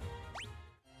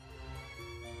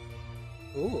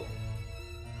 Ooh.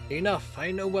 Enough,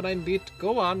 I know what I'm beat.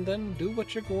 Go on then, do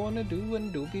what you're going to do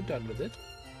and do be done with it.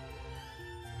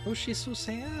 Oh, she's so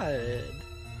sad.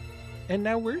 And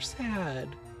now we're sad.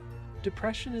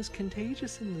 Depression is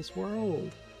contagious in this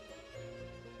world.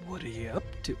 What are you up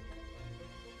to?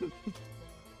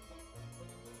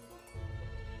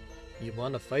 You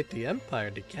want to fight the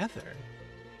Empire together?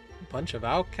 A bunch of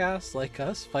outcasts like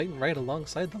us fighting right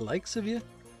alongside the likes of you?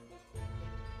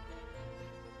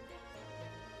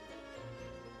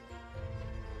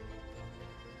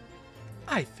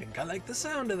 I think I like the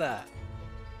sound of that.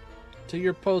 To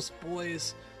your post,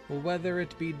 boys. Whether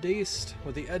it be Deist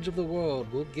or the edge of the world,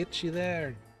 we'll get you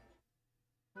there.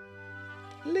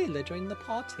 Layla joined the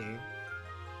party.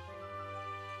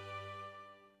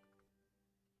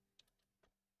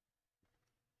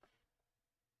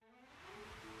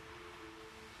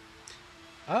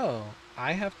 Oh,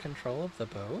 I have control of the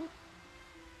boat?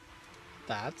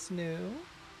 That's new.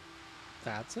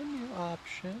 That's a new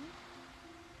option.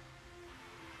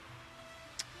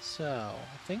 So,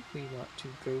 I think we want to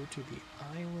go to the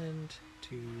island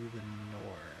to the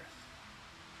north.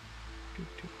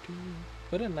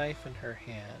 Put a knife in her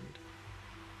hand.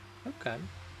 Okay.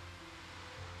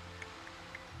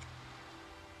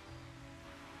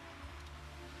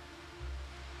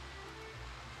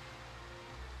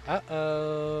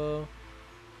 Uh-oh.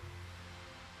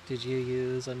 Did you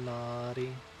use a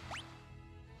naughty?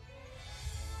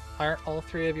 Aren't all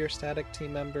three of your static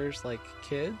team members like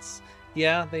kids?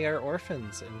 Yeah, they are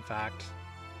orphans, in fact.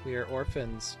 We are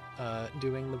orphans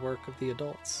doing the work of the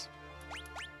adults.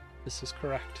 This is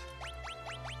correct.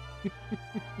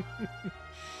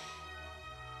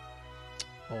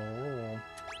 Oh.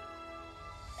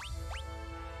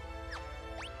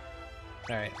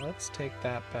 Alright, let's take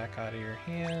that back out of your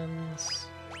hands.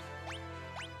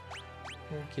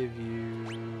 We'll give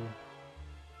you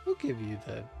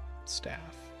the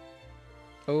staff.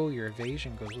 Oh, your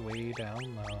evasion goes way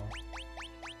down low.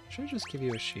 Should I just give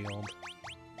you a shield?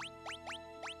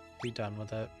 Be done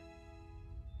with it.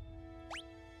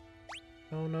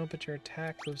 Oh no, but your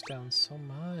attack goes down so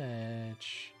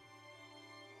much.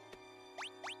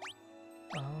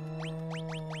 Oh,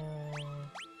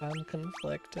 I'm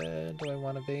conflicted. Do I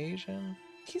want evasion?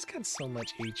 He's got so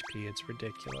much HP, it's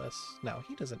ridiculous. No,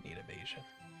 he doesn't need evasion.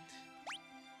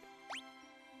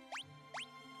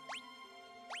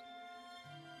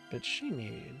 But she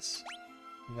needs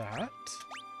that.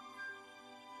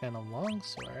 And a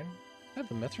longsword. I have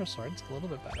the mithril sword, it's a little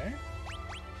bit better.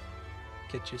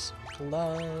 Get you some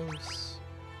gloves.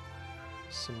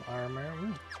 Some armor.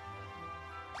 Ooh.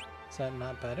 Is that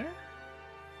not better?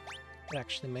 It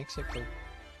actually makes it go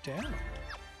down.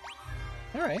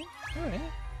 Alright,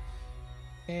 alright.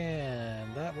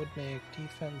 And that would make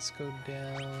defense go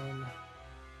down.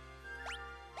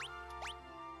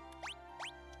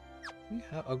 We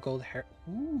have a gold hair.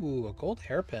 Ooh, a gold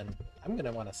hairpin. I'm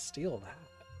gonna want to steal that.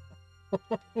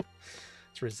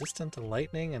 It's resistant to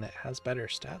lightning and it has better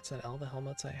stats than all the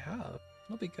helmets I have.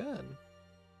 It'll be good.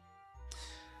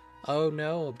 Oh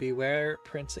no, beware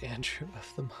Prince Andrew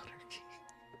of the monarchy.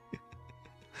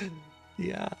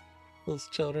 Yeah, those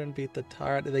children beat the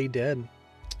tar. They did.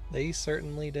 They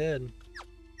certainly did.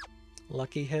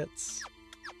 Lucky hits.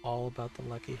 All about the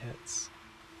lucky hits.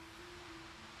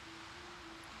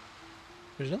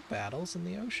 There's no battles in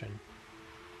the ocean.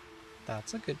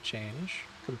 That's a good change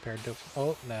compared to...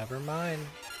 Oh, never mind.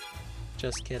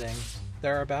 Just kidding.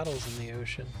 There are battles in the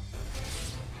ocean.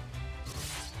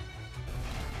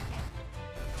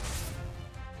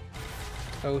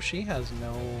 Oh, she has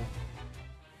no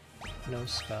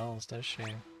spells, does she?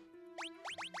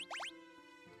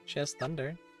 She has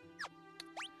thunder.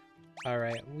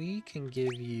 Alright, we can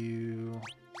give you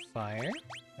fire.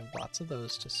 I have lots of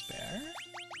those to spare.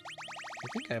 I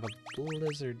think I have a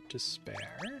blizzard to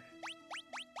spare.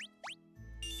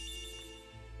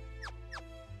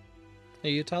 Are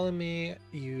you telling me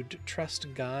you'd trust a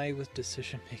guy with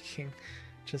decision making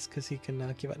just because he can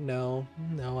knock you out? No,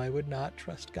 I would not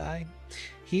trust Guy.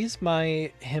 He's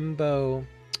my himbo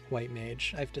white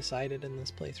mage. I've decided in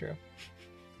this playthrough.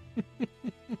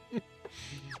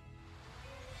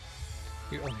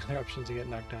 Your only other option to get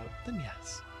knocked out, then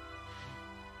yes.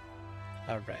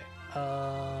 Alright.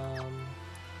 How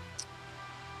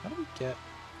do we get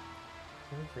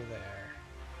over there?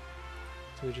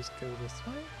 Do we just go this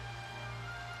way?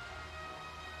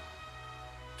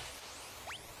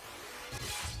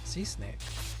 Sea snake.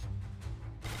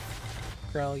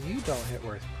 Girl, you don't hit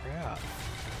worth crap.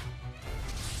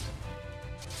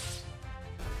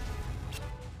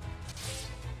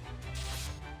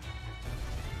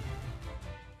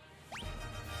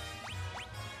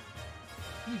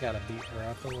 You gotta beat her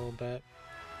up a little bit.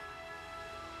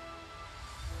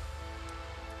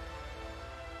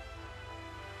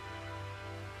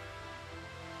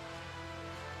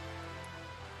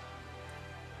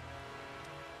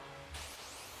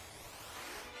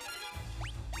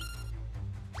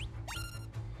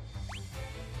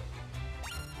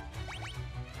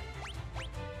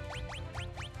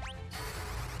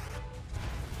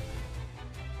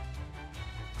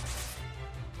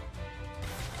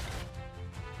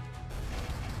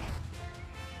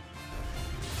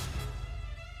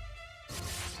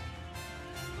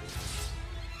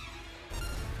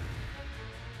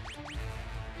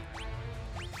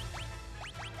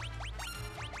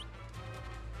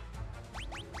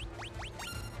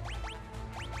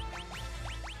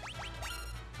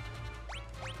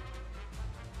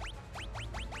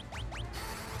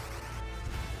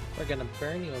 We're gonna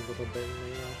burn you a little bit,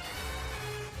 Leo.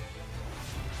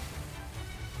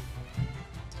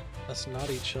 Us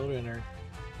naughty children are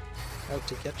out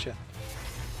to get you.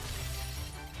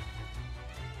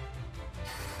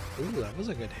 Ooh, that was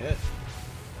a good hit.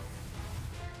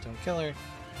 Don't kill her.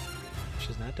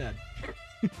 She's not dead.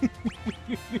 I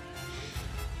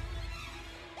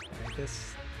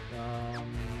guess,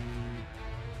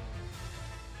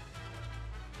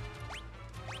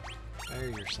 fire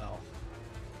yourself.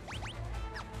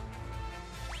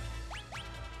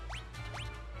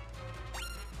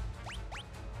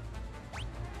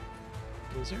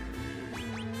 Blizzard.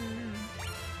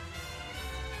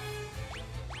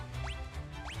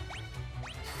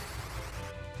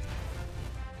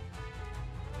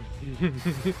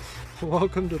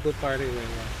 Welcome to the party,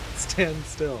 Layla. Stand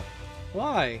still.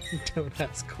 Why? Don't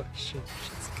ask questions.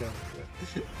 Just go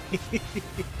with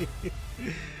it.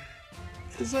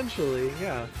 Essentially,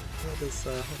 yeah. What is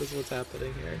what's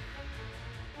happening here?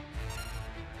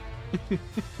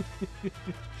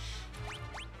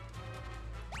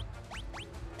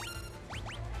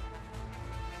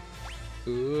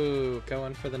 Ooh,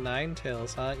 going for the nine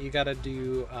tails, huh? You gotta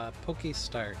do Poke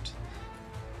Start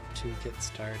to get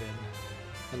started,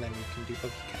 and then you can do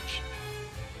Poke Catch.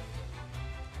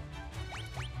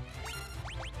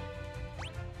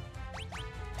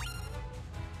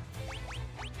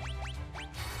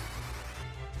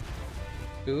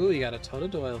 Ooh, you got a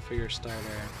Totodile for your starter.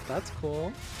 That's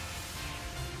cool.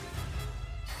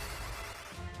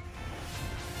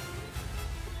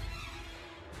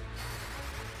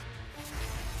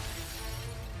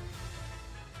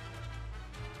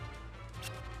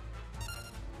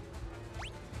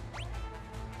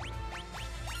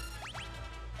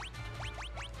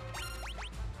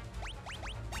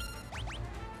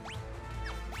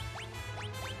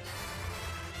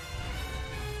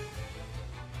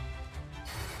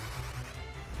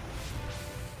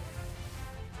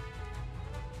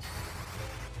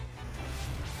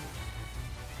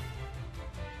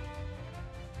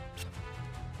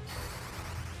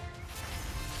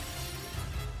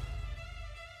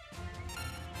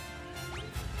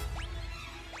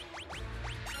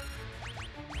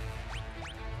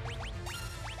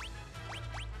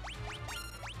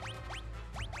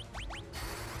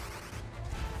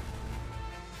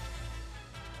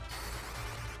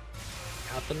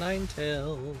 Got the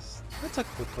Ninetales. That's a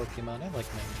cool Pokemon. I like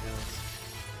Ninetales.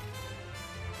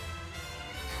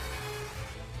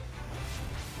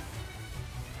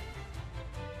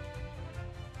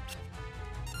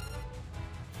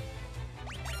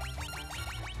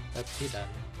 That's he done.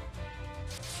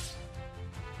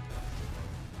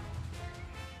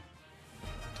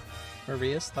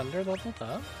 Maria's Thunder leveled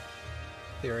up.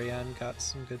 Therion got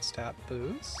some good stat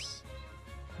boosts.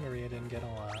 Maria didn't get a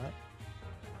lot.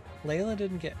 Layla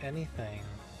didn't get anything.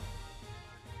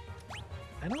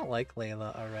 I don't like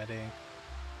Layla already.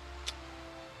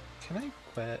 Can I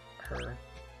quit her?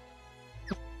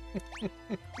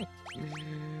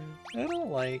 I don't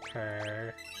like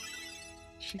her.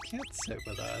 She can't sit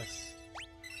with us.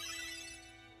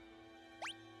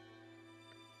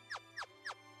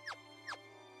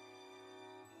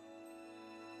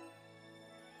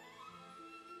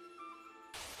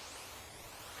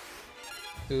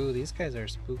 Ooh, these guys are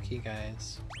spooky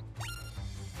guys.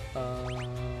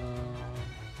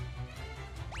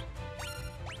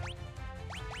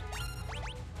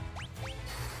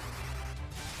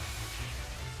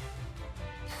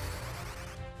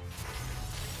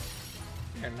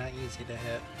 They're not easy to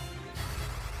hit.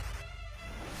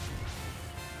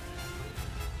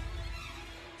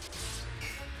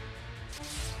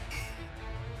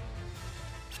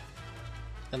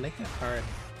 And they hit hard.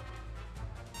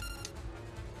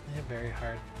 They hit very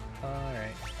hard.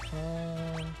 Alright.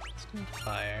 Let's do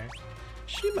fire.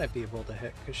 She might be able to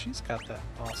hit because she's got that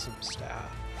awesome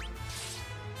staff.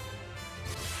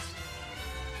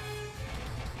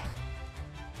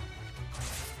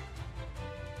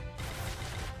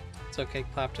 It's okay,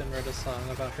 Clapton wrote a song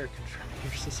about her confirming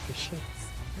your suspicions.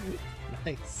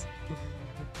 Nice.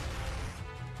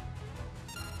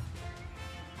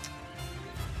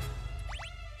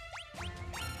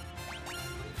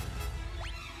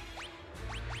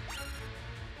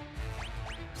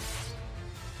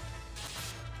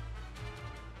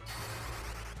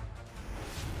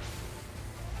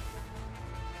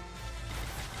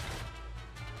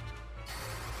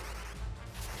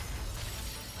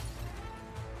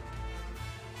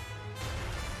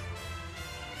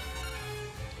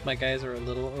 My guys are a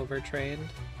little overtrained.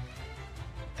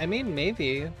 I mean,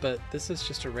 maybe, but this is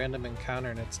just a random encounter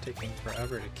and it's taking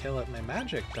forever to kill it. My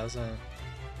magic doesn't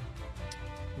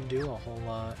do a whole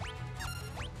lot.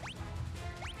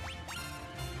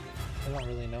 I don't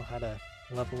really know how to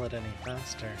level it any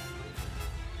faster.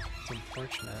 It's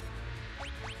unfortunate.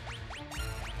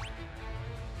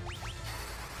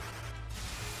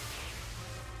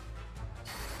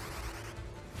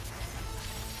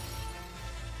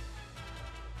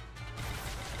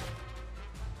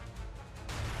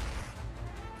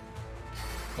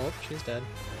 Oh, she's dead.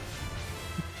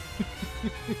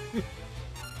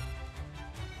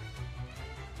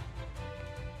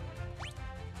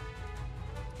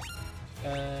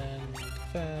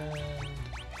 Fend.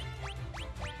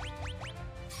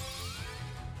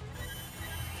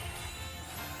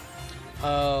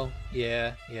 Oh,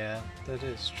 yeah, that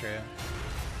is true.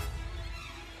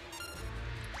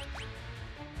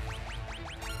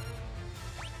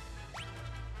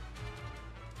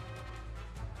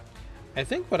 I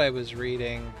think what I was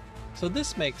reading, so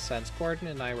this makes sense. Gordon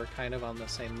and I were kind of on the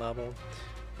same level,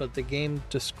 but the game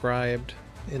described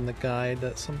in the guide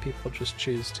that some people just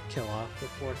choose to kill off the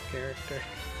fourth character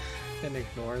and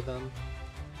ignore them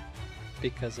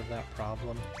because of that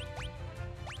problem.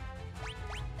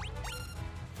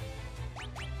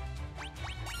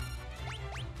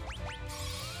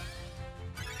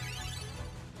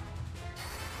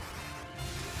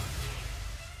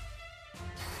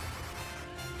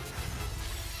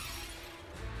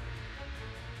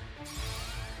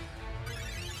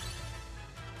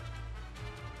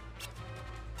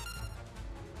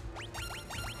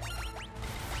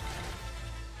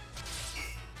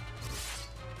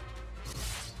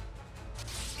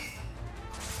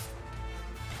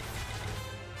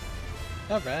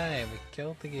 Alright, we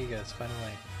killed the Gigas, finally.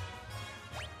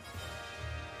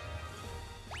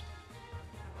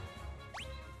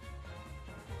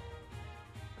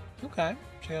 Okay,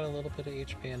 she got a little bit of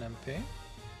HP and MP.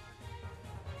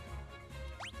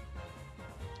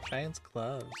 Giant's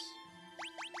Gloves.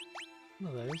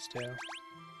 What do those do?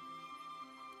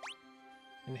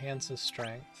 Enhances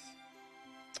strength.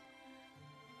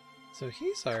 So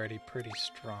he's already pretty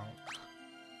strong.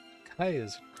 Guy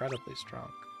is incredibly strong.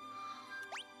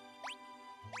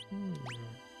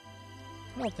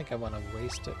 I don't think I want to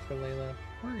waste it for Layla.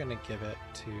 We're gonna give it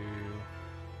to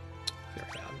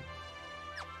Therion.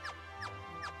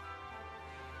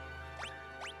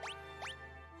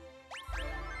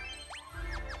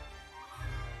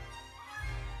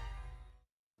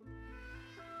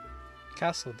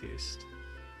 Castle Deist.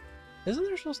 Isn't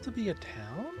there supposed to be a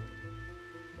town?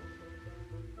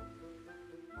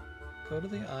 Go to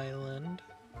the island.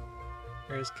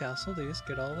 There's Castle Deist.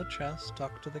 Get all the chests.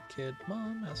 Talk to the kid.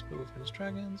 Mom, ask for Wyvern's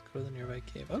dragons. Go to the nearby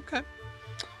cave. Okay.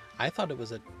 I thought it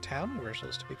was a town we were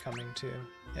supposed to be coming to.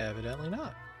 Evidently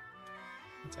not.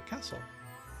 It's a castle.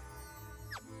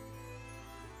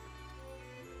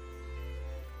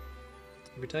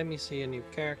 Every time you see a new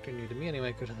character, new to me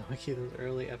anyway, go to the wiki, those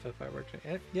early FFI works.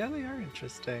 Yeah, they are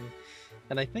interesting.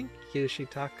 And I think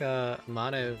Yoshitaka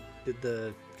Amano did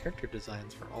the character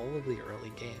designs for all of the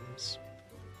early games.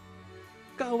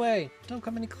 Go away! Don't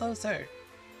come any closer!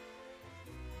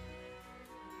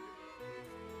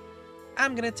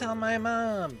 I'm gonna tell my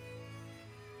mom!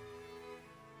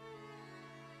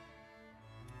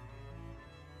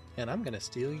 And I'm gonna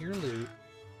steal your loot.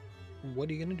 What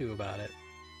are you gonna do about it?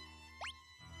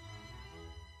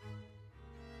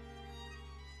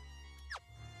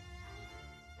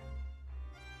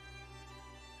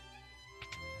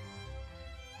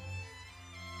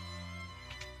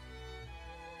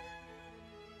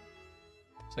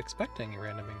 I was expecting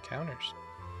random encounters,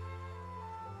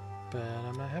 but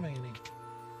I'm not having any.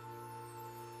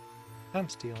 I'm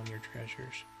stealing your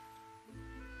treasures.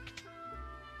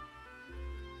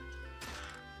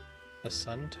 A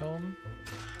sun tome,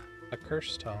 a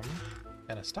curse tome,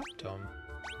 and a stop tome.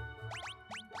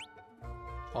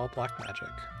 All black magic.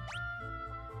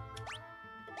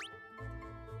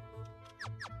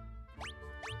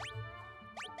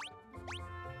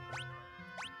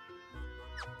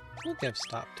 We'll give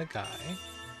stop to Guy.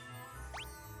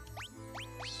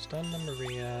 Stun to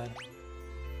Maria.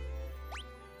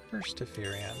 Burst to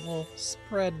Firion. We'll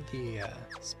spread the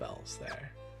spells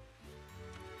there.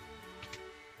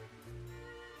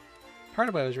 Part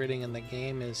of what I was reading in the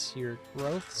game is your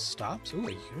growth stops. Ooh,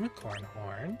 a unicorn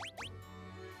horn.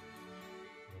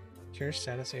 Cure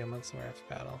status ailments in the Wrath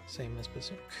battle. Same as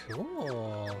Bazoo.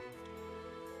 Cool.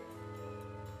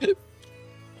 What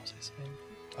was I saying?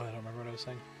 Oh, I don't remember what I was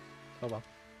saying. Oh well.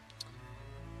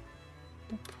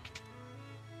 Boop.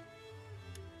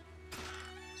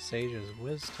 Sage's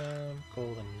Wisdom,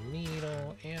 Golden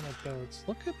Needle, Antidotes.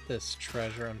 Look at this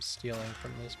treasure I'm stealing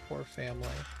from this poor family.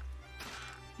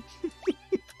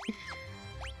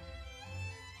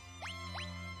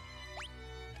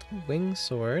 Wing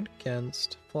Sword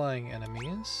against flying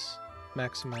enemies.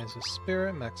 Maximizes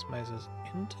spirit, maximizes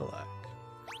intellect.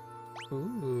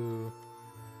 Ooh.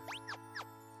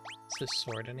 Is this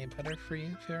sword any better for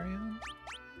you, Firion?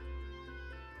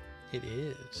 It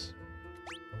is.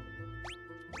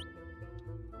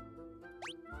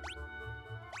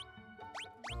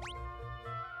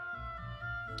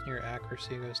 Your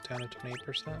accuracy goes down to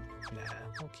 28%. Nah,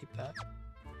 we'll keep that.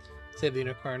 Save the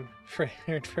unicorn for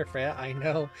Freya. I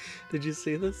know. Did you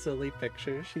see the silly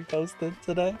pictures she posted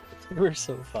today? They were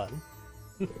so fun.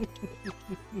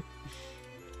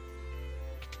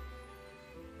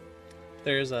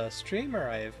 There's a streamer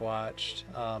I've watched,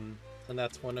 and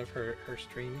that's one of her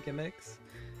stream gimmicks,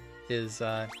 is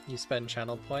you spend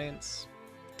channel points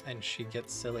and she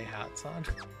gets silly hats on.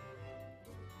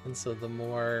 And so the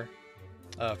more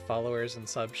followers and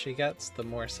subs she gets, the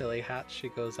more silly hats she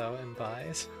goes out and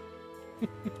buys.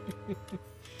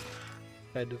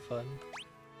 Kind of fun.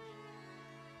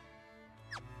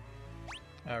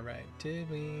 Alright, did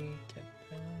we get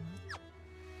that?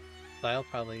 Lyle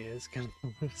probably is gonna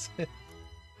lose it.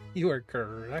 You are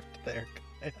correct there,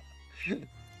 Kaya.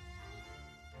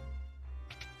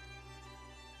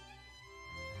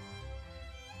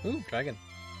 Ooh, dragon.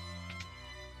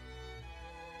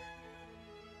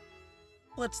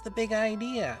 What's the big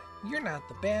idea? You're not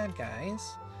the bad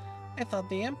guys. I thought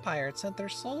the Empire had sent their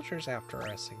soldiers after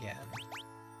us again.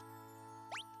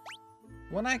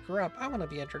 When I grow up, I want to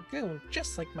be a dragoon,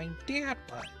 just like my dad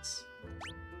was.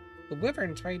 The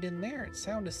wyvern's right in there. It's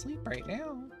sound asleep right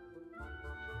now.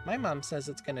 My mom says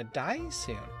it's gonna die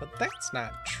soon, but that's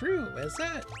not true, is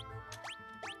it?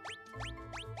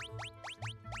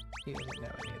 You didn't know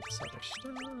any of this other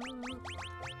stuff.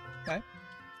 Okay.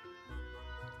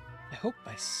 I hope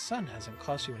my son hasn't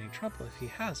caused you any trouble. If he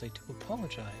has, I do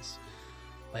apologize.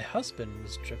 My husband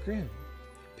was dragoon.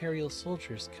 The Imperial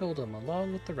soldiers killed him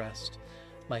along with the rest.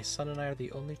 My son and I are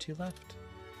the only two left.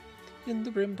 In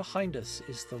the room behind us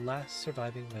is the last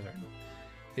surviving wyvern.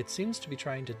 It seems to be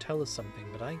trying to tell us something,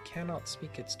 but I cannot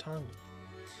speak its tongue.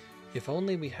 If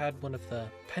only we had one of the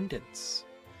pendants,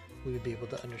 we would be able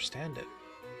to understand it.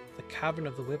 The Cavern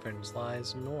of the Wyverns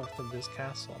lies north of this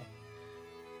castle.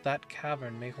 That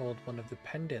cavern may hold one of the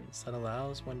pendants that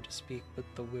allows one to speak with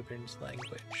the wyvern's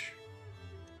language.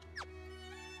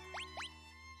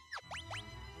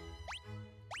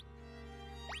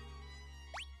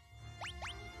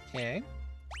 Okay.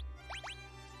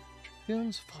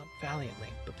 Dragoons fought valiantly,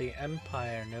 but the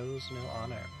Empire knows no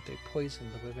honor. They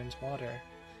poisoned the Wyvern's water.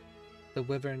 The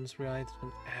Wyverns writhed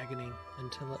in agony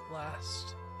until at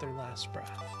last, their last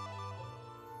breath.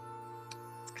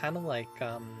 It's kind of like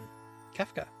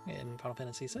Kefka in Final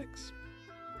Fantasy VI.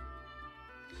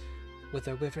 With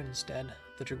their Wyverns dead,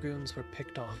 the Dragoons were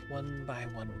picked off one by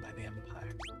the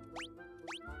Empire.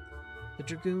 The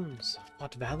Dragoons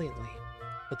fought valiantly,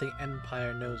 but the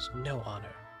Empire knows no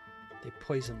honor. They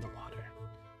poisoned the water.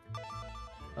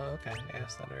 Oh, okay, I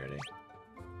asked that already.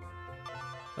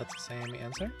 That's the same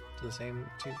answer? To the same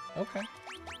two? Okay.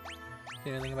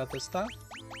 Do anything about this stuff?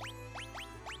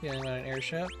 Do anything about an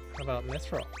airship? How about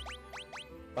Mithril?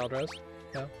 Wild Rose?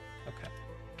 No? Okay.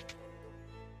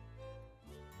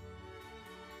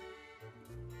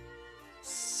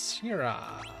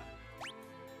 Syrah.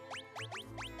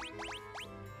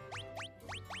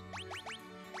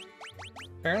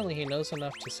 Apparently he knows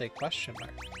enough to say question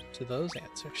mark to those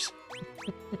answers.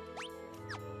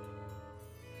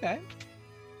 Okay.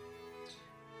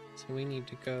 So we need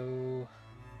to go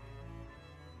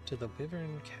to the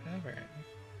Wyvern Cavern.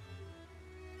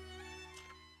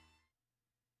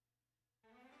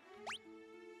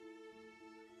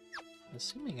 I'm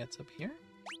assuming it's up here.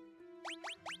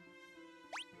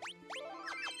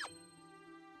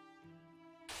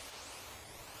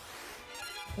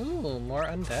 Ooh, more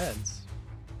undeads.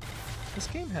 This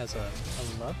game has a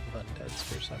love of undeads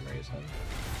for some reason.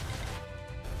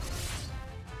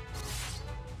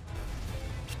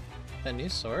 That new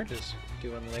sword is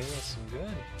doing Layla some good.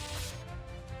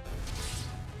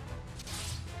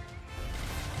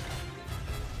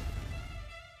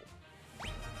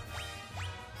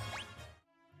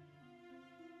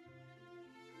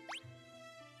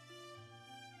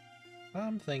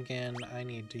 I'm thinking I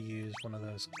need to use one of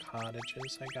those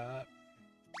cottages I got.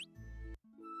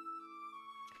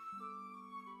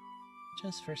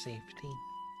 Just for safety.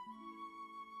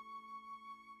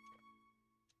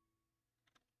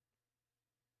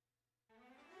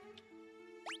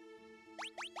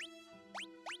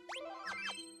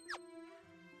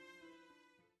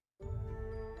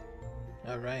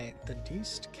 Alright, the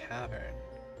Deist Cavern.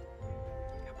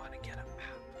 I want to get a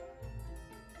map.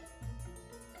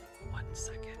 1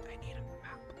 second, I need a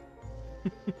map.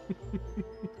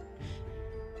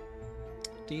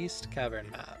 Deist Cavern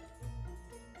map.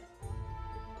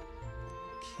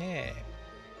 Okay.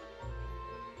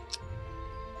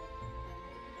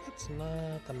 That's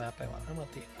not the map I want. I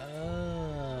want the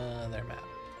other map.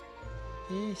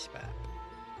 This map.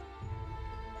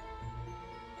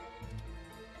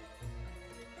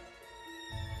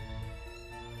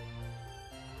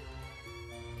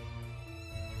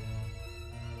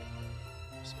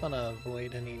 Just want to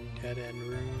avoid any dead-end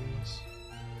rooms.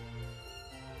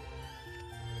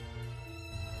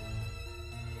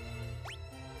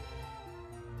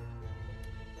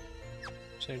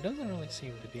 So there doesn't really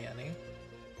seem to be any.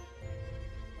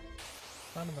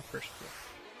 Not on the first floor.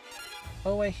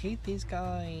 Oh, I hate these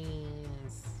guys!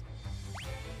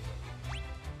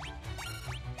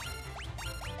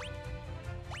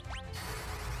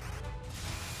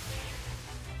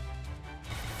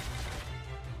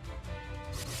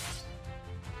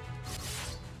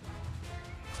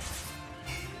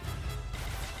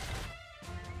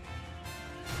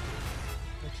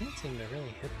 I can't seem to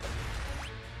really hit them.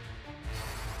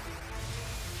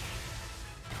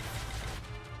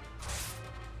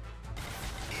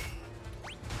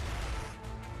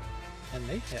 And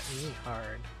they hit me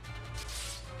hard.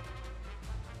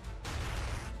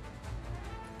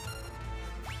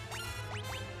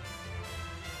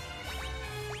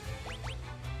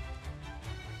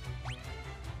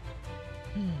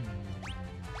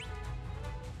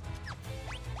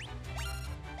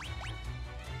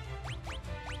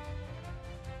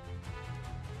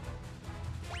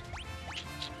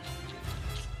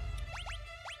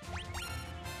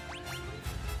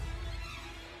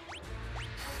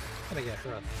 Gotta get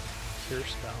her a cure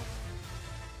spell.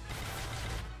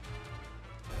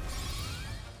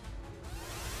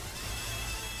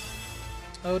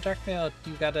 Oh, Darkmail,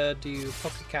 you gotta do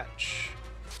Pokecatch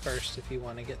first if you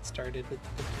want to get started with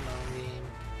the Pokemon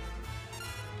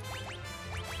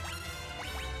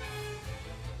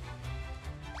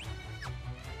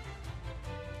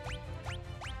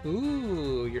game.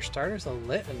 Ooh, your starter's a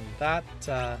Litten. That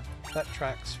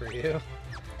tracks for you.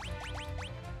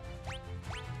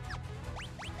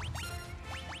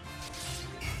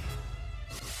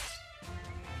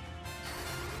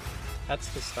 That's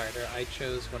the starter I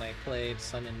chose when I played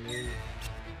Sun and Moon.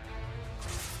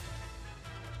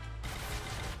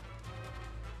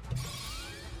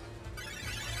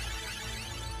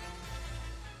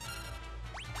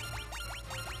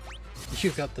 You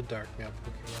got the Dark Meow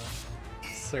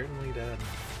Pokemon. Certainly did.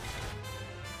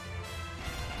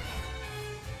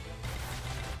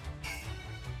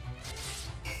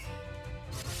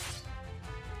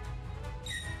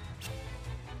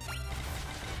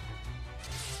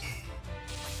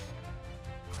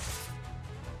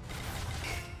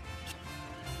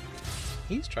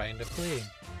 He's trying to flee.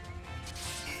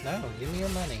 No, give me your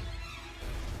money.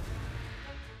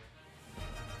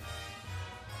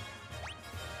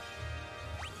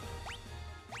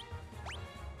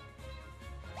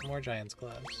 More Giant's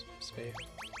Gloves. Sweet.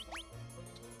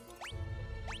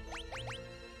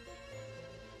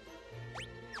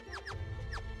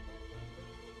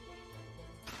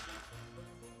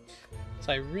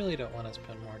 So I really don't want to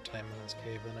spend more time in this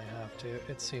cave than I have to.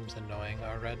 It seems annoying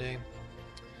already.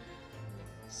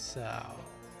 So...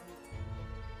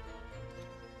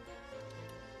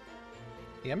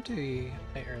 the empty,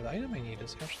 or the item I need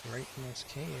is actually right in this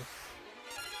cave.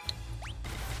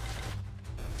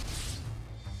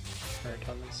 Right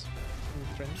on this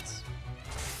entrance.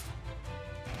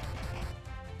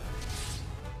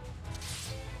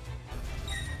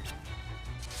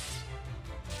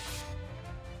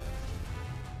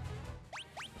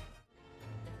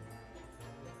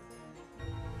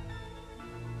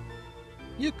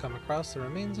 You come across the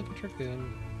remains of a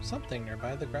dragoon. Something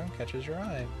nearby the ground catches your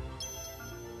eye.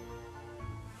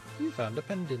 You found a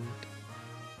pendant.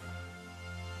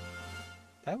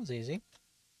 That was easy.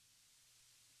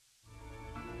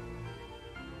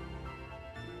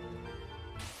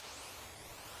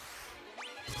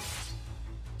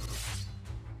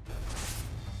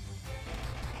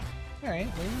 Alright,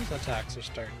 these attacks are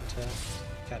starting to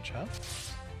catch up.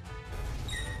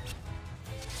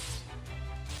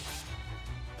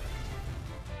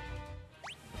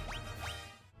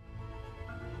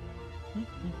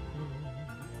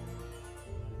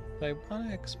 So I want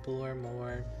to explore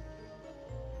more.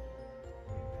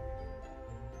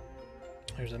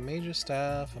 There's a Mage's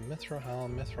Staff, a Mithril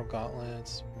Helm, Mithril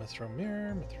Gauntlets, Mithril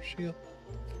Mirror, Mithril Shield,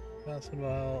 Acid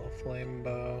Well, a Flame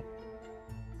Bow,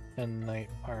 and Knight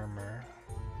Armor.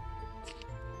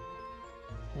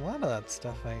 A lot of that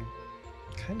stuff I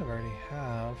kind of already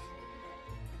have.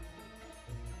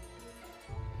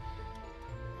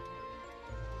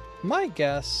 My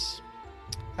guess,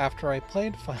 after I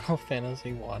played Final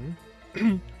Fantasy 1,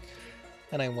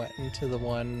 and I went into the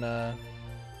one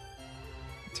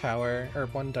tower, or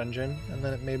one dungeon, and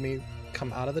then it made me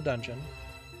come out of the dungeon,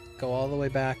 go all the way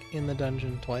back in the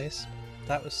dungeon twice.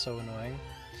 That was so annoying.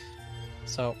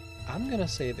 So I'm gonna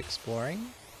save exploring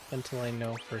until I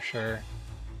know for sure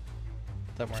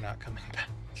that we're not coming back.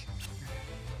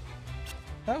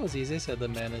 That was easy, said the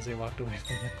man as he walked away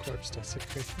from the corpse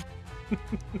desecration.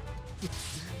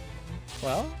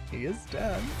 Well, he is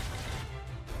dead.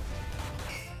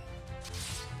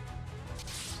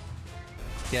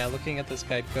 Yeah, looking at this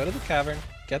guide, go to the cavern,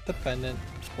 get the pendant,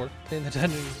 work in the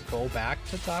dungeon, go back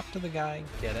to talk to the guy,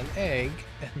 get an egg,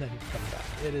 and then come back.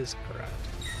 It is correct.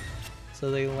 So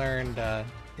they learned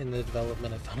in the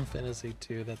development of Final Fantasy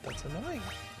II that that's annoying.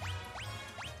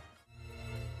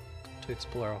 To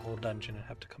explore a whole dungeon and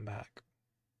have to come back.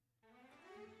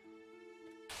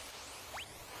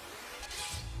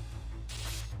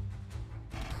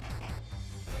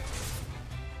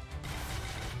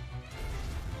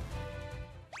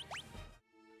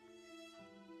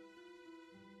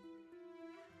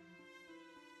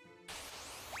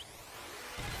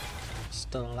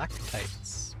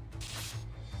 Stalactites.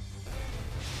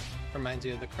 Reminds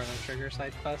you of the Chrono Trigger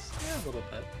side quest? Yeah, a little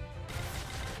bit.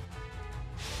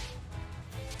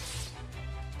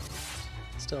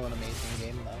 Still an amazing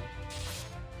game,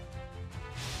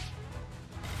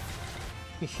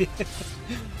 though. Did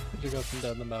you go up and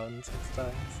down the mountain 6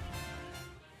 times?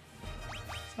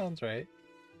 Sounds right.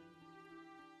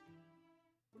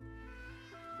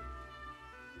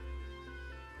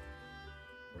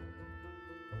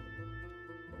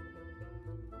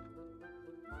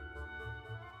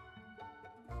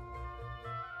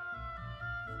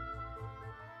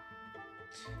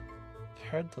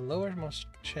 Heard the lowermost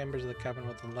chambers of the cavern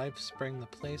with the life spring, the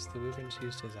place the wyverns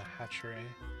used as a hatchery.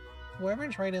 The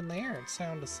wyvern's right in there, it's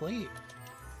sound asleep.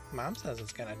 Mom says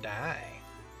it's gonna die.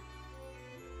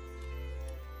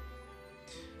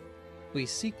 We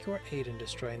seek your aid in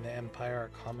destroying the Empire, our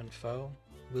common foe.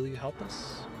 Will you help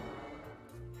us?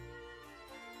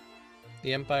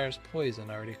 The Empire's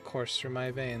poison already coursed through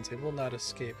my veins. It will not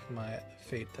escape my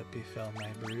fate that befell my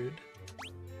brood.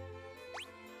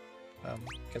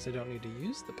 Guess I don't need to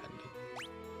use the pendant.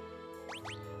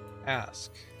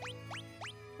 Ask.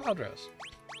 Aldros.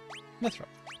 Mithril.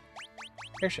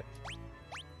 Airship.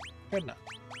 Dreadnaught.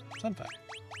 Sunfire.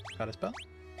 Got a spell.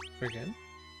 We're good.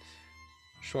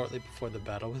 Shortly before the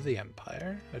battle with the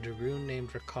Empire, a dragoon named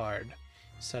Ricard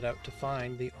set out to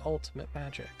find the ultimate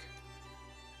magic.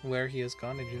 Where he has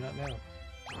gone, I do not know.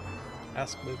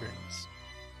 Ask Boogers.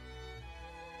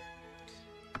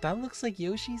 That looks like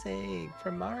Yoshi's egg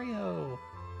from Mario.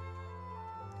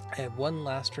 I have one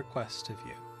last request of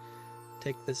you.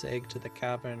 Take this egg to the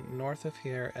cavern north of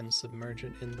here and submerge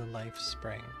it in the life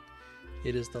spring.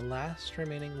 It is the last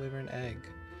remaining wyvern egg.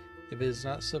 If it is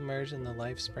not submerged in the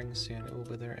life spring soon, it will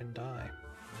wither and die.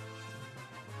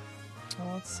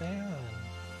 Oh, it's sad.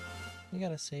 We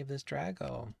gotta save this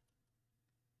Drago.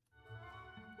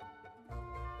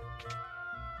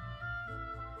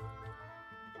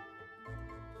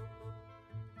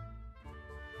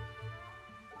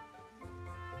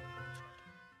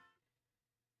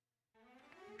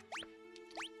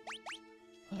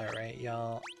 Alright,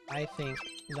 y'all. I think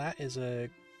that is a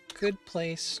good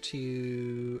place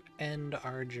to end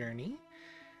our journey.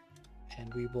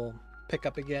 And we will pick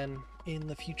up again in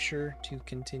the future to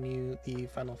continue the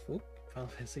Final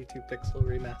Fantasy Pixel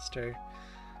Remaster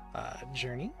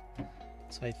journey.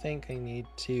 So I think I need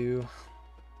to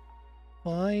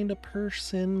find a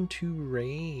person to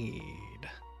raid.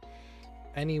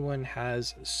 Anyone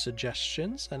has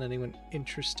suggestions and anyone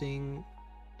interesting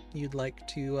you'd like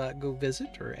to go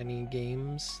visit, or any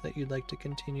games that you'd like to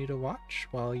continue to watch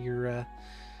while you're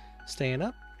staying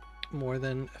up, more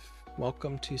than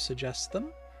welcome to suggest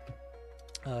them.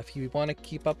 If you want to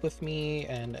keep up with me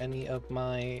and any of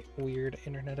my weird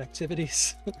internet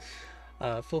activities,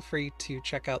 feel free to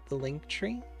check out the link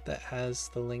tree that has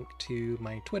the link to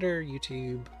my Twitter,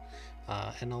 YouTube,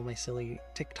 and all my silly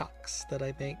TikToks that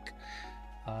I make.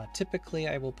 Typically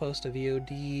I will post a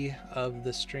VOD of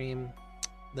the stream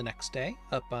the next day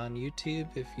up on YouTube.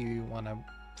 If you want to,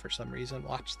 for some reason,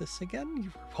 watch this again,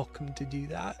 you're welcome to do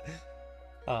that.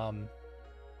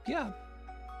 Yeah.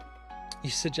 You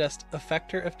suggest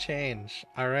AffectorOfChange.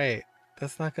 Alright.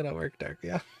 That's not gonna work, Dark.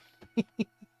 Yeah.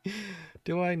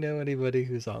 Do I know anybody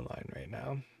who's online right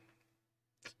now?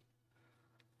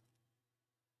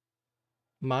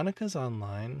 Monica's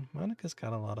online. Monica's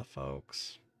got a lot of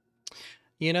folks.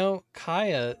 You know,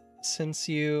 Kaya, since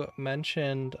you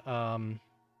mentioned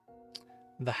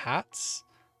the hats,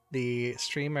 the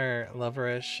streamer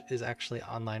Loverish is actually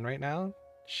online right now.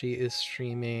 She is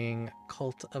streaming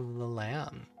Cult of the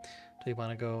Lamb. Do you want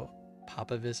to go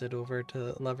pop a visit over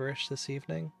to Loverish this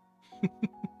evening?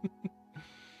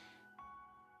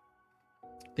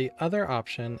 The other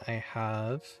option I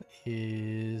have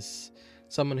is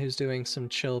someone who's doing some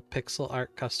chill pixel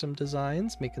art custom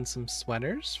designs, making some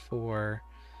sweaters for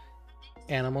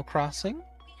Animal Crossing.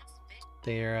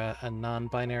 They're a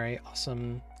non-binary,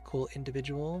 awesome, cool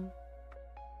individual.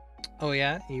 Oh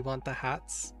yeah, you want the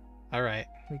hats? Alright,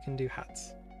 we can do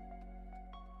hats.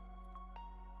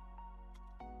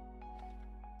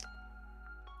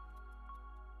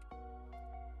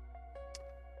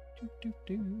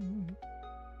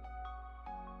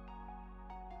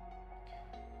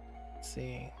 Let's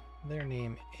see, their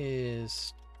name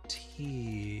is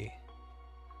T.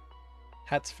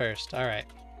 Hats first, alright.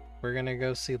 We're gonna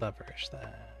go see Loverish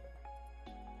then.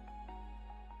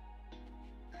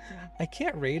 I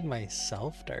can't raid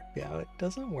myself, Dark Meow. It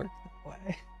doesn't work that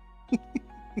way.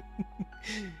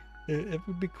 It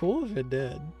would be cool if it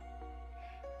did,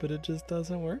 but it just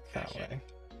doesn't work that way.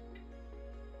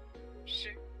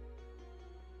 Sure.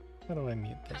 How do I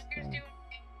mute this thing?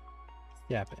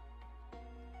 Yap it.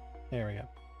 There we go.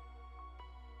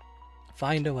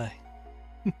 Find a way.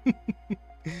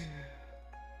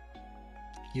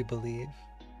 You believe?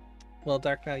 Well,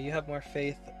 Dark Now, you have more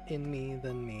faith in me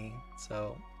than me,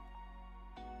 so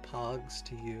pogs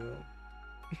to you.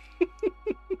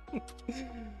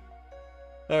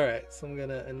 Alright, so I'm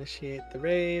gonna initiate the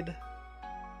raid.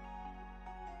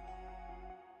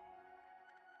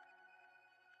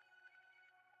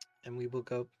 And we will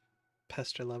go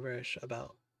pester Loverish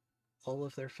about all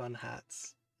of their fun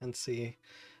hats and see.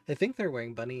 I think they're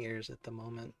wearing bunny ears at the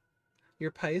moment.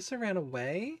 Your Paisa ran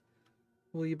away?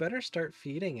 Well, you better start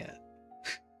feeding it.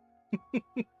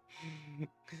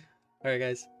 Alright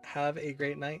guys, have a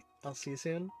great night. I'll see you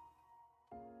soon.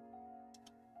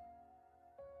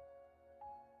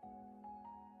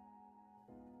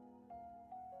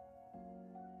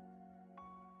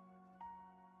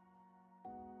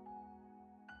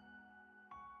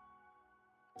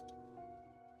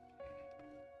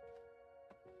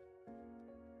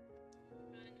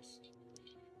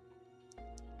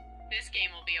 This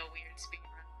game will be a weird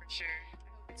speedrun for sure. I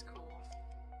hope it's cool.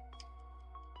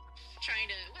 Trying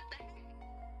to... What the heck?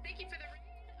 Thank you for the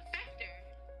raid, Affector.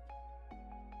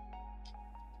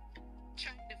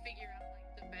 Trying to figure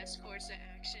first course of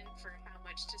action for how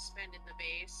much to spend in the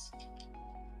base.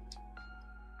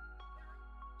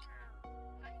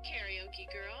 Hi,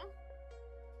 karaoke girl.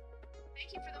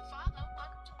 Thank you for the follow.